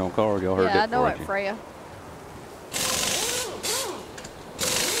working on cars. Y'all heard Yeah, I that? know it, You? Freya.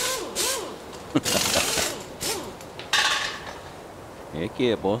 Heck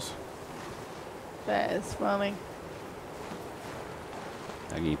yeah, boss. That is funny.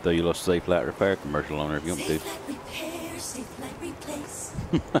 I can throw you a little Safe Light Repair commercial on there if you want to. Safe Light Repair, Safe Light Replace.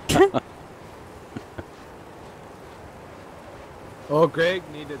 Oh, Greg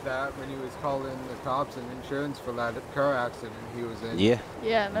needed that when he was calling the cops and insurance for that car accident he was in. Yeah.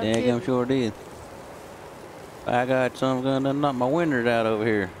 Yeah, no Yeah, kidding. I'm sure did. I got some gonna knock my windows out over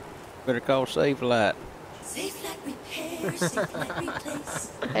here. Better call Safe Light. Safe Light Repair, Safe Light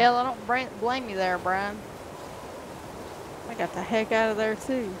Replace. Hell, I don't blame you there, Brian. I got the heck out of there,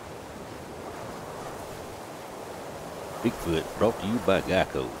 too. Bigfoot brought to you by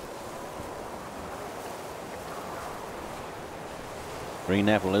Geico. Green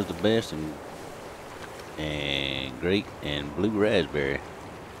apple is the best, and grape and blue raspberry.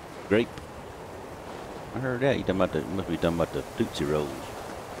 Grape. I heard that. You talking about the? Must be talking about the Tootsie Rolls.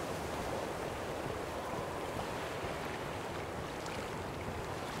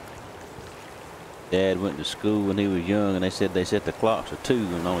 Dad went to school when he was young, and they said they set the clocks at 2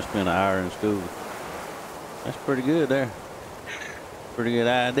 and only spent an hour in school. That's pretty good there. Pretty good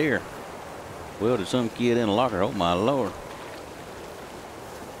idea. Well, to some kid in a locker, oh my Lord.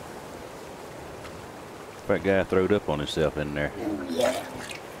 That guy throwed up on himself in there.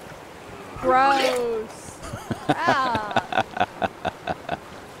 Gross. Ah.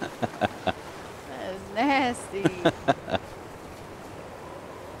 That is nasty.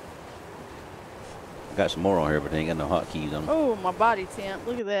 Got some more on here, but they ain't got no hotkeys on them. Oh, my body temp.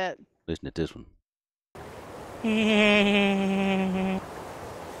 Look at that. Listen to this one. Is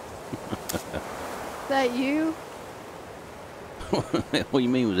that you? What do you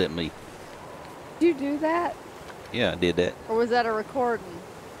mean was that me? Did you do that? Yeah, I did that. Or was that a recording?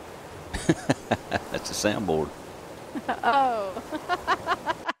 That's a soundboard. Oh.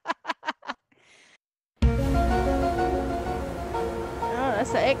 Oh,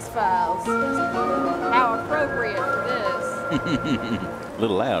 that's the X-Files. How appropriate for this. A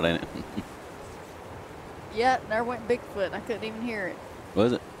little loud, ain't it? Yep, there went Bigfoot, and I couldn't even hear it.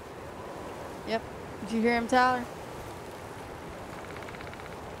 Was it? Yep. Did you hear him, Tyler?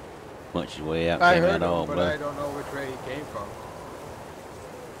 Punched his way out. I Came heard out all him, but blood. I don't know which way he came from.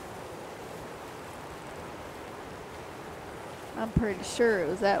 I'm pretty sure it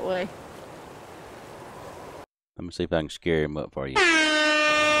was that way. Let me see if I can scare him up for you.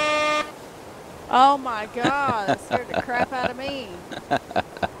 Oh my God, that scared the crap out of me.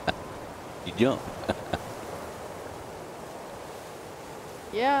 You jump.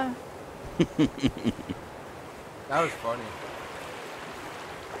 Yeah. That was funny.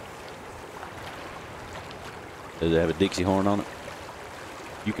 Does it have a Dixie horn on it?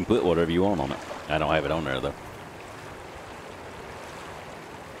 You can put whatever you want on it. I don't have it on there, though.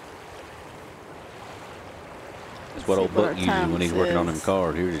 That's what old Buck uses when he's working on them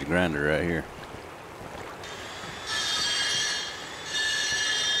cars. Here's his grinder right here.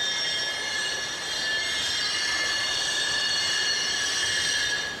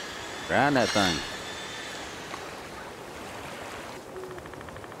 Grind that thing.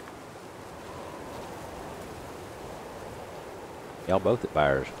 Y'all both at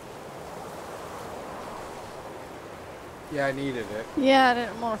fires. Yeah, I needed it. Yeah, I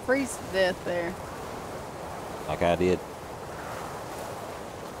didn't want to freeze to death there. Like I did.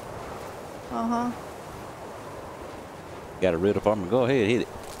 Uh-huh. Got a riddle for me? Go ahead, hit it.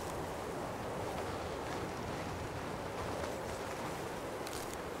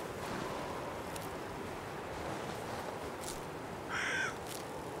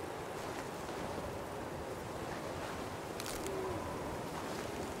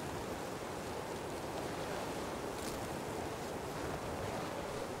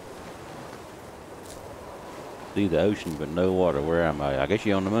 See the ocean, but no water. Where am I? I guess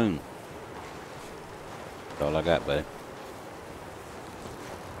you're on the moon. That's all I got, buddy.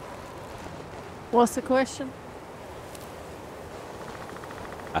 What's the question?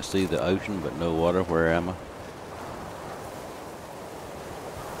 I see the ocean, but no water. Where am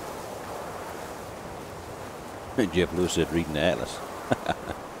I? Jeff Lewis said reading the atlas.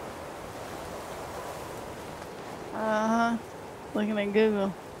 Uh-huh. Looking at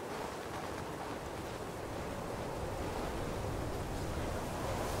Google.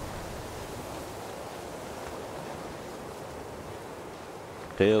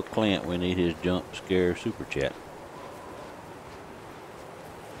 Tell Clint we need his jump scare super chat.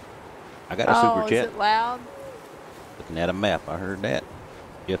 I got a super chat. Is it loud? Looking at a map, I heard that.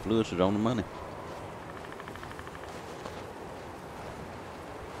 Jeff Lewis is on the money.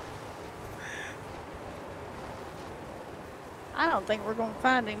 I don't think we're going to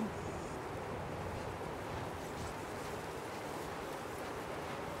find him.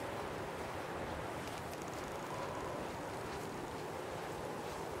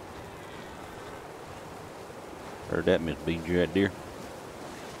 Heard that, MisB. You right there?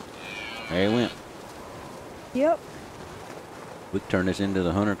 There he went. Yep. We could turn this into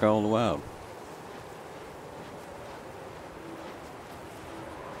the Hunter Call of the Wild.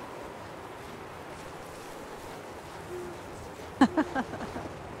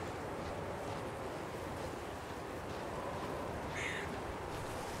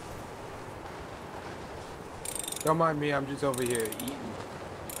 Don't mind me, I'm just over here eating.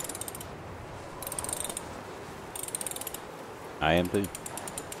 I am too.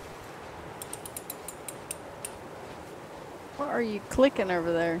 What are you clicking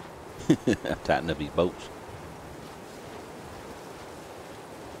over there? Tighten up these bolts.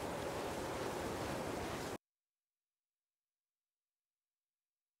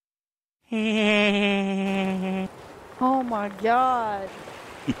 Oh my God.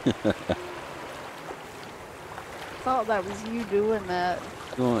 Thought that was you doing that.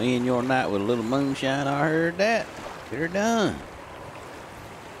 Gonna end your night with a little moonshine. I heard that. Get her done.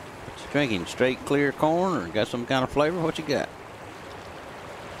 What you drinking? Straight clear corn or got some kind of flavor? What you got?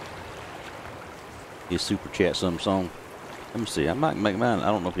 His super chat some song. Let me see. I might make mine. I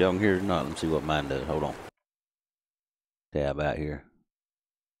don't know if y'all can hear it or not. Let me see what mine does. Hold on. Tab out here.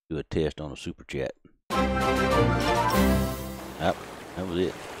 Do a test on a super chat. Yep, that was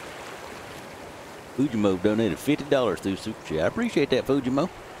it. Fujimo donated $50 through super chat. I appreciate that, Fujimo.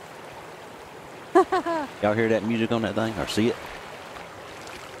 Y'all hear that music on that thing or see it?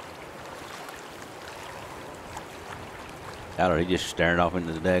 I don't know, he's just staring off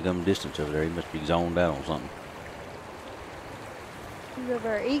into the daggum distance over there. He must be zoned out on something. He's over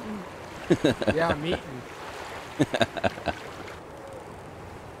there eating. Yeah, I'm eating.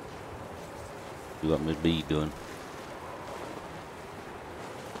 See what MisB doing.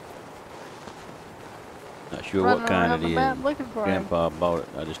 Not sure Running what kind around it the map is. looking for him. Grandpa bought it.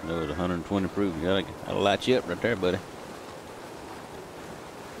 I just know it's 120 proof. That'll light you up right there, buddy.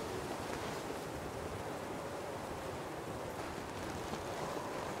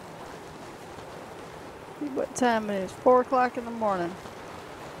 What time it is? 4 o'clock in the morning.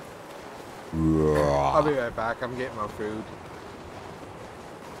 I'll be right back. I'm getting my food.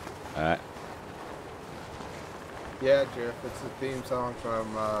 Alright. Yeah, Jeff, it's the theme song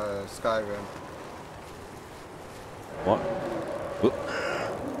from Skyrim. What? Whoop.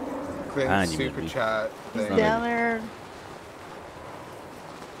 Clint's Behind you, super MisB. chat He's thing. down there.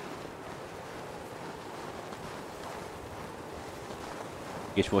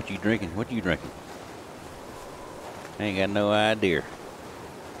 Guess what you drinking? What you drinking? I ain't got no idea.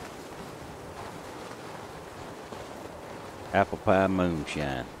 Apple pie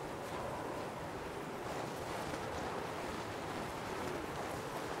moonshine.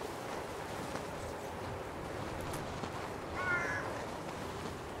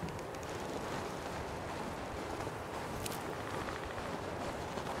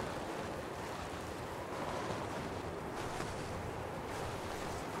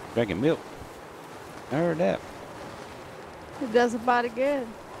 Drinking milk. I heard that. It does a body good.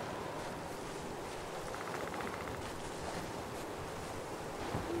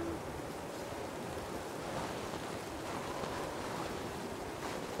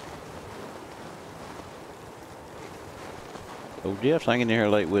 Oh, Jeff's hanging in here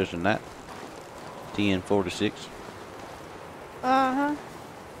late with us tonight. 10:46. Uh-huh.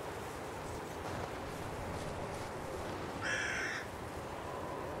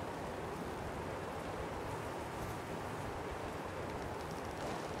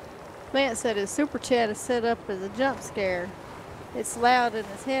 Lance said his super chat is set up as a jump scare. It's loud in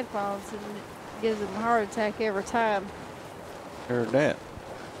his headphones and it gives him a heart attack every time. Heard that.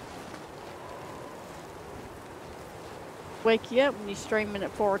 Wake you up when you're streaming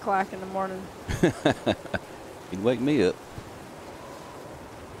at 4 o'clock in the morning. He'd wake me up.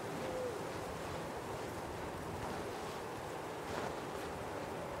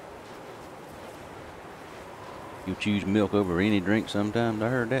 You choose milk over any drink sometimes. I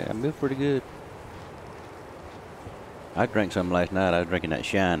heard that. That milk's pretty good. I drank some last night. I was drinking that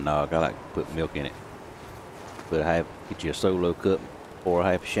Shine Nog. I like to put milk in it. Get you a solo cup, pour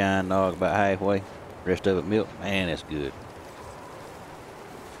half a Shine Nog about halfway. Rest of it milk. Man, that's good.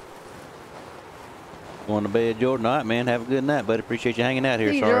 Going to bed, Jordan. All right, man. Have a good night, buddy. Appreciate you hanging out here.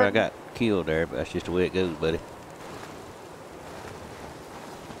 See you, Sorry I Jordan. got killed there, but that's just the way it goes, buddy.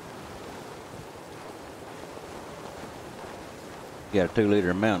 You got a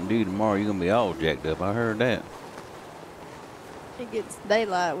 2-liter of Mountain Dew tomorrow, you're going to be all jacked up. I heard that. It gets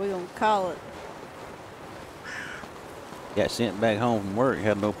daylight, we're going to call it. Got sent back home from work,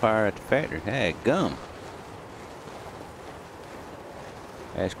 had no power at the factory. Hey, gum.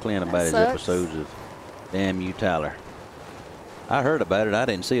 Ask Clint about his sucks. episodes of Damn You, Tyler. I heard about it. I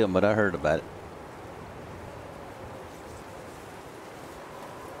didn't see them, but I heard about it.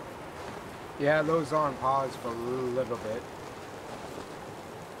 Yeah, those are on pause for a little bit.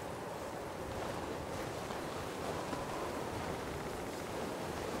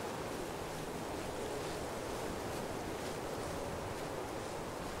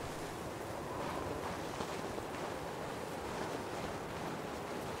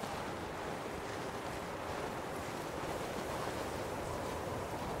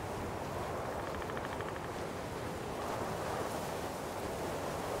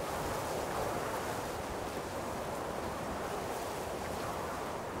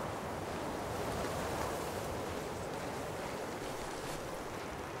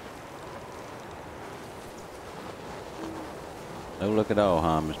 No look at all,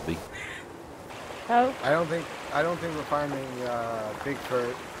 huh, MisB? Oh, I don't think we're finding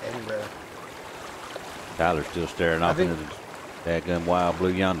Bigfoot anywhere. Tyler's still staring off into the daggum wild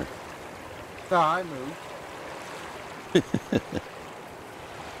blue yonder. No, I moved.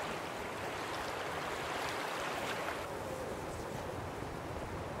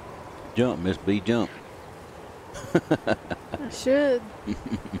 Jump, MisB, jump. I should.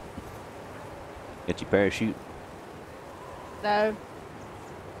 Get your parachute. No,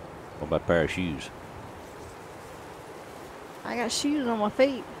 What about a pair of shoes? I got shoes on my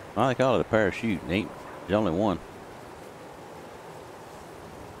feet. I call it a parachute. There's only one.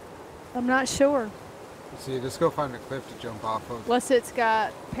 I'm not sure. Let's see, let's go find a cliff to jump off of. Unless it's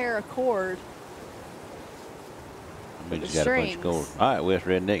got paracord. We The just got a bunch of strings. gold. All right, West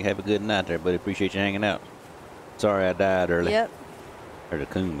Redneck, have a good night there, buddy. Appreciate you hanging out. Sorry I died early. Yep. There's a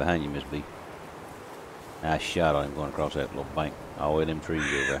coon behind you, MisB. Nice shot on him going across that little bank. All the way to them trees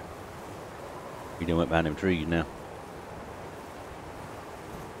over there. He done went behind them trees now.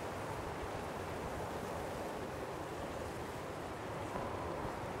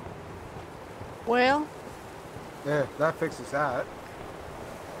 Well, Yeah, that fixes that.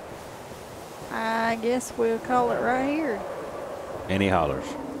 I guess we'll call it right here. And he hollers.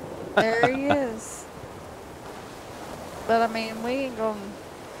 There he is. But I mean, we ain't gonna.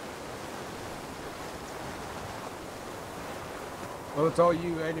 Well, it's all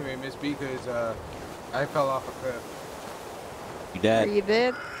you anyway, Miss B, because I fell off a cliff. You Are died? you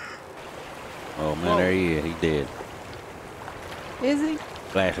dead? Oh, man, there he is. He's dead. Is he?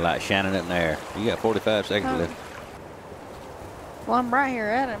 Flashlight shining up in the air. You got 45 seconds Oh. left. Well, I'm right here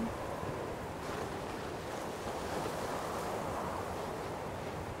at him.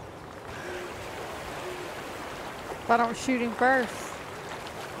 If I don't shoot him first.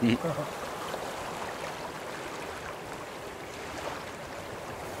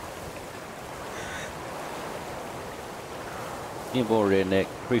 You boy, Redneck.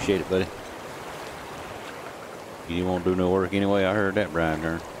 Appreciate it, buddy. You didn't want to do no work anyway. I heard that, Brian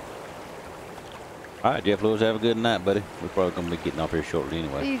Dern. All right, Jeff Lewis, have a good night, buddy. We're probably going to be getting off here shortly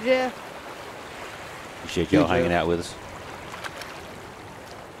anyway. See you, Jeff. Appreciate y'all hanging out with us.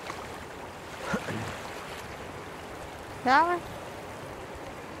 Tyler?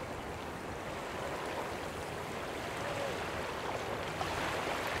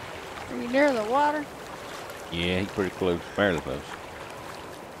 Are you near the water? Yeah, he's pretty close. Fairly close.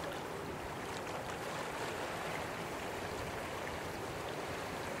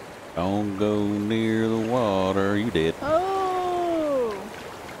 Don't go near the water. You did. Oh!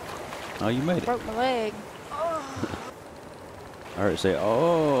 Oh, you made it. Broke my leg. I heard it say,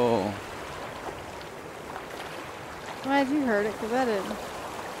 oh. Glad you heard it, because I didn't.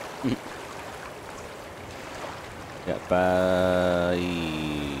 Got 5.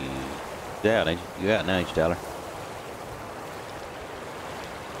 Down, ain't you? You got now, ain't you, Tyler?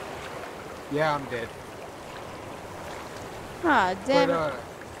 Yeah, I'm dead. Ah, damn But it.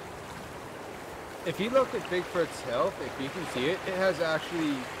 if you look at Bigfoot's health, if you can see it, it has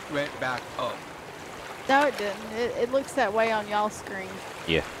actually went back up. No, it didn't. It looks that way on y'all's screen.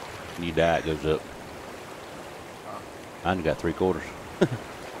 Yeah. When you die, it goes up. I done got 3/4.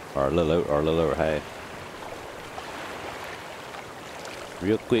 or a little over half.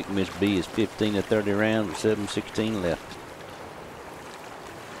 Real quick, Miss B is 15 to 30 rounds with 7:16 left.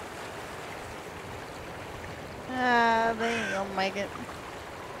 Ah, they ain't gonna make it.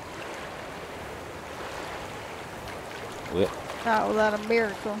 Well, Not without a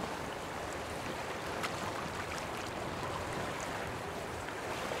miracle.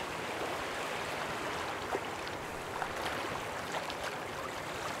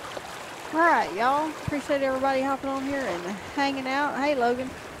 All right, y'all. Appreciate everybody hopping on here and hanging out. Hey, Logan.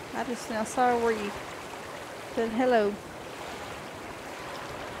 I just now saw where you said hello.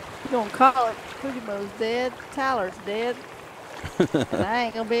 You gonna call it Fujimo's dead, Tyler's dead, and I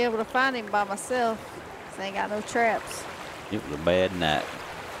ain't gonna be able to find him by myself 'cause I ain't got no traps. it was a bad night.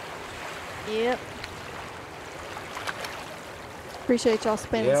 Yep. Appreciate y'all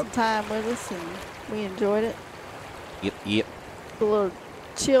spending some time with us, and we enjoyed it. Yep. A little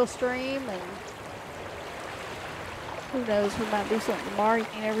chill stream, and who knows, we might do something tomorrow. You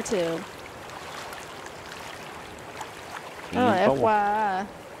can never tell. Oh, FYI.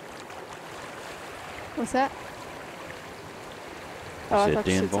 What's that? Oh, I thought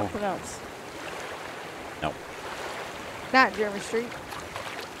you said something else. No. Not Jeremy Street.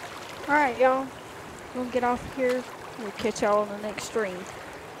 All right, y'all. We'll get off here. We'll catch y'all on the next stream.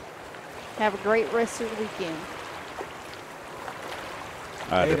 Have a great rest of the weekend.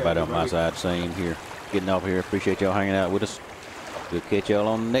 All right, everybody on my side, same here. Getting off here. Appreciate y'all hanging out with us. We'll catch y'all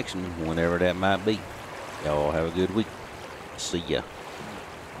on the next one, whenever that might be. Y'all have a good week. See ya.